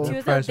beautiful. reading too. The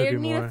Is price that would they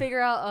be need to more.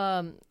 figure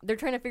out. They're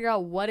trying to figure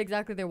out what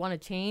exactly they want to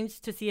change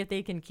to see if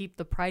they can keep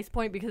the price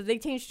point because if they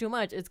change too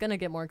much, it's gonna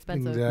get more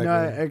expensive. Exactly.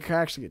 No, it could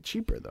actually get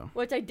cheaper, though.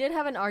 Which I did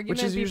have an argument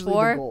Which is usually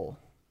before. the goal.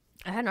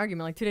 I had an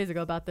argument like 2 days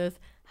ago about this.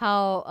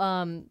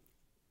 How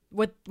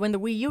when the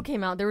Wii U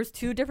came out, there was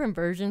 2 different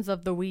versions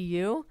of the Wii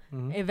U.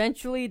 Mhm.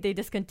 Eventually, they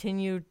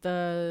discontinued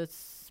the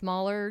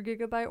smaller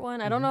gigabyte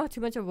one. I don't know too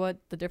much of what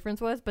the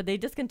difference was, but they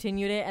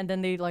discontinued it and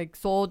then they like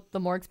sold the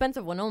more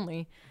expensive one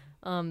only.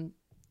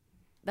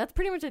 That's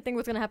pretty much I think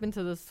what's gonna happen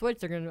to the Switch.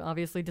 They're gonna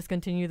obviously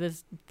discontinue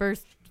this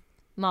first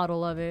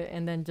model of it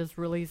and then just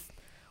release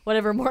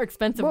whatever more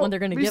expensive one they're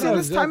gonna we give see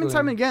us. this time and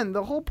time Exactly. again.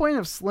 The whole point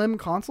of slim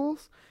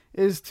consoles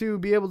is to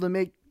be able to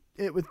make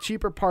it with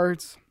cheaper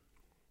parts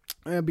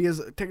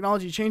because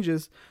technology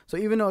changes. So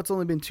even though it's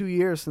only been 2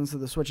 years since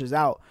the Switch is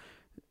out,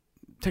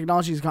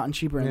 technology has gotten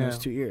cheaper in those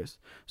 2 years.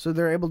 So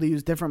they're able to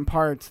use different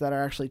parts that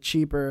are actually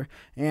cheaper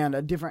and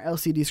a different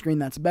LCD screen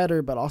that's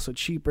better but also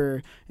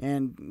cheaper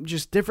and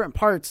just different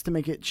parts to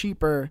make it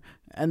cheaper.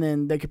 And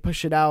then they could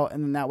push it out.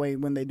 And then that way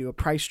when they do a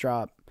price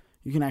drop,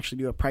 you can actually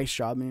do a price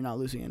drop and you're not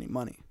losing any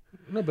money.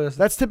 No, but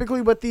That's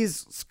typically what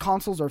these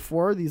consoles are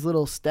for, these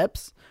little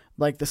steps,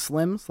 like the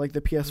Slims, like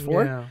the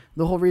PS4. Yeah.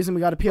 The whole reason we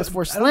got a PS4 I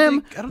don't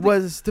Slim think- I don't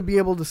was to be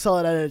able to sell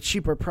it at a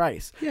cheaper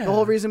price. Yeah. The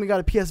whole reason we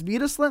got a PS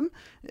Vita Slim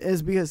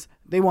is because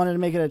they wanted to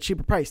make it at a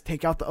cheaper price.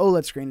 Take out the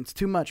OLED screen. It's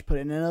too much. Put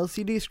it in an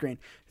LCD screen.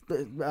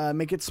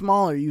 Make it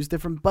smaller. Use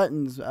different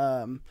buttons.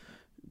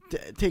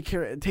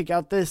 Take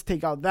out this,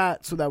 take out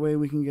that, so that way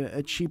we can get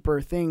a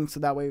cheaper thing. So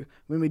that way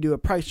when we do a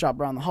price drop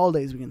around the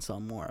holidays, we can sell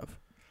more of.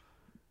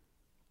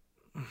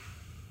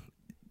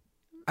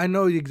 I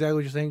know exactly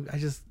what you're saying.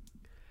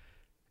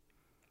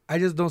 I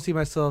just don't see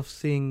myself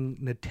seeing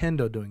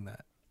Nintendo doing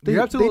that.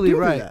 You're absolutely do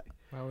right. that.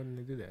 Why wouldn't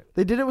they do that?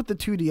 They did it with the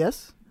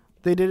 2DS.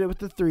 They did it with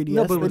the 3DS.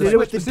 No, but they with did the it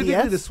with Switch, the specifically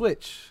DS. the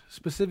Switch,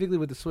 specifically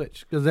with the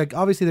Switch, because like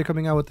obviously they're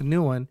coming out with the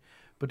new one.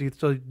 But do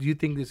you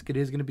think this is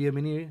going to be a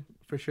mini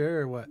for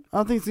sure or what? I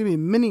don't think it's gonna be a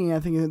mini.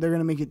 I think they're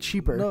gonna make it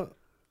cheaper.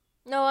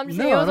 No, I'm just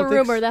No, saying it I was a don't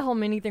think rumor. That whole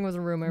mini thing was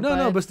a rumor.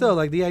 But still,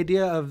 like the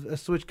idea of a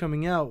Switch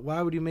coming out,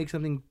 why would you make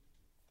something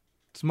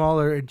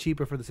smaller and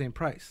cheaper for the same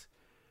price?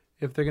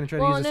 If they're going to try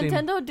Well, to use the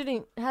same.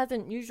 Nintendo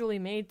hasn't usually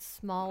made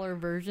smaller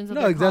versions of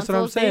No, their that's what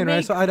I'm consoles. They saying, right?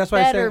 make So that's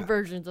why I say- better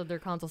versions of their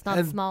consoles, not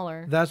And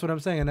smaller. That's what I'm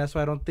saying, and that's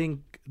why I don't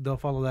think they'll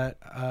follow that.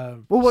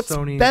 Well, what's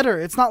Sony. better?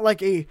 It's not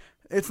like a.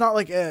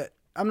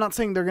 I'm not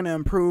saying they're gonna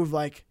improve.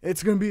 Like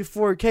it's gonna be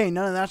 4K.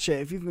 None of that shit.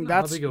 If you think No, I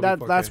don't think it'll be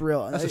 4K. that's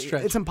real. That's a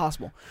stretch. It's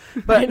impossible. I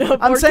But know,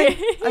 I'm 4K. saying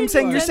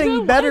you're Nintendo, saying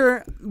what?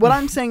 better. What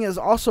I'm saying is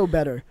also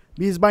better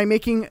because by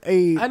making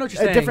I know what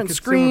you're saying, different consumer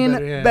screen,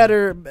 better, yeah.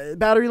 better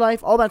battery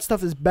life, all that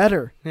stuff is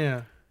better.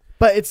 Yeah.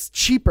 But it's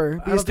cheaper don't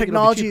because think it'll be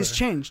technology has cheaper.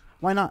 changed.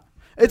 Why not?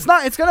 It's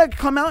not. It's gonna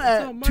come out not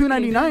at marketing.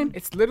 $299.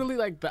 It's literally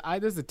like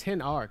there's a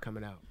 10R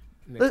coming out.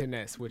 In the But-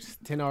 10S, which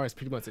 10R is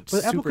pretty much a But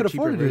Apple super could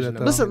cheaper afford to do version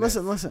that, of though. the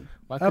Listen, 10S. listen.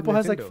 Why couldn't Apple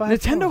has like Nintendo? 5.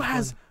 Nintendo phones.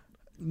 has.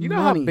 You know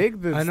money. how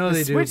big the I know the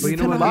they do, Switch but you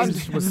know what box it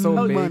is? was so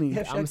No big. money. Yeah,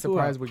 I'm check who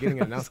surprised out. we're getting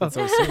an announcement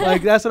so soon.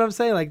 Like that's what I'm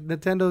saying. Like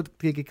Nintendo,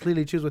 they could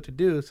clearly choose what to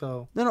do.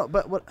 So No,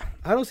 but what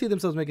I don't see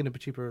themselves making a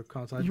cheaper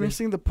console. I you're think-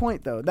 missing the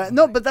point though.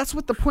 But that's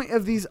what the point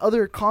of these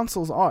other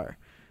consoles are.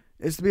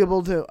 is to be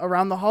able to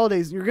around the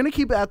holidays. You're gonna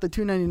keep it at the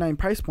 $299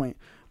 price point,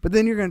 but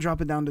then you're gonna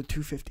drop it down to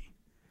 $250.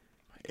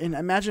 And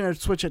imagine a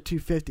Switch at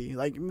 $250.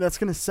 Like that's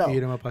gonna sell.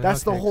 Eat 'em up like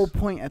That's the hotcakes. whole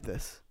point at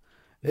this,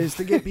 is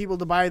to get people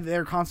to buy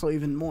their console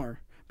even more.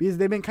 Because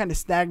they've been kind of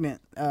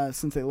stagnant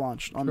since they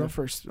launched on Sure.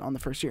 the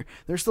first year.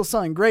 They're still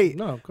selling great,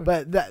 No, of course.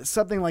 but that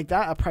something like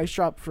that, a price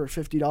drop for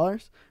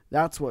 $50,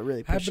 that's what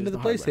really pushes Happened to the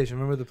hardware. PlayStation.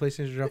 Remember the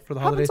PlayStation dropped for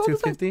the Happens holidays all the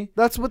time. $250?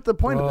 That's what the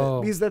point of Whoa.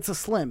 it, because that's a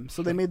slim.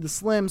 So they made the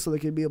slim so they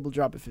could be able to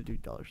drop it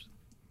 $50.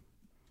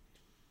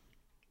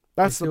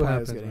 That's see the what point I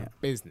was happens, getting man.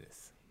 at.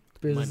 Business,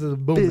 Business Money. is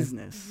booming.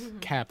 Business.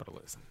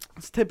 capitalism.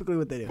 That's typically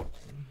what they do.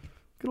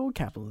 Good old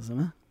capitalism,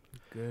 huh?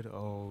 Good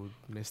old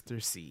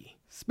Mr. C.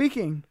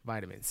 Speaking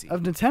Vitamin C.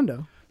 of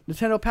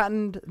Nintendo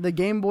patented the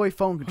Game Boy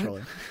phone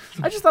controller.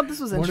 I just thought this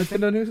was More interesting.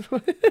 Nintendo news?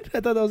 I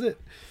thought that was it.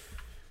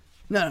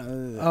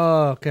 No.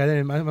 Oh, okay.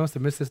 I must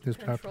have missed this news.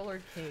 Prop.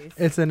 Controller case.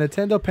 It's a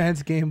Nintendo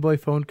Pants Game Boy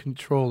phone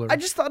controller. I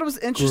just thought it was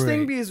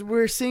interesting Great. because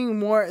we're seeing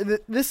more.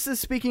 This is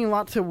speaking a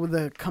lot to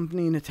the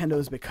company Nintendo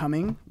is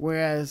becoming,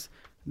 whereas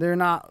they're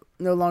no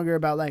longer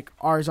about like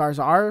ours.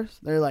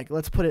 They're like,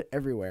 let's put it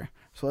everywhere.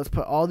 So let's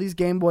put all these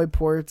Game Boy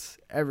ports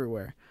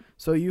everywhere.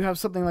 So you have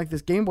something like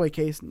this Game Boy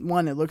case.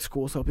 One, it looks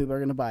cool, so people are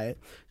gonna buy it.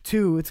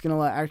 Two, it's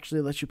gonna actually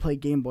let you play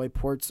Game Boy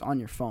ports on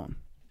your phone.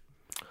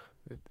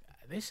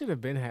 They should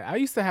have been had.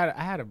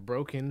 I had a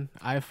broken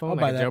iPhone, I'll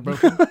buy like a that.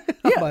 jailbroken.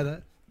 I'll buy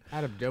that. I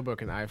had a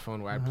jailbroken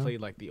iPhone where I Uh-huh.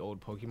 played like the old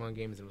Pokemon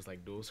games and it was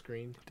like dual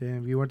screen.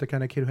 Damn, you weren't the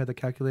kind of kid who had the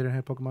calculator and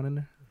had Pokemon in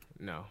there?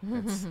 No,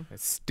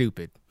 that's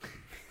stupid.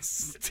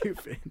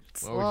 Stupid.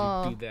 Why would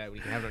Well, you do that when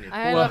you can have it on your I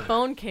had phone? a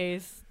phone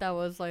case that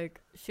was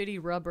like shitty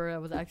rubber.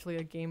 That was actually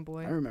a Game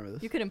Boy. I remember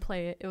this. You couldn't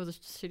play it. It was a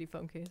shitty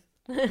phone case.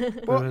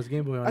 Well, it has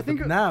Game Boy on I it, think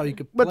but now you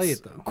can What's play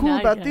it though. cool Now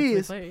you about can actually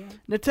these, play it,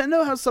 yeah.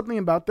 Nintendo has something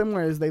about them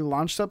whereas they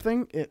launch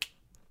something, it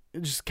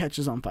just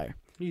catches on fire.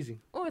 Easy.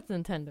 Oh, it's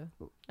Nintendo.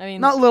 I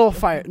mean, Not literal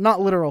fire.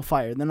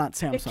 They're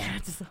not it Samsung.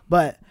 catches on.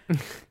 But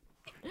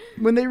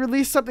when they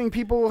release something,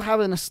 people have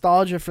a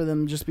nostalgia for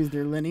them just because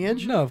their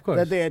lineage. No, of course.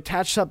 That they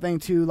attach something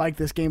to, like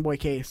this Game Boy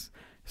case.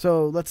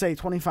 So let's say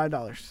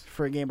 $25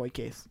 for a Game Boy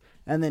case,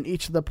 and then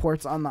each of the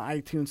ports on the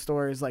iTunes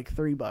store is like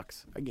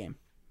 $3 a game.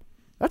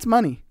 That's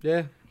money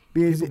Yeah.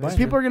 because People buy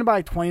people it. are gonna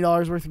buy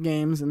 $20 worth of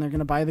games, and they're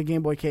gonna buy the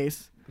Game Boy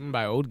case. I'm gonna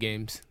buy old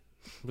games.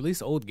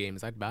 Release old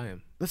games, I'd buy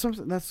them. That's what,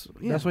 that's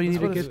That's why you need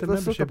to what get it's- the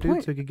that's what membership, dude,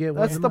 point. so you could get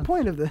one. That's a the month.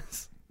 point of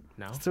this.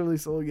 No? Is to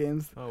release old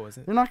games. Oh, was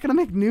it? They're not gonna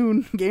make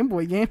new Game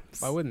Boy games.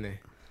 Why wouldn't they?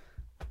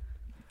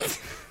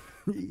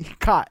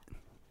 Caught.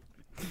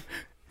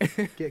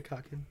 Get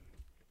cocking.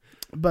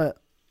 But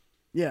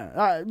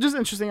yeah, just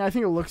interesting. I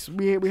think it looks.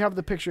 We have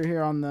the picture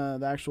here on the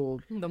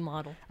actual. The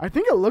model. I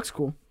think it looks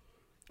cool.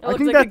 It I looks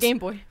think like a that's- Game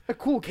Boy. A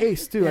cool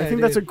case too. I Yeah,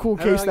 think that's a dude. cool I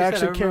don't know, case to like I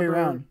said, actually carry remember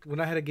around. when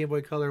I had a Game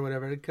Boy Color or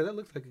whatever, because that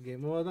looks like a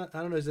game. Well, I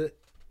don't know. Is it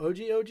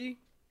OG?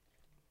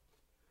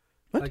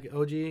 What? Like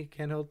OG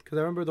handheld? Because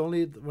I remember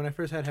when I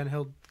first had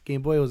handheld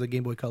Game Boy, it was a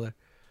Game Boy Color.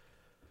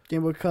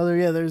 Game Boy Color.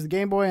 Yeah, there's the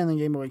Game Boy and then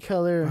Game Boy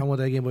Color. I want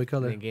that Game Boy And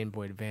Color. then Game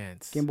Boy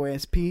Advance. Game Boy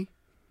SP.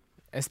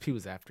 SP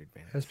was after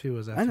Advance. SP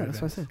was after I know.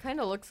 That's what I Advance. said. Kind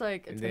of looks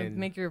like it's And gonna then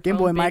make your Game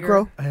phone Boy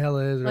bigger. Micro. Hell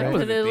is Like right.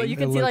 was a the, thing. you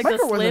can It see like Micro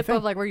the was a slip thing.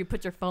 of like where you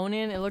put your phone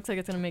in. It looks like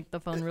it's gonna make the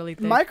phone really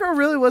thick. Micro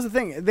really was a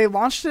thing. They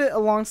launched it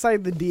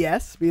alongside the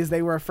DS because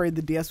they were afraid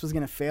the DS was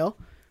gonna fail.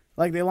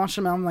 Like they launched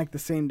them on like the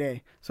same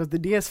day. So if the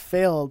DS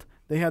failed,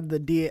 they had the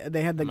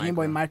Game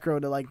Boy Micro. Micro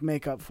to like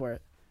make up for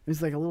it. It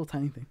was like a little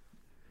tiny thing.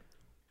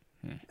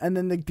 Hmm. And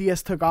then the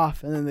DS took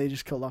off, and then they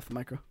just killed off the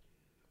Micro.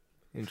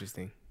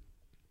 Interesting.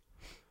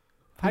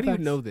 How Fun do you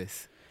facts. know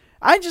this?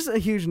 I'm just a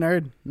huge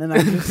nerd, and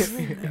I just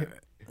I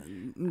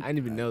didn't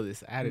even know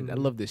this. I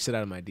love this shit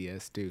out of my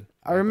DS too.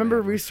 I remember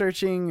Like, when I had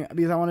researching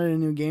because I wanted a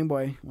new Game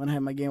Boy when I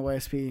had my Game Boy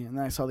SP, and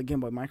then I saw the Game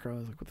Boy Micro. I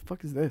was like, "What the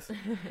fuck is this?"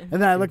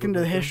 And then I looked Boy into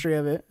the Micro. history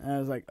of it, and I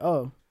was like,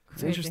 "Oh,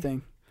 it's Crazy.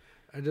 interesting."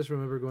 I just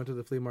remember going to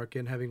the flea market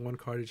and having one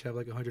cartridge have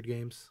like 100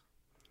 games.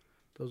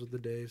 Those were the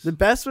days. The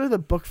best were the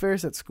book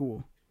fairs at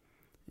school,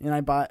 and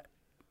I bought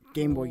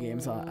Game Boy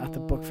games at the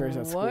book fairs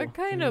at school. What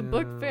kind of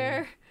book Yeah.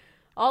 fair?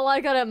 All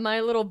I got at my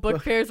little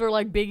book fairs were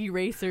like big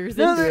erasers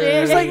No, and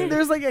there's shit.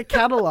 there's like a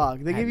catalog.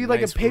 They Had give you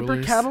like nice a paper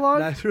rulers. catalog.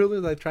 That's really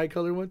like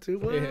tricolor one too.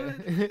 What? Yeah.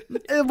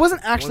 It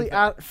wasn't actually One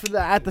at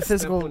the Stamp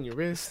physical on your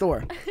wrist.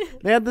 store.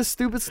 They had this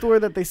stupid store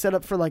that they set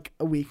up for like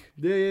a week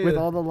Yeah. with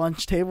all the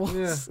lunch tables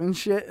Yeah. and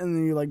shit, and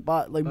then you like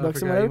bought like Oh, I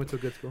books and forgot, you whatever. went to a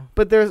good school.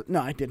 But there's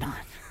no, I did not.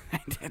 I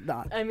did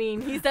not. I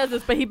mean, he says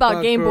this, but he bought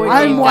Fuck, Game Boy bro.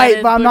 games I'm at white,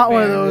 his but I'm book not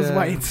one of fair. those Yeah.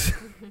 whites.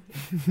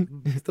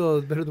 Still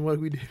it's better than what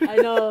we did. I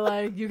know,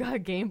 like you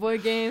got Game Boy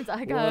games.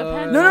 I got a What?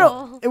 pencil.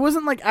 No, it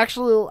wasn't like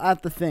actually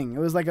at the thing. It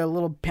was like a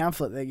little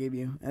pamphlet they gave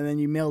you, and then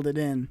you mailed it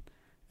in,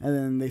 and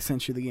then they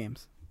sent you the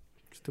games.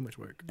 It's too much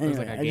work. It was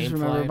Anyway, like a I just game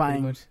remember fly,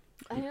 buying. pretty much.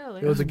 I know.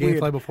 Like, It was a weird.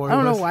 GameFly before. I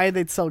don't it know was. why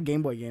they'd sell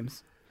Game Boy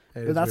games, It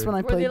but is that's weird. when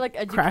I were they played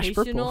like Crash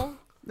Purple. educational?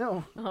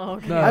 No, Oh,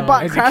 okay. No. I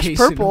bought Crash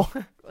educational.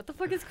 Purple. What the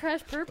fuck is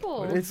Crash Purple?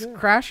 What is It's that?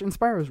 Crash and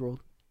Spyro's World.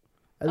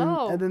 And then,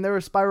 Oh. and then there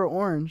was Spyro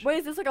Orange. Wait,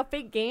 is this like a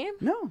fake game?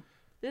 No,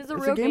 This is a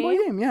It's real a Game Boy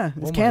game. game. Yeah, it's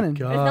Oh my canon.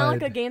 God. It's not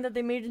like a game that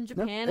they made in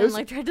Japan it and was-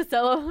 like tried to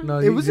sell. No,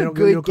 It was a don't-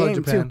 good don't call it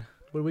game, Japan. too.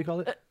 What do we call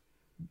it?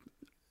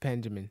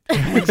 Benjamin.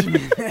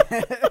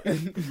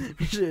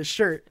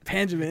 Shirt,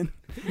 Panjamin.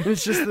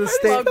 It's just the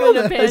Welcome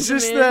to state. It's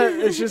just Panjamin.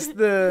 the. It's just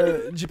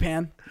the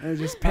Japan. It's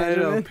just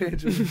Panjamin.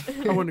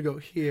 Benjamin. I want to go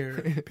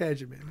here,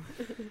 Benjamin.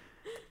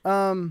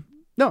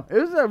 No, it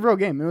was a real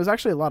game. It was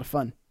actually a lot of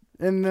fun.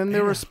 And then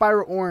there was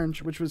Spyro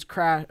Orange, which was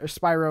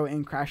Spyro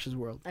in Crash's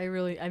World.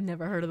 I've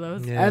never heard of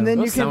those. Yeah. And then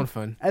Those you can, sound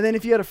fun. and then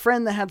if you had a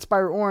friend that had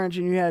Spyro Orange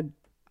and you had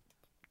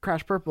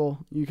Crash Purple,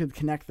 you could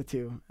connect the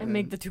two And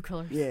make the two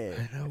colors. Yeah,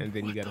 I know. And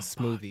then you got a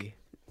smoothie.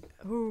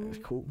 Ooh. it's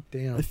cool.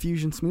 Damn. A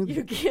fusion smoothie.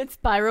 You get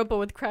Spyro, but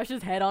with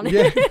Crash's head on it.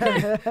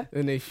 Yeah.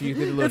 And they did a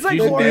little It's like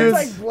fusion blood, dance.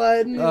 it's like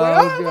blood. And you're Oh,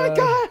 like, oh my God.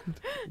 god!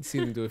 You see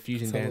them do a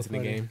fusion So dance in the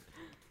funny. game.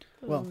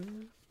 Well,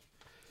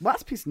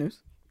 last piece of news: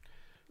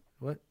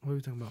 What are we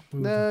talking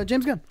about?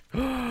 James Gunn.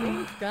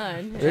 James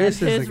Gunn.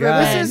 This and is his the guy.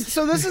 revenge.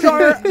 This is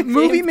our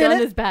movie James Gunn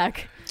minute. is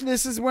back.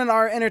 This is when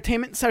our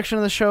entertainment section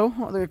of the show,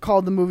 they're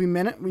called the movie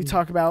minute. We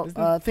talk about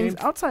Isn't things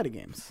James- outside of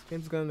games.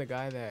 James Gunn, the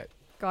guy that.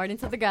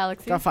 Guardians of the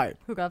Galaxy. Got fired.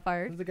 Who got Who's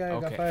fired? the guy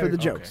who got Okay. fired For the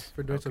Okay. jokes.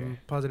 for doing Okay. some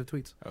positive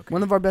tweets? Okay.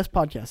 One of our best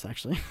podcasts,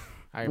 actually.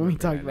 I when we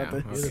remember talk that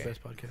about now. this. You're Okay. the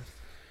best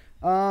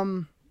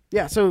podcast.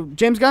 Yeah, so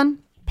James Gunn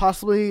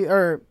possibly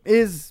or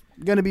is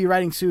going to be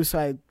writing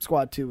Suicide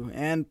Squad 2,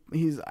 and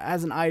he's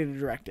has an eye to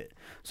direct it.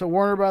 So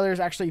Warner Brothers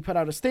actually put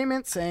out a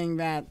statement saying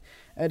that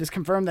it is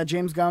confirmed that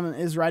James Gunn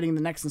is writing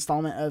the next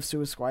installment of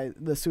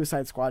the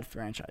Suicide Squad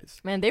franchise.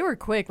 Man, they were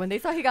quick. When they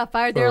saw he got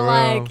fired, they were For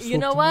like, real. you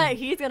know what?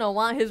 He's going to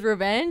want his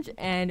revenge,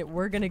 and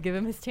we're going to give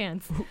him his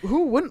chance.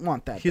 Who wouldn't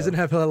want that? He doesn't though?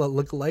 have hella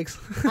lookalikes.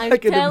 I'm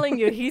Like in the- telling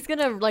you, he's going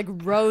to, like,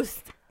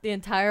 roast the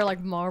entire,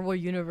 like, Marvel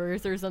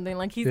universe or something.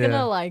 Like, he's going Yeah.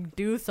 to, like,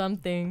 do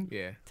something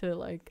Yeah. to,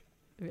 like,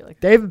 be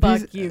like, Dave fuck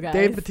Bautista, you guys.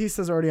 Dave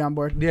Bautista's already on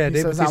board. Yeah, he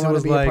Dave says, I Bautista want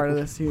was to be a like, part of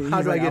this. He's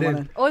how do I like, get in?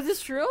 wanna- oh, is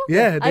this true?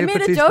 Yeah, I Dave made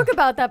Bautista. a joke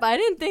about that, but I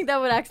didn't think that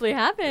would actually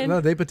happen.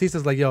 No, Dave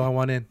Bautista's like, yo, I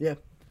want in.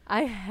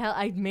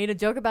 I made a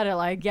joke about it,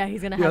 like, yeah,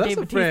 he's gonna Yeah, have that's Dave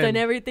a Bautista and friend.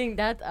 everything.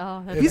 That's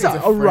He's He's a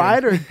a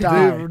ride or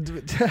die.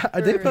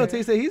 Dave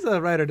Bautista, he's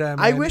a ride or die, man.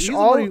 I wish He's the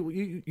all-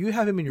 one you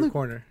have him in your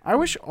corner. I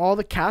wish all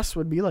the cast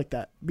would be like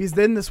that, because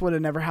then this would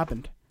have never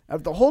happened.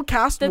 If the whole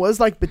cast The- was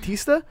like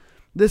Batista,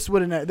 this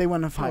wouldn't. They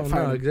wouldn't have Oh, fired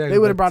no, him. exactly. They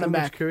would have but brought so him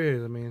much back.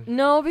 Careers, I mean,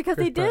 No, because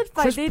Chris they Pratt. did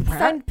fight. Chris They Pratt?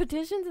 signed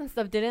petitions and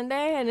stuff, didn't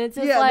they? And it's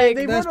just Yeah, like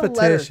they there's wrote a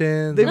letter.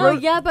 petitions. They no,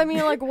 wrote- yeah, but I mean,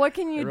 like, what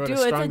can They you wrote do? a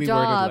It's a strongly worded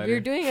job. letter. You're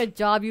doing a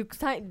job.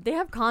 They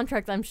have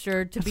contracts, I'm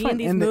sure, to That's be fine. in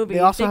these And movies.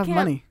 They also have can't-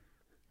 money.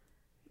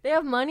 They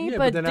have money, Yeah,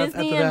 but but then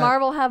Disney after and that-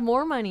 Marvel have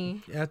more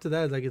money. After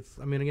that, like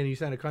I mean, again, you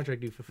signed a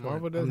contract due for fun.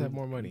 Marvel does have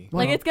more money.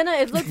 Well, Like,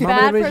 it looks Mama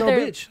bad raised for no their.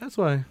 bitch. That's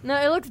why. No,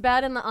 it looks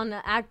bad on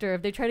the actor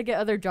if they try to get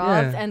other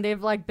jobs Yeah. and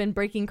they've like been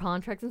breaking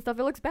contracts and stuff.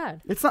 It looks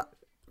bad. It's not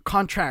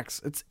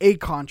contracts. It's a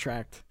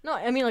contract. No,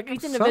 I mean like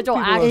each Some individual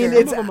people are- actor. And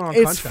Some it's of them are on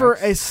it's for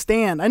contracts. a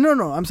stand. I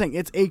no. I'm saying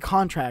it's a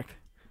contract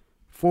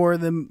for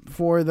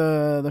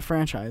the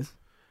franchise.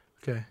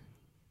 Okay.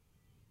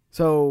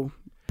 So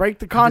break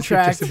the I just heard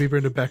contract. Justin Bieber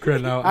in the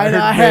background now. I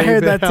know, I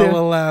heard that too. Hella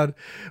loud.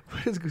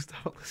 What is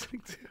Gustavo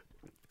listening to?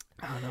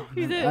 I don't know.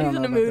 He's, I don't in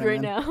know a about mood that,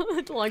 right man. now.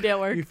 It's a long day at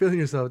work. You feeling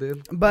yourself,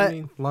 dude? But I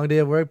mean, Long day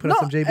at work. Put no,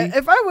 on some JB.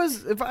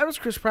 if I was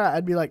Chris Pratt,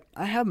 I'd be like,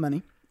 I have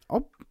money.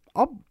 I'll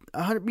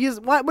 100. Because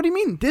what do you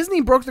mean?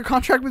 Disney broke their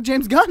contract with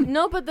James Gunn.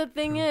 No, but the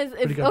thing is,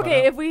 Pretty if good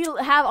okay, buyout. if we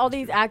have all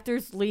these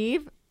actors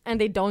leave and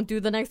they don't do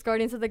the next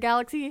Guardians of the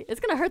Galaxy, it's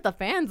gonna hurt the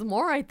fans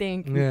more. I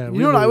think. Yeah. You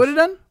know what I would have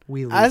done?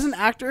 We lose. As an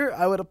actor,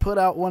 I would have put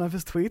out one of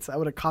his tweets. I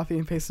would have copy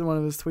and pasted one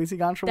of his tweets he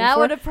got in trouble That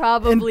for. would have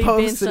probably been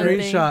posted something.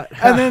 Screenshot.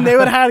 And then they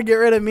would have had to get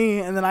rid of me,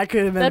 and then I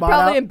could have been That bought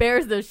probably out.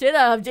 embarrassed the shit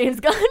out of James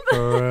Gunn,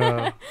 For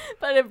real.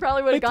 but it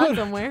probably would have They gone could.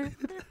 somewhere.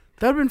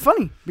 That would have been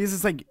funny. Because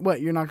it's like,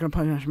 what, you're not going to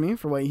punish me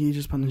for what he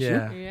just punished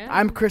Yeah. you? Yeah.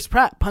 I'm Chris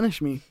Pratt.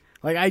 Punish me.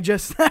 Like, I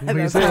just... When you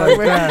that's say how it it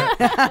like works.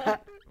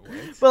 that.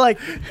 But like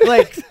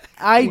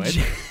I, What?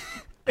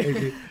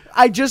 Okay.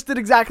 I just did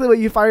exactly what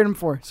you fired him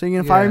for. So you're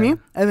gonna fire Yeah. me,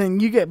 and then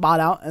you get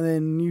bought out, and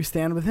then you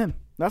stand with him.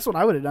 That's what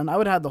I would have done. I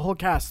would have had the whole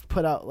cast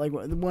put out like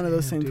one of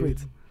those Damn, same dude.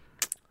 tweets.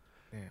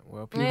 yeah,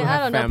 well, people Man, I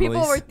have don't know.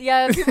 People were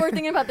families. people were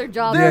thinking about their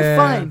jobs. They're Yeah.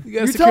 fine. You gotta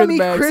You're secure telling the me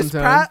bag Chris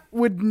sometime. Pratt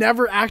would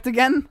never act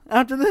again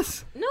after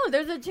this? No,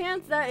 there's a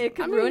chance that it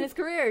could I mean- ruin his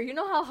career. You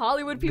know how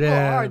Hollywood people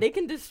Yeah. are; they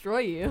can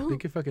destroy They you,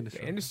 can fucking The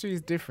destroy. industry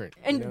is different.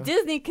 and you know?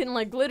 Disney can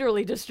like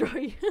literally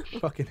destroy you.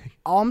 Fucking.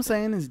 All I'm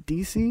saying is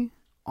DC,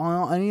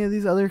 on any of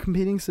these other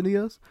competing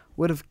studios,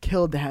 would have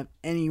killed to have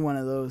any one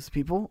of those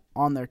people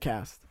on their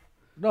cast.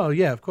 No,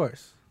 yeah, of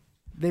course.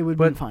 They would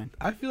But be fine.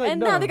 I feel like And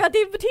no. now they got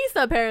Dave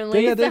Bautista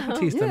apparently. They got Dave so-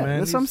 Bautista, Yeah, man.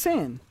 that's what I'm He's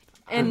saying.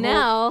 And I hope-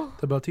 now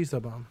The Bautista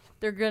bomb.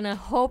 they're gonna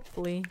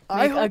hopefully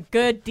I make a hope-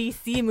 good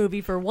DC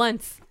movie for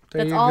once. There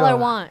That's you all I go.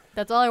 want.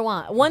 That's all I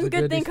want. One a good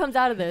good thing DC comes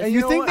out of this. And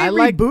you know think what? they I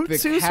like reboot the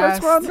Suicide cast.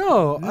 Squad?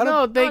 No, I don't.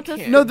 No, they No, just-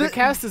 can't. No, the the-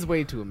 cast is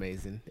way too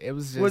amazing. It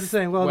was just What's it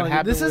saying? Well, what like,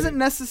 happened. This with- isn't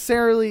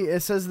necessarily.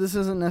 It says this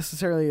isn't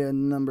necessarily a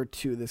number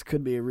 2. This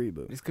could be a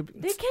reboot. This could be,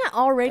 They can't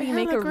already They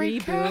make have a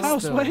great reboot. cast,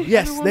 House though. Way.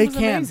 Yes, Everyone they was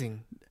can.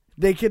 amazing.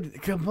 they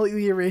could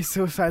completely erase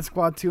Suicide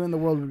Squad 2 and the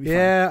world would be fine.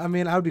 Yeah, I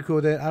mean, I would be cool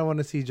with it. I want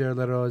to see Jared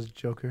Leto as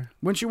Joker.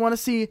 Wouldn't you want to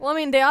see? Well, I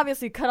mean, they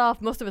obviously cut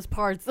off most of his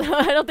parts.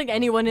 I don't think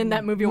anyone in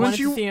that movie wanted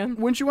to see him.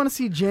 Wouldn't you want to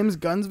see James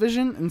Gunn's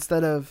vision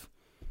instead of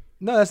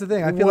No, that's the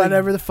thing. I feel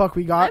whatever like the fuck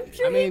we got? I'm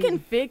sure I mean, he can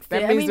fix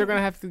That it. means I mean, they're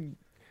gonna have to.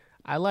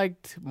 I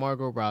liked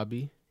Margot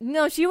Robbie.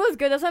 no, she was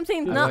good. That's what I'm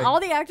saying. I Not like- all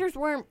the actors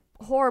weren't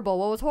horrible.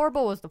 What was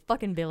horrible was the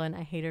fucking villain.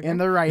 I hated her. And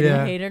the writing.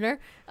 Yeah. I hated her.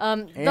 The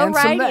And writing.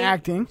 some of the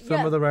acting. some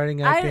yeah. of the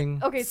writing, acting.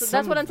 Okay, so Some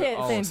that's what I'm of the- saying.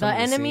 oh, saying. some The of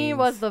the enemy scenes.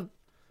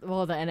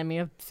 was the enemy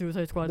of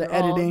Suicide Squad. The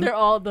They're all- editing. they're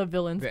all the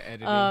villains. The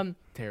editing, Um,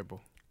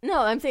 terrible. No,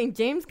 I'm saying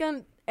James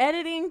Gunn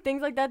editing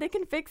things like that. They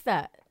can fix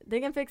that. They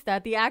can fix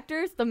that. The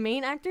actors, the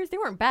main actors, they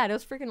weren't bad. It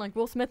was freaking like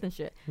Will Smith and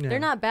shit. Yeah. They're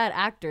not bad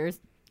actors.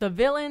 The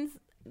villains,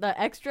 the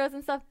extras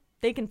and stuff,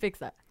 they can fix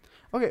that.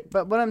 Okay,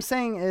 but what I'm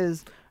saying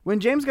is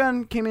when James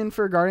Gunn came in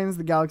for Guardians of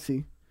the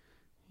Galaxy,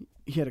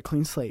 he had a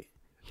clean slate.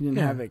 He didn't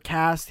Yeah. have a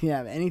cast. He didn't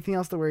have anything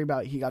else to worry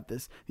about. He got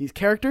these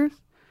characters.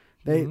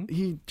 Mhm.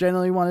 He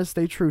generally wanted to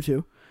stay true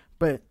to,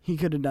 but he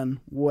could have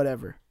done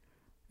whatever,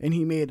 and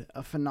he made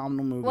a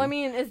phenomenal movie. Well, I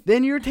mean, it's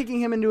Then you're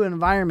taking him into an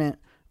environment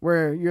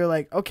where you're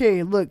like,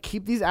 okay, look,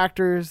 keep these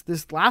actors.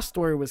 This last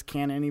story was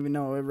canon, even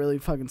though it really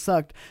fucking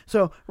sucked.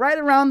 So right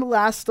around the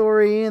last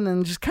story, and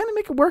then just kind of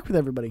make it work with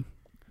everybody.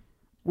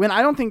 When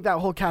I don't think that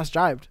whole cast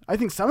jived. I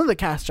think some of the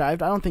cast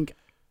jived. I don't think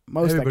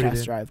most Everybody of the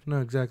cast did. jived.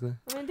 No, exactly.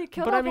 I mean, they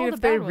killed But off I mean, all if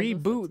the they bad ones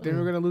and reboot, stuff, then so-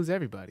 we're gonna lose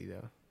everybody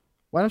though.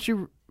 Why don't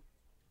you?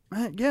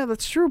 Yeah,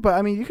 that's true. But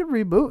I mean, you could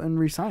reboot and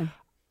resign.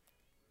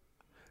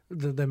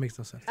 That makes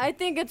no sense. I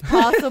think it's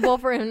possible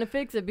for him to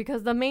fix it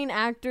because the main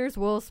actors,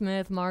 Will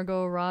Smith,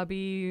 Margot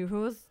Robbie, who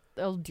was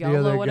El The Diablo,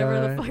 other whatever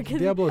guy- the fuck is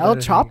Diablo El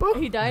died, I think. Chapo?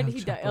 he died. El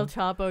He died. Chapo. El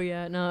Chapo,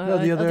 yeah. No, No,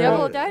 the El other-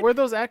 Diablo Were- died. Were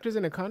those actors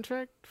in a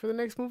contract for the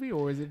next movie,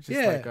 or is it just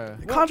Yeah. like a?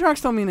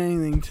 Contracts don't mean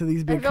anything to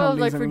these big If it was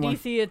companies like for anymore.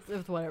 DC,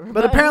 it's whatever.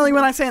 But apparently,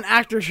 when I say an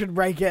actor should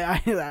break it,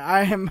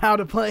 I am out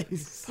of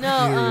place.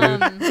 no,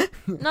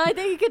 no, I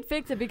think he could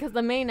fix it because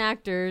the main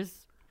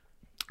actors.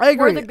 I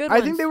agree. the good I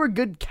think ones. they were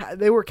good.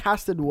 They were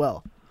casted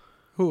well.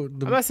 Who?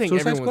 The I'm not saying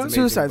Suicide everyone's Squad?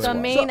 amazing. Suicide but- Squad. The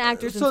main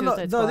actors in no,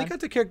 Suicide no, they Squad. got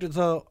the characters.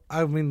 So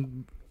I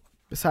mean,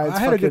 Besides, I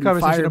had a good fucking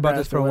conversation Fire about Breath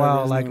this for or a whatever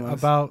while, his like name was.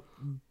 about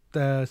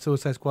the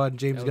Suicide Squad,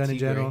 James LT Gunn in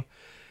general. Gray.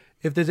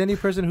 If there's any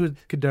person who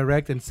could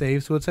direct and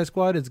save Suicide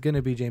Squad, it's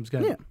gonna be James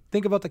Gunn. Yeah.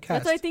 Think about the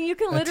cast. That's why I think you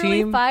can A literally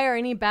team- fire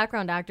any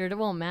background actor. It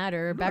won't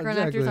matter. Background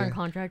actors exactly. aren't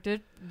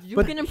contracted. You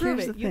But can improve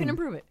here's it. the You can thing.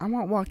 improve it. I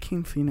want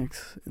Joaquin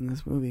Phoenix in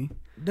this movie.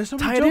 There's so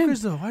Tie many it in.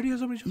 Jokers though. Why do you have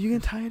so many Jokers? You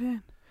can tie it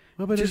in.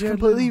 What about Just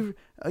Jared Leto? completely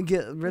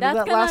get rid That's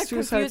of that gonna last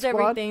Suicide confuse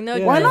Squad. everything. No,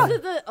 Yeah. Why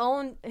this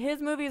not? is his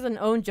movie is an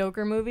own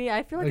Joker movie.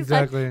 I feel like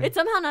Exactly. it's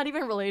somehow not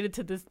even related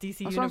to this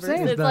DC That's what I'm universe.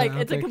 saying. It's It's not, like I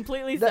don't it's a think.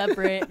 completely That-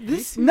 separate.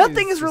 This DC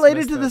nothing is is just related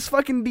messed to up. this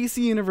fucking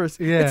DC universe.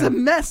 Yeah. It's a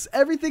mess.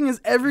 Everything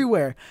is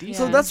everywhere. DC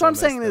So Yeah. that's what I'm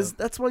so saying messed is up.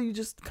 that's why you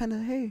just kind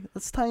of hey,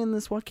 let's tie in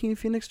this Joaquin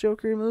Phoenix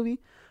Joker movie.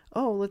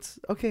 Oh, let's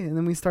okay, and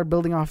then we start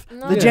building off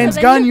No, the Yeah. James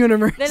then Gunn you-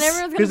 universe. Then everyone's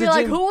gonna 'Cause be the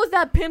like, James- "Who was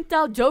that pimped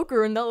out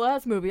Joker in the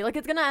last movie?" Like,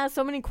 it's gonna ask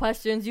so many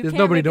questions. You There's can't.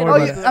 nobody, make don't it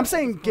worry Oh, about yeah, it. I'm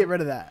saying get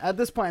rid of that. At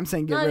this point, I'm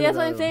saying get No, rid that's of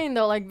what that. I'm saying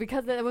though. Like,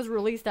 because it was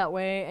released that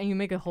way, and you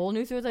make a whole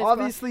new Suicide Squad.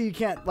 Obviously, you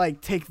can't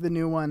like take the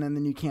new one and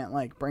then you can't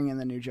like bring in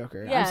the new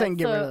Joker. Yeah, I'm saying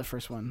get rid so- of the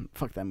first one.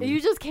 Fuck that movie. You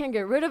just can't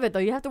get rid of it though.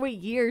 You have to wait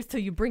years till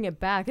you bring it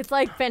back. It's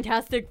like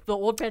Fantastic. The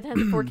old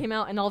Fantastic Four came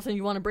out, and all of a sudden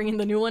you want to bring in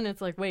the new one. It's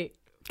like, wait,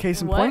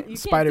 Case in what? point, You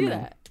can't do Spider-Man.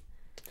 that.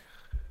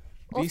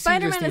 Well, DC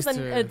Spider-Man just is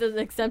needs to- an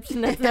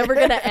exception that's never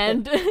gonna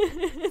end.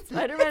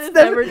 Spider-Man is Never-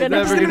 never gonna There's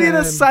never gonna end. be gonna a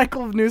end.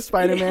 cycle of new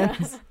Spider-Man.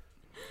 Yeah.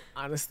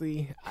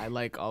 Honestly, I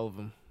like all of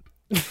them.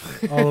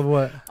 All of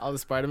what? All the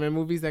Spider-Man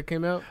movies that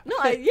came out. No,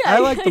 yeah, I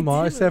like them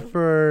all do. except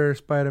for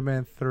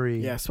Spider-Man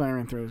 3. Yeah,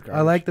 Spider-Man 3 was garbage.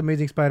 I liked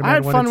Amazing Spider-Man I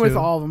had 1 fun and with 2.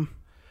 all of them.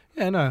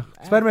 Yeah, no.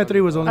 had Spider-Man fun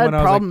 3 was the with only I one had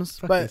I was problems,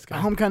 like, fuck but this guy.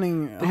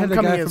 Homecoming They had the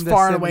guy is from the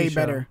far and 70s away show.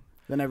 better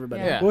than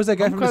everybody. Yeah. What was that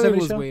guy from the Homecoming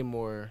 70s was show? way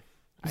more.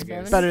 I It's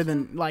guess Better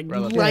than like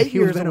Relative. light Yeah, he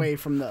was years Venom. away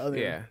from the other.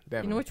 Yeah, You know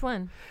definitely. which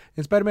one?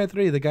 In Spider-Man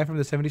 3, the guy from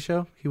the 70s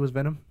show, he was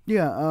Venom.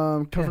 Yeah,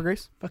 Topher Yeah.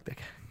 Grace. Fuck that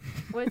guy.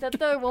 Wait, is that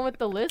the one with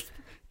the lisp?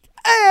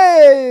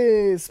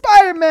 Hey,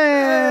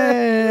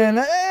 Spider-Man!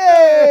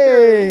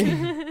 Hey!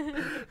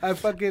 I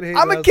fucking hate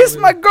I'm gonna that kiss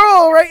movie. my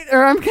girl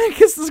I'm gonna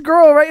kiss this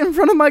girl right in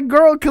front of my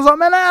girl because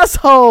I'm an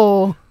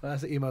asshole.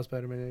 That's the emo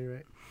Spider-Man, yeah, you're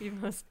right. You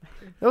must.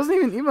 That wasn't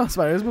even emo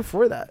Spider. It was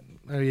before that.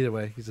 Or either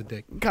way, he's a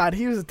dick. God,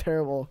 he was a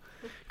terrible.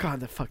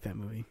 God, fuck that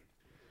movie.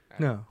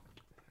 No.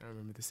 I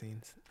remember the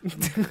scenes.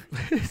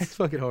 It's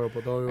fucking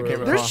horrible. Don't I worry.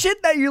 can't about it. There's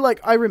shit that you're like,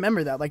 I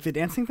remember that, like the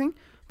dancing thing,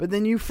 but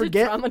then you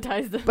forget.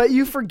 Traumatized. But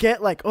you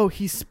forget, like, oh,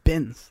 he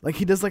spins. Like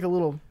he does like a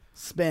little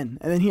spin,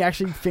 and then he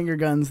actually finger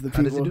guns the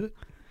How people. does he do it?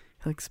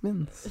 He like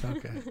spins.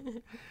 Okay.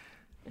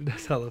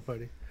 That's hella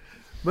funny.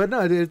 But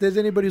no, dude, if there's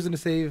anybody who's going to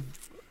save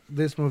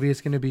this movie,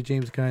 it's going to be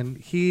James Gunn.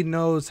 He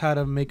knows how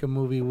to make a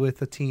movie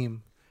with a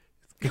team.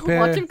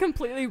 Watch him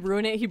completely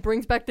ruin it. He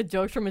brings back the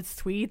jokes from his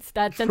tweets,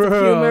 that sense of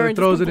humor, and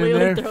throws just it in completely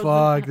there. throws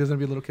Fuck, it there's gonna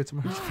be a little kid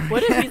tomorrow.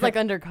 What if he's like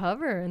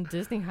undercover and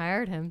Disney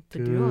hired him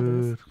to do all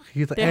this? Dude,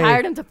 he's like, They hey,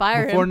 hired him to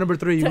fire before him. number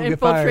 3, you to will get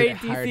fired.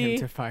 infiltrate Hired him DC.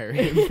 to fire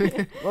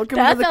him. Welcome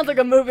That to the sounds like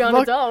a movie on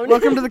its own.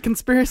 welcome to the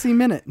conspiracy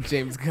minute.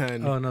 James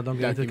Gunn. Oh no, don't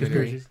get into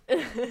Documentary.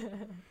 conspiracies.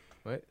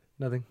 What?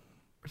 Nothing.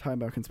 We're talking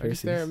about Why'd you conspiracies.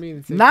 stare at me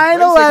and say- 9/11.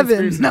 why'd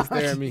you say conspiracy No. and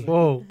stare at me?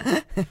 Whoa.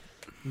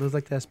 It was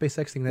like that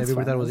SpaceX thing that That's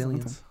everybody fine, thought was that's fine.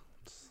 aliens.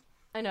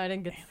 I know, I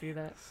didn't get to see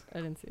that.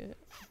 I didn't see it.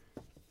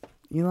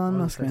 Elon What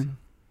Musk, was that? man.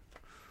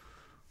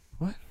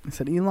 What? I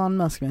said Elon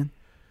Musk, man.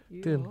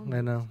 Dude,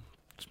 I know.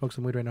 Smoke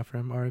some weed right now for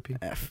him. R.I.P.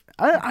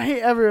 I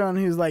hate everyone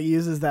who's like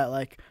uses that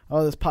like,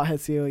 oh, this pothead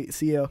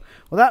CEO.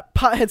 Well, that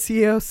pothead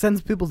CEO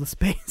sends people to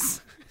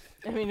space.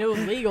 I mean, it was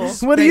legal.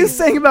 What are you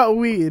saying about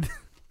weed?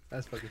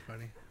 That's fucking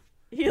funny.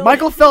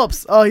 Michael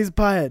Phelps. Oh, he's a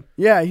pothead.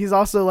 Yeah, he's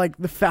also like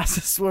the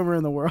fastest swimmer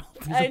in the world.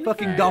 He's a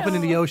fucking dolphin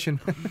in the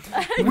ocean.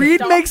 Weed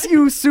makes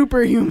you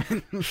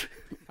superhuman.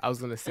 I was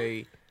gonna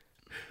say,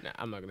 nah,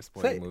 I'm not gonna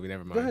spoil Say- the movie.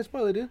 Never Go ahead, mind.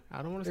 spoil it, dude.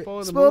 I don't want to spoil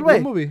the spoil it movie.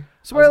 away. What movie?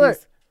 Spoiler.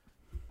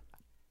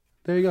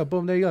 There you go.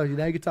 Boom. There you go.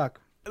 Now you can talk.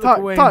 Talk.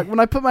 away. When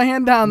I put my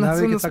hand down, Now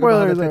that's we when can the talk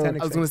about how spoilers the are.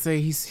 Titanic- I was gonna say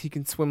he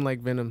can swim like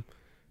Venom.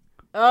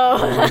 Oh.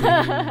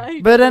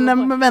 But then, Wait,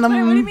 what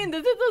do you mean?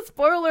 This is a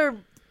spoiler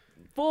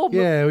full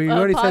Yeah, we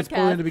already said podcast.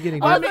 spoiler in the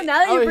beginning. Also, but-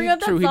 now that you bring up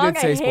that true, he song,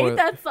 did say I spoiler. hate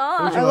that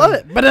song. Which I one? love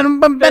it. Venom,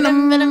 Venom,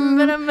 Venom,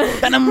 venom, venom.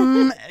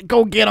 Venom.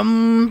 Go get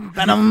him,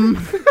 Venom.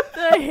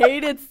 I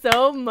hate it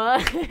so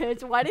much.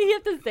 Why did he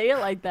have to say it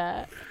like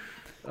that?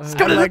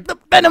 Gonna like the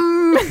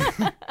Venom.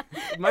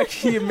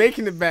 Mike, you're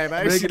making it bad.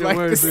 I Making actually it like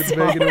worse, this it's song.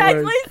 making It it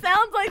actually worse.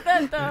 sounds like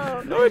that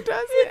though. No, it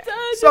doesn't. It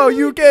does. So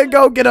you can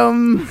go get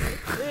him.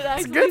 It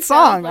actually good sounds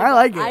song. I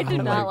like it. I do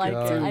Oh not my like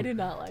God. it. I do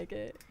not like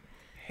it.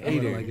 I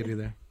don't like it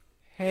either.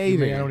 Hey,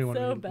 I don't even want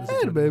So to bad.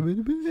 listen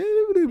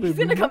to it. He's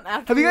gonna come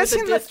after Have you me guys with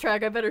seen a that- diss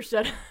track. I better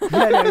shut up.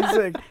 Yeah, no, it's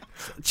like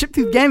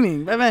Chiptooth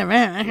Gaming.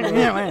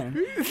 Yeah,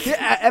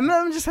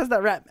 Eminem just has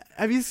that rap.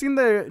 Have you seen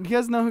the? Do you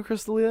guys know who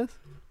Chris D'Elia is?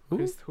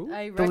 Chris, who?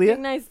 I Dalia?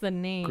 recognize the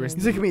name. Chris-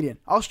 He's a comedian.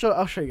 I'll show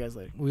you guys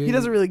later. We- He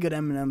does a really good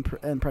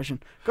Eminem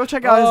impression. Go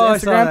check out Oh, I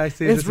his saw Instagram. that. I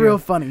see It's it. real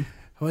funny.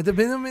 What the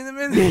minute?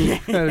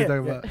 What are you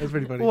talking about? That's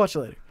pretty funny. We'll watch it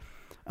later.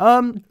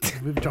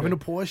 We're dropping a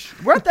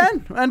Porsche. We're at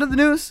the end of the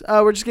news.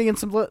 We're just getting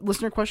some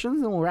listener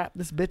questions, and we'll wrap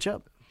this bitch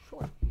up.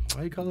 Why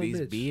you call it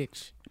These bitch?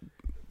 bitch.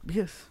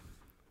 Yes.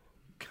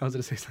 I was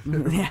gonna say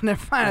something. Yeah,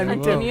 never mind. I,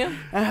 Continue.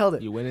 I held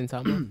it. You winning,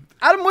 Tom?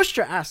 Adam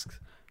Worcester asks.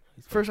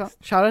 First off,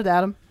 shout out to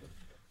Adam.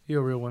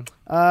 You're a real one.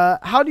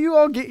 How do you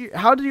all get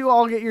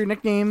your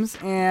nicknames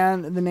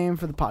and the name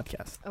for the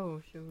podcast?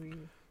 Oh, should we?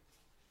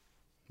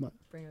 What?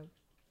 Bring up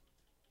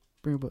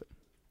Bring up what?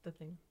 the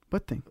thing.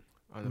 What thing?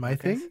 On the My podcast?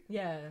 thing?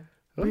 Yeah.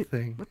 What Wait,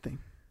 thing? What thing?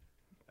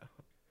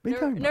 What are you Never,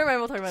 talking about? never mind.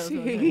 We'll talk about this. See,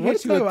 another he time.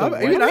 hit you with the What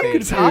one I'm thing.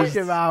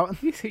 talking about.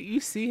 You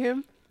see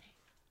him?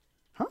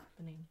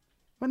 The name.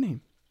 What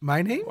name?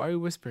 My name? Why are you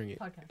whispering it?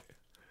 Podcast.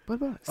 What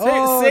about it?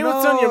 Say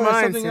what's on your no,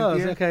 mind, Something else.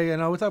 Cynthia. Okay, yeah,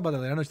 no, we'll talk about that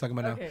later. I know what you're talking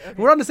about now. Okay.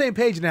 We're on the same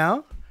page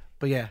now.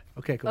 But yeah,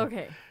 okay, cool.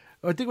 Okay.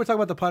 I think we're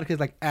talking about the podcast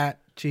like at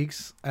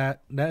Cheeks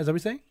at Net. Is that what you're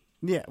saying?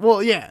 Yeah.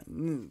 Well, yeah.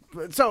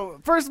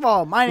 So first of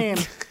all, my name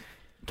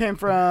came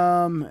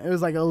from. It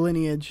was like a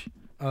lineage.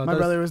 My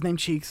brother was named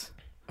Cheeks.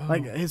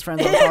 Like his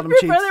friends all called him Your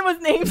Cheeks. brother was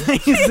named.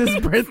 His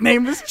birth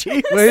name was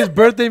Cheeks. Wait, his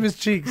birth name is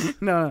Cheeks.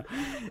 No,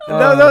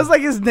 that was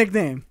like his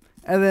nickname.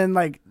 And then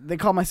like they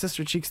call my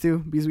sister Cheeks too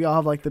because we all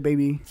have like the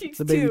baby Cheeks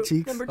baby two,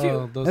 Cheeks. Number 2.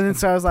 Oh, those And then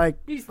so I was like,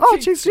 He's oh,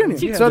 Cheeks Junior.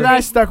 Cheeks So then I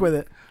Junior. stuck with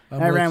it. I'm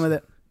And I gonna ran let with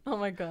it. Oh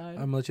my god. I'm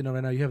gonna let you know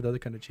right now. You have the other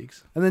kind of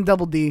cheeks. And then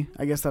Double D.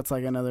 I guess that's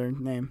like another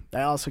name.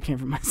 That also came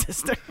from my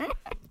sister.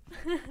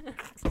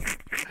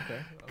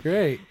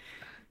 Great.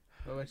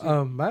 What about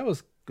you? Mine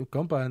was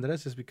Compa, and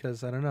that's just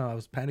because I don't know. I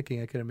was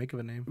panicking. I couldn't make up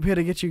a name. We had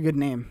to get you a good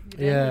name.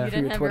 Yeah. You For your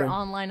didn't have Twitter. your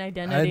online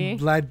identity.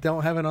 I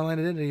don't have an online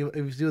identity.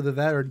 It was either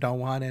that or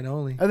Dawan and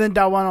only. And then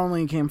Dawan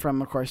only came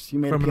from, of course, you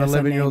made From a an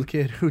PSN 11-year-old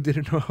name. kid who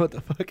didn't know what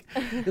the fuck.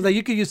 It's like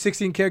you could use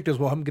 16 characters.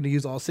 Well, I'm gonna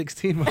use all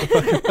 16.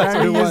 Motherfucker. That's I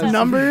what it use was.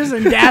 numbers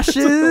and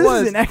dashes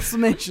was. and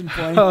exclamation I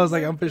points. was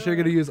like, I'm for sure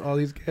gonna use all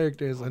these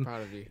characters, I'm and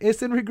proud of you.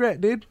 it's in regret,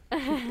 dude.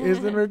 It's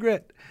in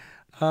regret.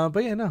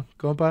 But yeah, no,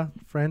 Compa,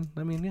 friend.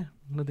 I mean, yeah,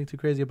 nothing too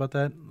crazy about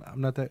that.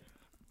 I'm not that.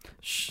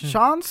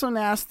 Sean So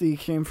Nasty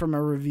came from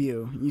a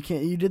review.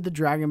 You did the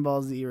Dragon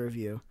Ball Z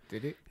review.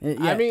 Did it?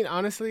 Yeah. I mean,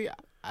 honestly,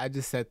 I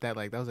just said that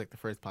like that was like the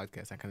first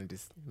podcast. I kind of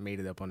just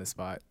made it up on the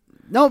spot.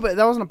 No, but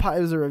that wasn't it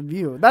was a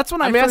review. That's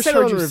when I, I first said it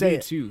heard on you the say review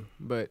it. too,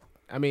 but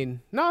I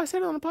mean, no, I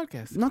said it on the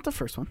podcast. Not the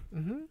first one.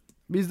 Mm-hmm.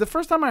 Because the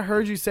first time I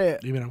heard you say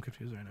it, Even I'm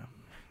confused right now.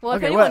 Well, if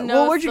Okay, anyone what- knows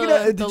well, where'd you the,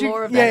 get it? the Did you-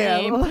 lore of yeah, that yeah,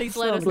 name, let's- please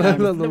let us let's-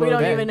 know. let's- We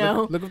don't let's- even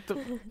know. Look at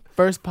the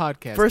first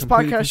podcast. First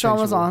completely podcast Sean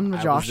was consensual. on with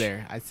I Josh. was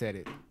there. I said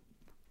it.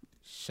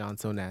 Sean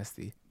So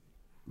Nasty.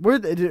 where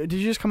did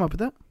you just come up with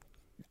that?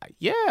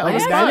 Yeah, Like I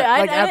was that? not-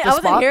 Like at the I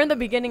wasn't spot? here in the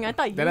beginning. I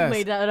thought you Deadass.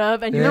 made that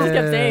up, and you Yeah. just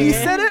kept saying He it.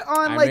 said it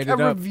on I like made a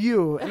it up.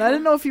 review, and I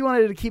didn't know if he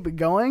wanted to keep it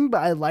going, but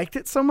I liked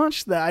it so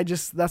much that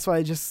that's why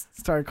I just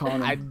started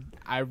calling him.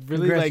 I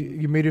really Congrats, like.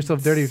 you made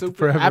yourself dirty super-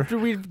 forever. After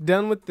we're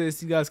done with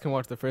this, you guys can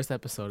watch the first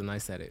episode, and I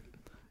said it.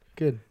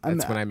 Good.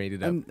 That's when I made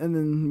it up, and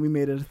then we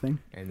made it a thing.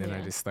 and then I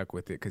Yeah. just stuck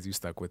with it because you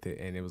stuck with it,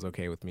 and it was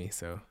okay with me.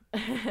 So You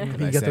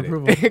got the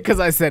approval. because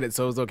I said it,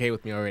 so it was okay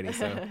with me already.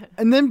 So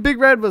And then Big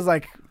Red was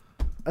like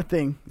a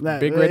thing. That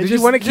Big Red? it Did you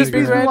just- wanna keep just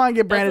Big because we Red? want to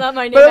get That's branded? not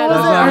my name But it at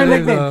wasn't all. her That's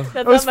nickname. That's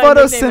It was not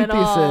my nickname at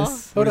all.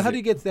 photosynthesis. Hold on, is how it? do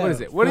you get that? what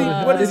is it? What How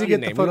does did it you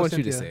get? get the Name? We want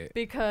you to photosynthesis? say it.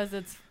 Because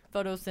it's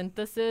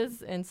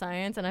photosynthesis in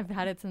science, and I've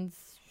had it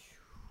since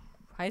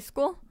high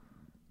school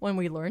when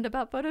we learned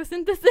about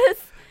photosynthesis.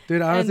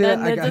 Dude, honestly,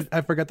 then it just-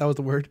 I forgot that was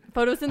the word.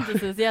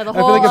 Photosynthesis, yeah. The I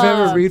feel whole. like if I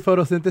ever read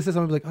photosynthesis, I'm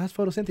gonna be like, oh, that's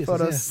photosynthesis.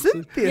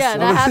 Photosynthesis. yeah,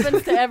 that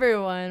happens to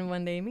everyone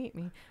when they meet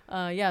me.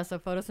 Yeah, so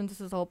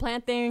photosynthesis is a whole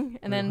plant thing,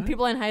 and then What?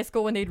 people in high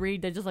school when they'd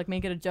read, they just like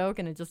make it a joke,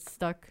 and it just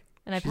stuck.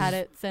 And I've had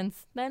it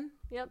since then.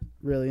 Yep.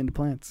 Really into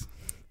plants.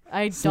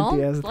 I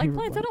Cynthia has don't a like thing for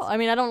plants at all. plants. I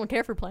mean, I don't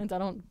care for plants. I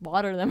don't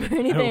water them or I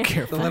anything. don't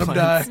care for Don't let them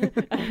plants.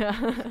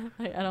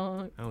 die. I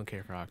don't. I don't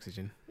care for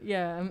oxygen.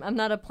 Yeah, I'm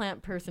not a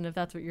plant person. If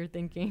that's what you're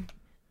thinking.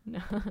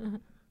 No.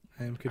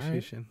 I am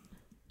Confucian.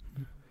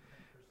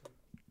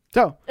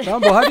 So,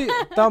 Tombo, how do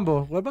you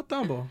Tombo? What about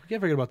Tombo? You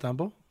can't forget about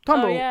Tombo.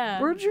 Tombo, yeah.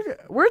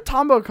 where'd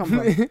Tombo come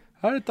from?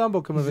 How did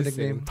Tombo come up with a He's just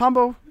nickname?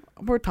 Tombo,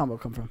 where'd Tombo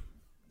come from?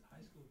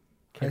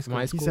 Came from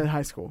high He school. said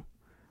high school.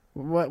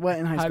 What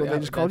in high How school? did- They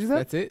just called you that?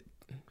 That's it.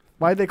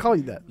 Why'd they call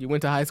you that? You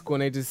went to high school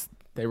and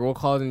they roll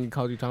called and you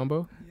called you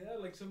Tombo. Yeah,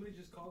 like somebody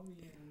just called me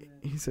and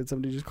then He said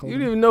somebody just called You him.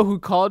 didn't even know who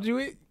called you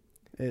it.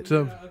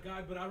 So- a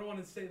guy, but I don't want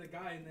to say the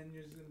guy, and then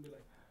you're just gonna be like,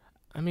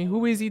 I mean,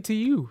 who is he to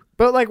you?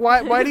 But like,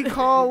 why'd he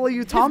call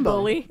you Tombo?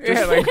 Bully.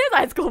 Yeah, like- His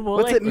high school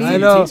bully. What's it mean? I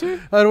know. I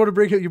don't want to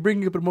bring it. You're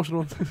bringing up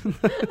emotional. nah,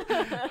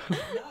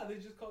 they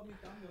just called me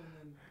Tambo, and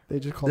then They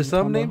just called There's him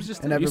some Tombo, names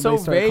just- and You're everybody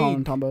so started calling him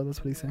vague. Tombo. That's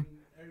what he's saying.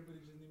 everybody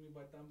just knew me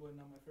by Tambo and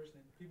not my first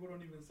name. People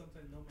don't even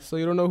sometimes know my So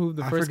you don't know who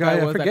the I first forgot-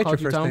 guy I was that forget called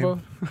you your first Tombo?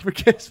 name. I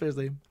forget his first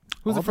name.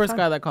 Who's All the the first time?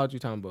 guy that called you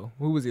Tombo?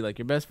 Who was he? Like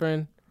your best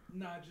friend?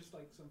 Nah, just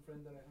like some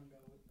friend that I hung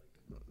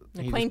out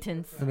with.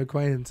 Acquaintance. An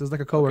acquaintance. It's like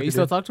a Okay, coworker. you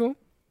still dude. talk to him?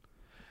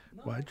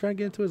 Why try and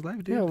get into his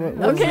life, dude? Yeah, what- Damn.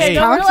 what- Okay, It's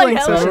no, we're like counseling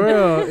hella- session. For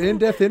real,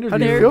 in-depth interview. How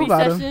do you Therapy feel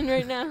about him? session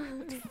right now.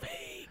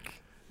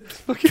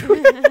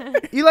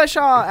 Eli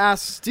Shaw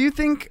asks, "Do you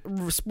think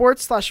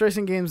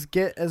sports/racing games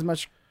get as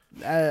much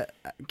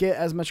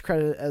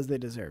credit as they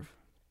deserve?"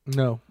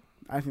 No.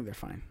 I think they're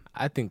fine.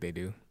 I think they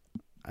do.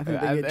 I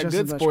think they A get just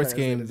good as much sports credit as they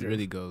game deserve.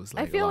 really goes.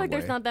 I Like, feel a like long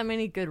there's way. not that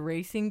many good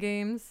racing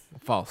games.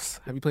 False.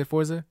 Have you played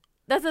Forza?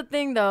 That's the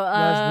thing, though.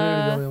 That's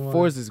literally the only one.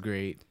 Forza's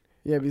great.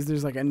 Yeah, because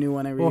there's like a new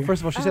one every Well, year.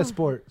 first of all, she Oh. said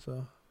sport,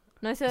 so.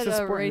 No, I said It's a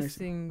sport and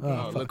racing. Oh, game.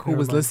 Oh, fuck, look who never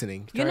was mind.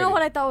 listening. You Tried know it.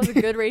 what I thought was a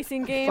good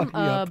racing game? Fuck me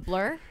up.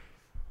 Blur.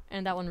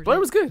 And that one. Blur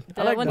was good. I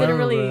That like one Blur.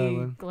 didn't I remember really that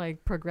one.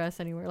 like progress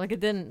anywhere. Like it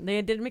didn't.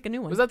 They didn't make a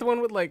new one. Was that the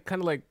one with like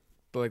kind of like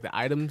the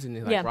items and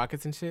like Yeah.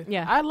 rockets and shit?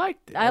 Yeah. I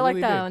liked it. I like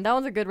really that did. one. That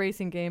one's a good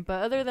racing game.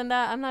 But other than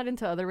that, I'm not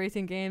into other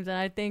racing games. And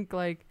I think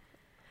like,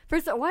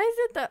 first, why is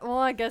it that? Well,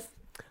 I guess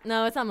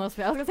no, it's not most.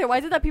 I was gonna say, why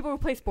is it that people who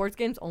play sports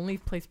games only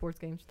play sports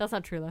games? That's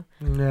not true though.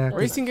 Yeah. Racing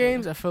Racing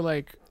games, I feel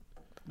like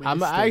Way to I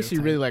actually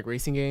stereotype. really like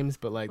racing games,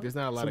 but like there's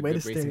not a lot It's a of way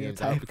good to racing games out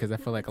stereotype. because I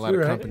feel like a lot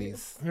You're of right.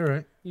 companies. You're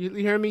right. You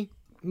hear me?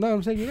 No,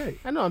 I'm saying you're right.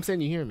 I know. I'm saying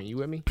you hear me. You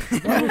with me?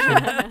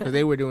 Because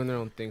they were doing their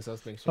own thing, so I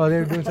was making sure. Oh,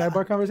 they're doing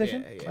sidebar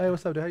conversation? Yeah, yeah. Hey,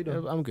 what's up, dude? How you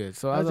doing? I'm good.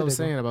 So How's as I your was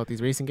day going? saying about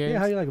these racing games, Yeah,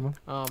 how you like them?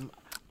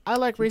 I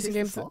like Can you racing taste the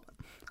games salt?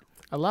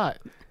 a lot,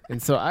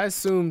 and so I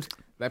assumed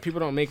that people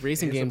don't make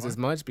racing games ASMR. as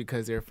much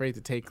because they're afraid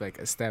to take like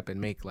a step and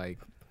make like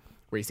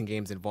racing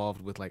games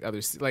involved with like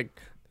others, like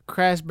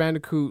Crash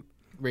Bandicoot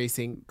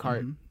racing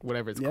kart, Mhm.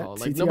 whatever it's Yeah, called.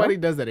 Like CTR. nobody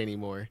does that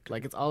anymore.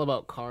 Like it's all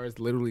about cars,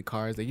 literally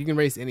cars. Like you can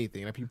race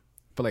anything. Like people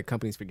feel like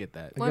companies forget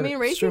that. Well, I mean,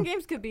 It's racing true.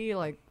 games could be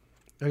like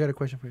I got a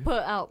question for you.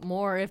 put out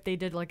more if they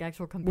did like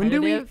actual When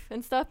do we- competitive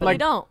and stuff, but Like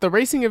they don't. the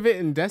racing event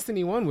in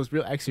Destiny 1 was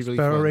actually really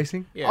Sparrow fun.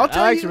 racing? Yeah, I'll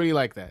tell I you actually really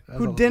like that. That's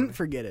Who all didn't funny.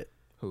 forget it?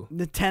 Who?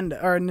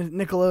 Nintendo or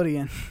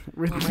Nickelodeon.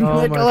 my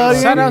Nickelodeon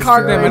God. Shout out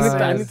car to them. I need, races.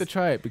 to, I need to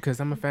try it because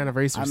I'm a fan of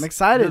racers. I'm Does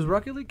excited.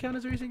 Rocket League count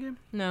as a racing game?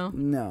 No,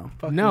 No.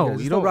 Fuck No, guys.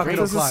 It's you still don't Rocket rate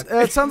League It's a s-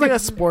 clock. it sounds like a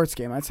sports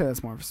game. I'd say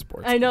that's more of a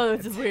sports. I know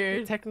it's just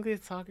weird. Technically,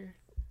 it's soccer.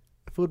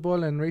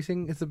 Football and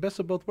racing, it's the best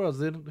of both worlds.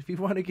 Dude. If you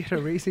want to get a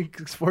racing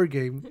sport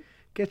game,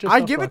 get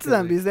yourself I give it to Rocket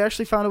them League. because they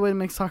actually found a way to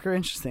make soccer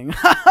interesting.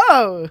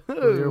 Oh,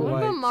 You're What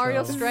white, about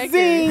Mario so- Strikers?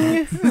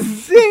 zing,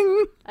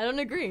 zing. I don't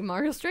agree.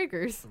 Mario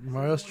Strikers.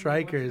 Mario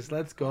Strikers,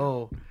 let's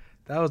go.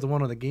 That was the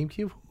one on the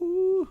GameCube.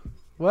 Ooh.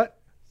 What?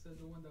 Says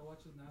the one that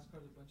watches NASCAR,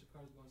 a bunch of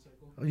cars go in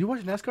circle. You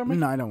watch NASCAR, man?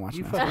 No, I don't watch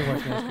You NASCAR. fucking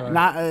watch NASCAR.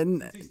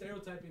 Not, See,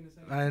 stereotyping is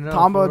I know.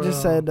 Tombo for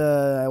just real. said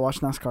I watch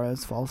NASCAR.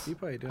 It's false. You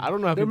probably do. I don't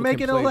know how They're people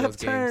making can a play left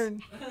those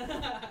games.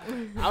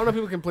 turn. I don't know if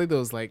people can play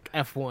those like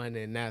F1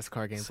 and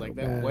NASCAR games So like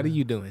that. bad. What are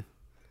you doing?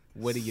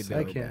 What are you So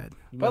I doing? can't. bad.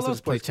 You But I must love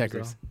have play sports games,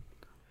 checkers.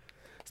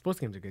 Sports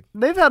games are good.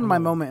 They've had my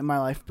moment in my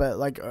life, but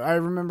like I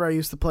remember I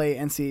used to play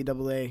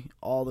NCAA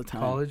all the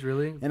time. College,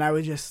 really? And I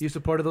would just You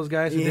supported those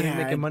guys who didn't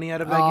make any money out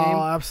of that oh, game?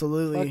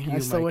 absolutely. Fuck I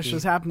you, still wish it Mikey.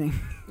 was happening.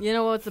 You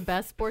know what's the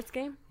best sports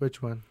game?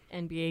 Which one?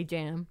 NBA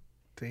Jam.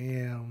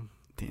 Damn.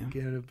 Damn.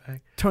 Get it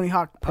back. Tony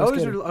Hawk.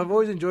 I've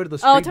always enjoyed the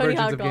street Oh, Tony versions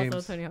Hawk of also.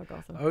 games. Tony Hawk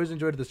also. I always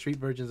enjoyed the street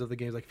versions of the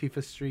games, like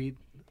FIFA Street.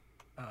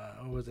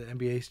 What was it?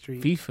 NBA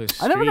Street. FIFA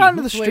Street. I never got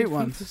into Who the played street FIFA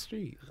ones.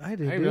 Street? I I did.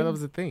 didn't dude. know that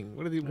was a thing.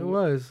 What are the? It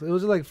was. It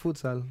was like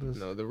futsal. It was-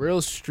 No, the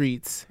real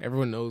streets.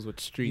 Everyone knows what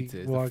streets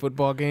You is. walk- The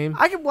football game.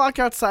 I could walk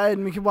outside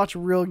and we could watch a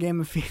real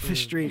game of FIFA Dude,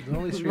 Street. the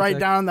only streets Right I-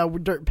 down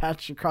that dirt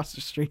patch across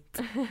the street.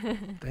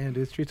 Damn,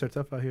 dude, streets are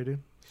tough out here,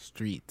 dude.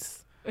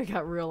 Streets. We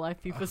got real life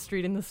FIFA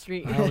Street in the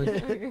street. I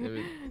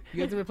only-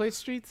 You guys ever played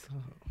streets?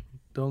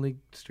 The only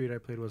street I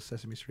played was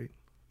Sesame Street.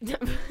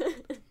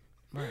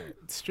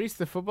 Streets,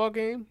 the football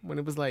game, when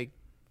it was like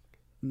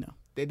No.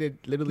 they did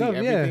literally No,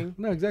 everything.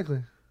 no,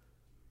 exactly.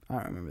 I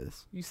don't remember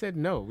this. You said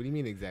no. What do you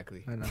mean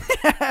exactly? I know.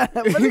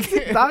 What is he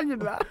talking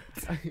about?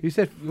 You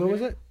said what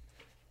was it?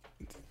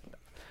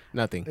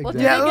 Nothing. Well,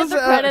 Exactly. Yeah, they get let's, the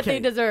credit okay. they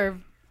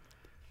deserve.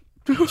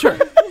 Sure.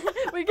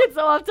 We get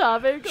so off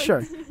topic.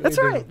 Sure. That's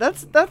all right.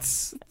 That's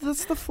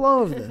the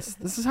flow of this.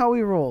 This is how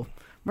we roll.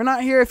 We're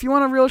not here. If you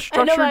want a real I know,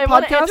 structured but I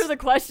want to podcast, answer the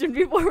question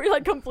before we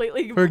like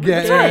completely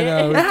Forget. forget. Yeah,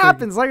 I know. it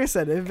happens. Like I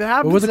said, if it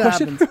happens, was the it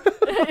question?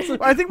 happens. Well,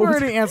 I think we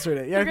already answered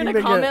it. Yeah, You're I think gonna they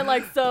get comment it.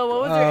 like, so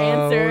what was your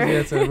What was the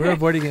answer? answer? We're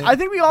avoiding it. I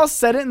think we all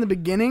said it in the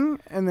beginning,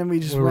 and then we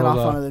just We went rolled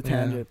off off, on the yeah.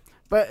 tangent.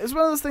 But it's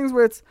one of those things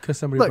where it's Because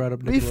somebody brought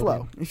up look, be Nickelodeon.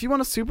 flow. If you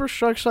want a super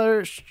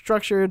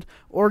structured,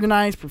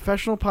 organized,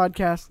 professional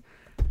podcast,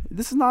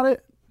 this is not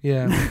it.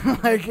 Yeah.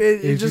 Like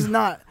If it's just you-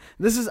 not.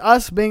 This is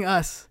us being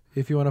us.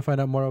 If you want to find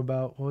out more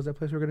about what was that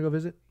place we're gonna go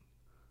visit?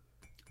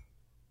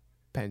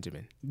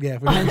 Benjamin. Yeah,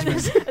 for Benjamin.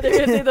 They're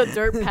gonna say the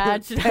dirt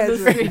patch down the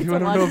Patch. street. You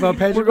want to know about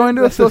Benjamin? We're going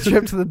to a field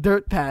trip to the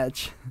dirt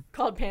patch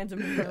Called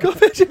Panjamin. Go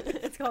Benjamin.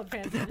 It's called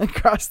Panjamin.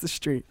 across the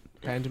street.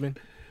 Benjamin.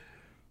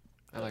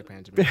 I like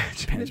Benjamin.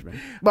 Benjamin.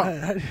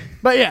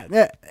 But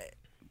yeah,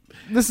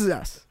 this is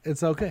us.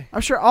 It's okay.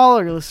 I'm sure all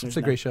our listeners. It's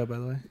a know. great show, by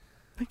the way.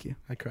 Thank you.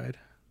 I cried.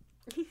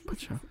 What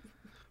show?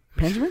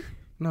 Benjamin.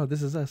 No,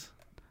 this is us.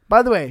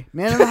 By the way,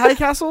 Man in the High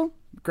Castle,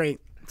 great.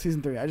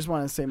 Season 3. I just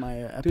want to say my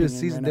opinion. Dude,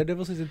 season right now.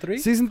 Daredevil season 3?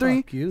 Season 3,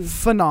 Fuck you.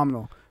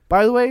 phenomenal.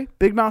 By the way,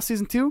 Big Mouth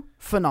season 2,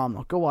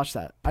 phenomenal. Go watch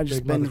that. I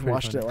just Big Mouth is binge pretty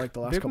watched funny. it like the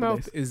last Big couple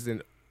Mouth days. is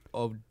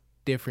a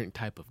different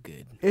type of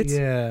good. It's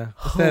yeah.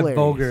 It's hilarious. that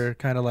vulgar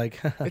kind of like.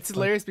 It's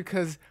hilarious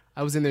because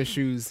I was in their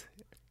shoes.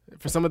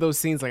 For some of those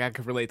scenes, like I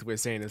could relate to what you're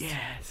saying. It's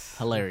yes.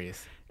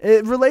 hilarious.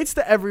 It relates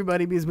to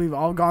everybody because we've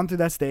all gone through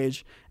that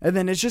stage, and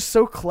then it's just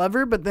so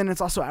clever, but then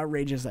it's also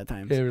outrageous at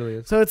times. It really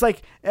is. So it's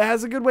like it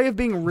has a good way of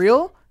being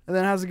real, and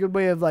then it has a good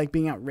way of like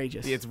being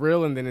outrageous. It's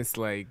real, and then it's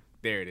like,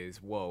 there it is.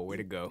 Whoa, way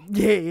to go.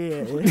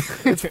 Yeah.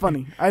 It's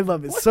funny. I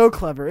love it. So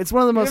clever. It's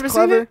one of the most ever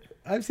seen clever. it?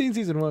 I've seen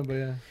season 1, but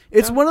yeah.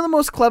 It's Yeah. one of the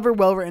most clever,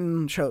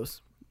 well-written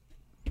shows.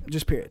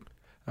 Just period.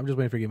 I'm just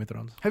waiting for Game of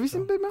Thrones. Have you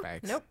seen Big Mouth?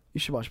 Facts. Nope. You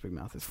should watch Big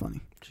Mouth. It's funny.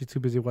 She's too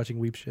busy watching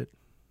weep shit.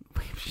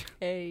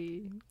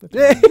 Hey.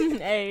 Hey,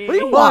 Hey. What do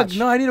you Fuck, watch?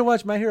 no, I need to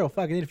watch My Hero.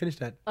 Fuck, I need to finish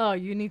that. Oh,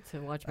 you need to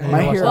watch I My need to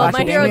My watch Hero that. Well,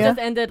 My Hero Academia? just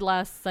ended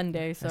last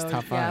Sunday, so That's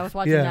top yeah, I five. was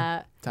watching Yeah.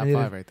 that. Top Yeah.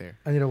 5 right there.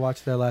 I need to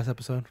watch that last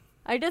episode.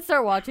 I did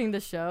start watching the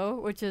show,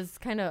 which is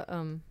kind of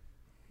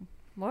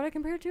what would I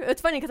compare it to?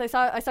 It's funny because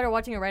I started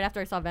watching it right after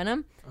I saw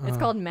Venom. It's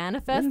called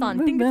Manifest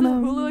on I think it's a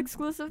Venom. Hulu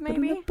exclusive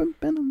maybe.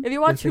 Venom. If you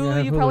watch Yes, I Hulu,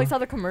 have you probably Hulu. saw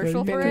the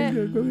commercial for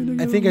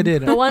it. I think I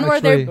did. The one where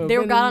actually. they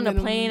got on a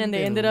plane and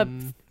they ended up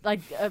like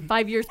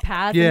 5 years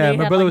past. Yeah, and they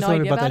my had, brother like, was no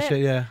telling me idea about that it.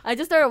 shit. Yeah. I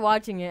just started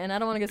watching it, and I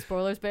don't want to get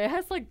spoilers, but it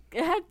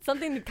had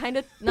something to kind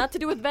of not to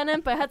do with Venom,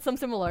 but it had some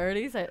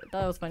similarities. I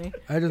thought it was funny.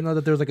 I just know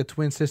that there was like a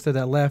twin sister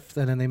that left,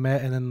 and then they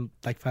met, and then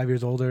like 5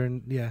 years older,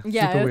 and yeah,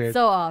 Yeah, super it's weird.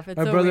 so off. It's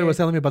My so brother weird. was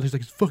telling me about this.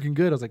 Like, it's fucking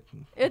good. I was like,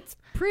 It's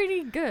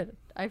pretty good.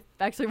 I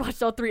actually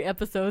watched all 3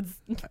 episodes.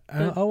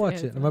 I'll watch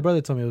Yeah, it. And my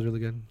brother told me it was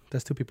really good.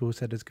 That's 2 people who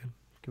said it's good.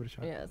 Give it a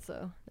shot. Yeah,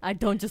 so I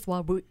don't just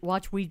watch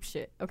weeb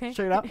shit, okay?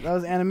 Check it out. That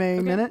was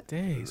Anime Minute.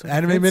 Dang, so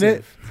Anime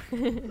Minute?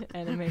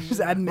 Anime. Just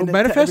add Oh, minute to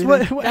Manifest?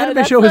 everything. What That- anime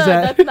that's show is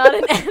that? That's not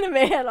an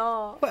anime at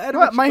all.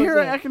 What? My show is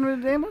Hero that?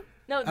 Academia?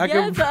 No, I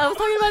yes, can- I was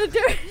talking about it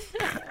during.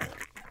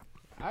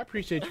 I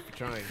appreciate you for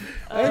trying.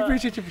 I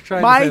appreciate you for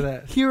trying My to say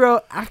that. Hero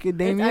It's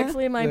Academia.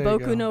 actually my There you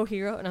Boku go. no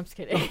Hero, and I'm just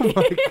kidding. Oh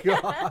my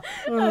god!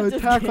 Oh, just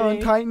Attack on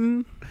kidding.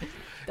 Titan.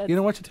 You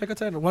don't watch Attack on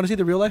Titan? Want to see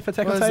the real life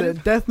Attack What on is Titan?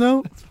 it? Death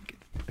Note.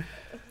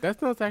 That's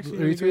not actually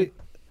really Retweet. good.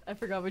 I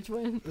forgot which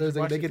one. There's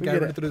like Watch naked it. guy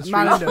Forget running it. through the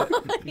I'm not streets.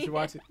 into it. You should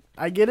watch it.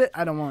 I get it.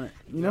 I don't want it.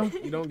 You know.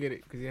 You don't get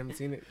it because you haven't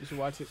seen it. You should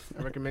watch it.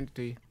 I recommend it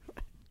to you.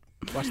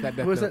 Watch that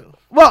Death What's that? Note.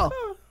 Well,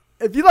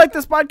 if you like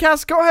this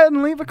podcast, go ahead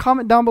and leave a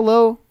comment down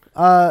below.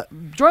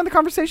 Join the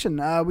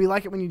conversation. We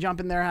like it when you jump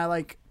in there. I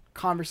like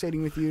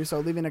conversating with you. So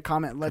leaving a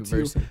comment lets you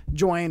Conversing.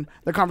 join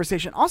the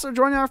conversation. Also,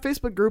 join our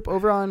Facebook group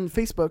over on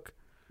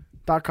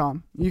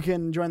Facebook.com. You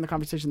can join the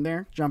conversation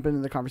there. Jump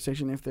into the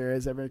conversation if there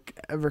is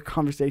ever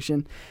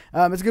conversation.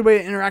 It's a good way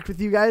to interact with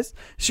you guys.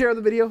 Share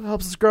the video.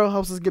 Helps us grow.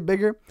 Helps us get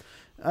bigger.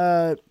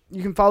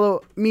 You can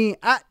follow me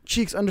at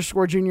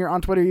Cheeks_Junior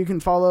on Twitter. You can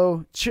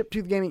follow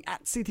Chiptooth Gaming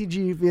at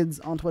CTG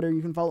Vids on Twitter.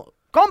 You can follow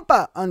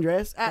Compa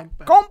Andres at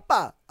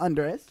Compa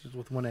Andres Just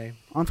with 1A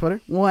on Twitter.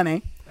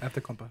 1A.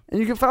 after compa. And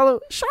you can follow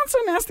Sean So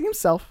Nasty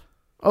himself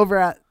over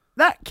at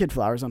That Kid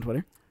Flowers on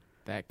Twitter.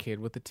 That kid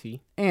with the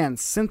T. And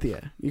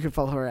Cynthia. You can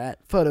follow her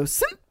at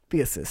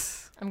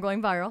Photosynthesis. I'm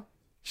going viral.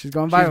 She's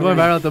going viral. She's going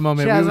viral at the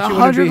moment. She has wouldn't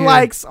 100 be here.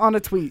 likes on a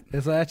tweet.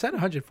 It's at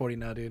 140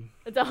 now, dude.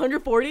 It's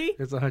 140.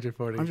 It's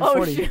 140.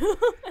 140. Oh shoot.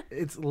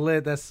 It's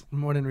lit. That's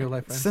more than real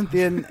life, friends.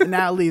 Cynthia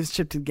now leaves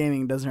Chiptooth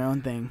Gaming, does her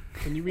own thing.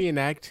 Can you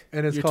reenact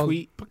And it's your called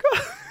tweet?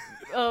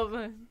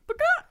 Um,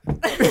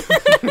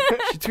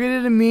 She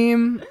tweeted a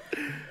meme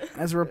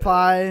as a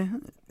reply,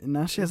 and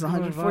now she has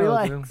 140 Viral,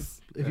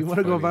 likes. dude. If you That's want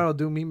to go funny. viral,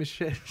 do meme as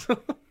shit.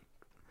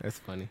 That's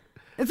funny.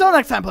 Until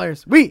next time,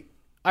 players, we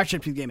are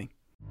Chiptooth Gaming.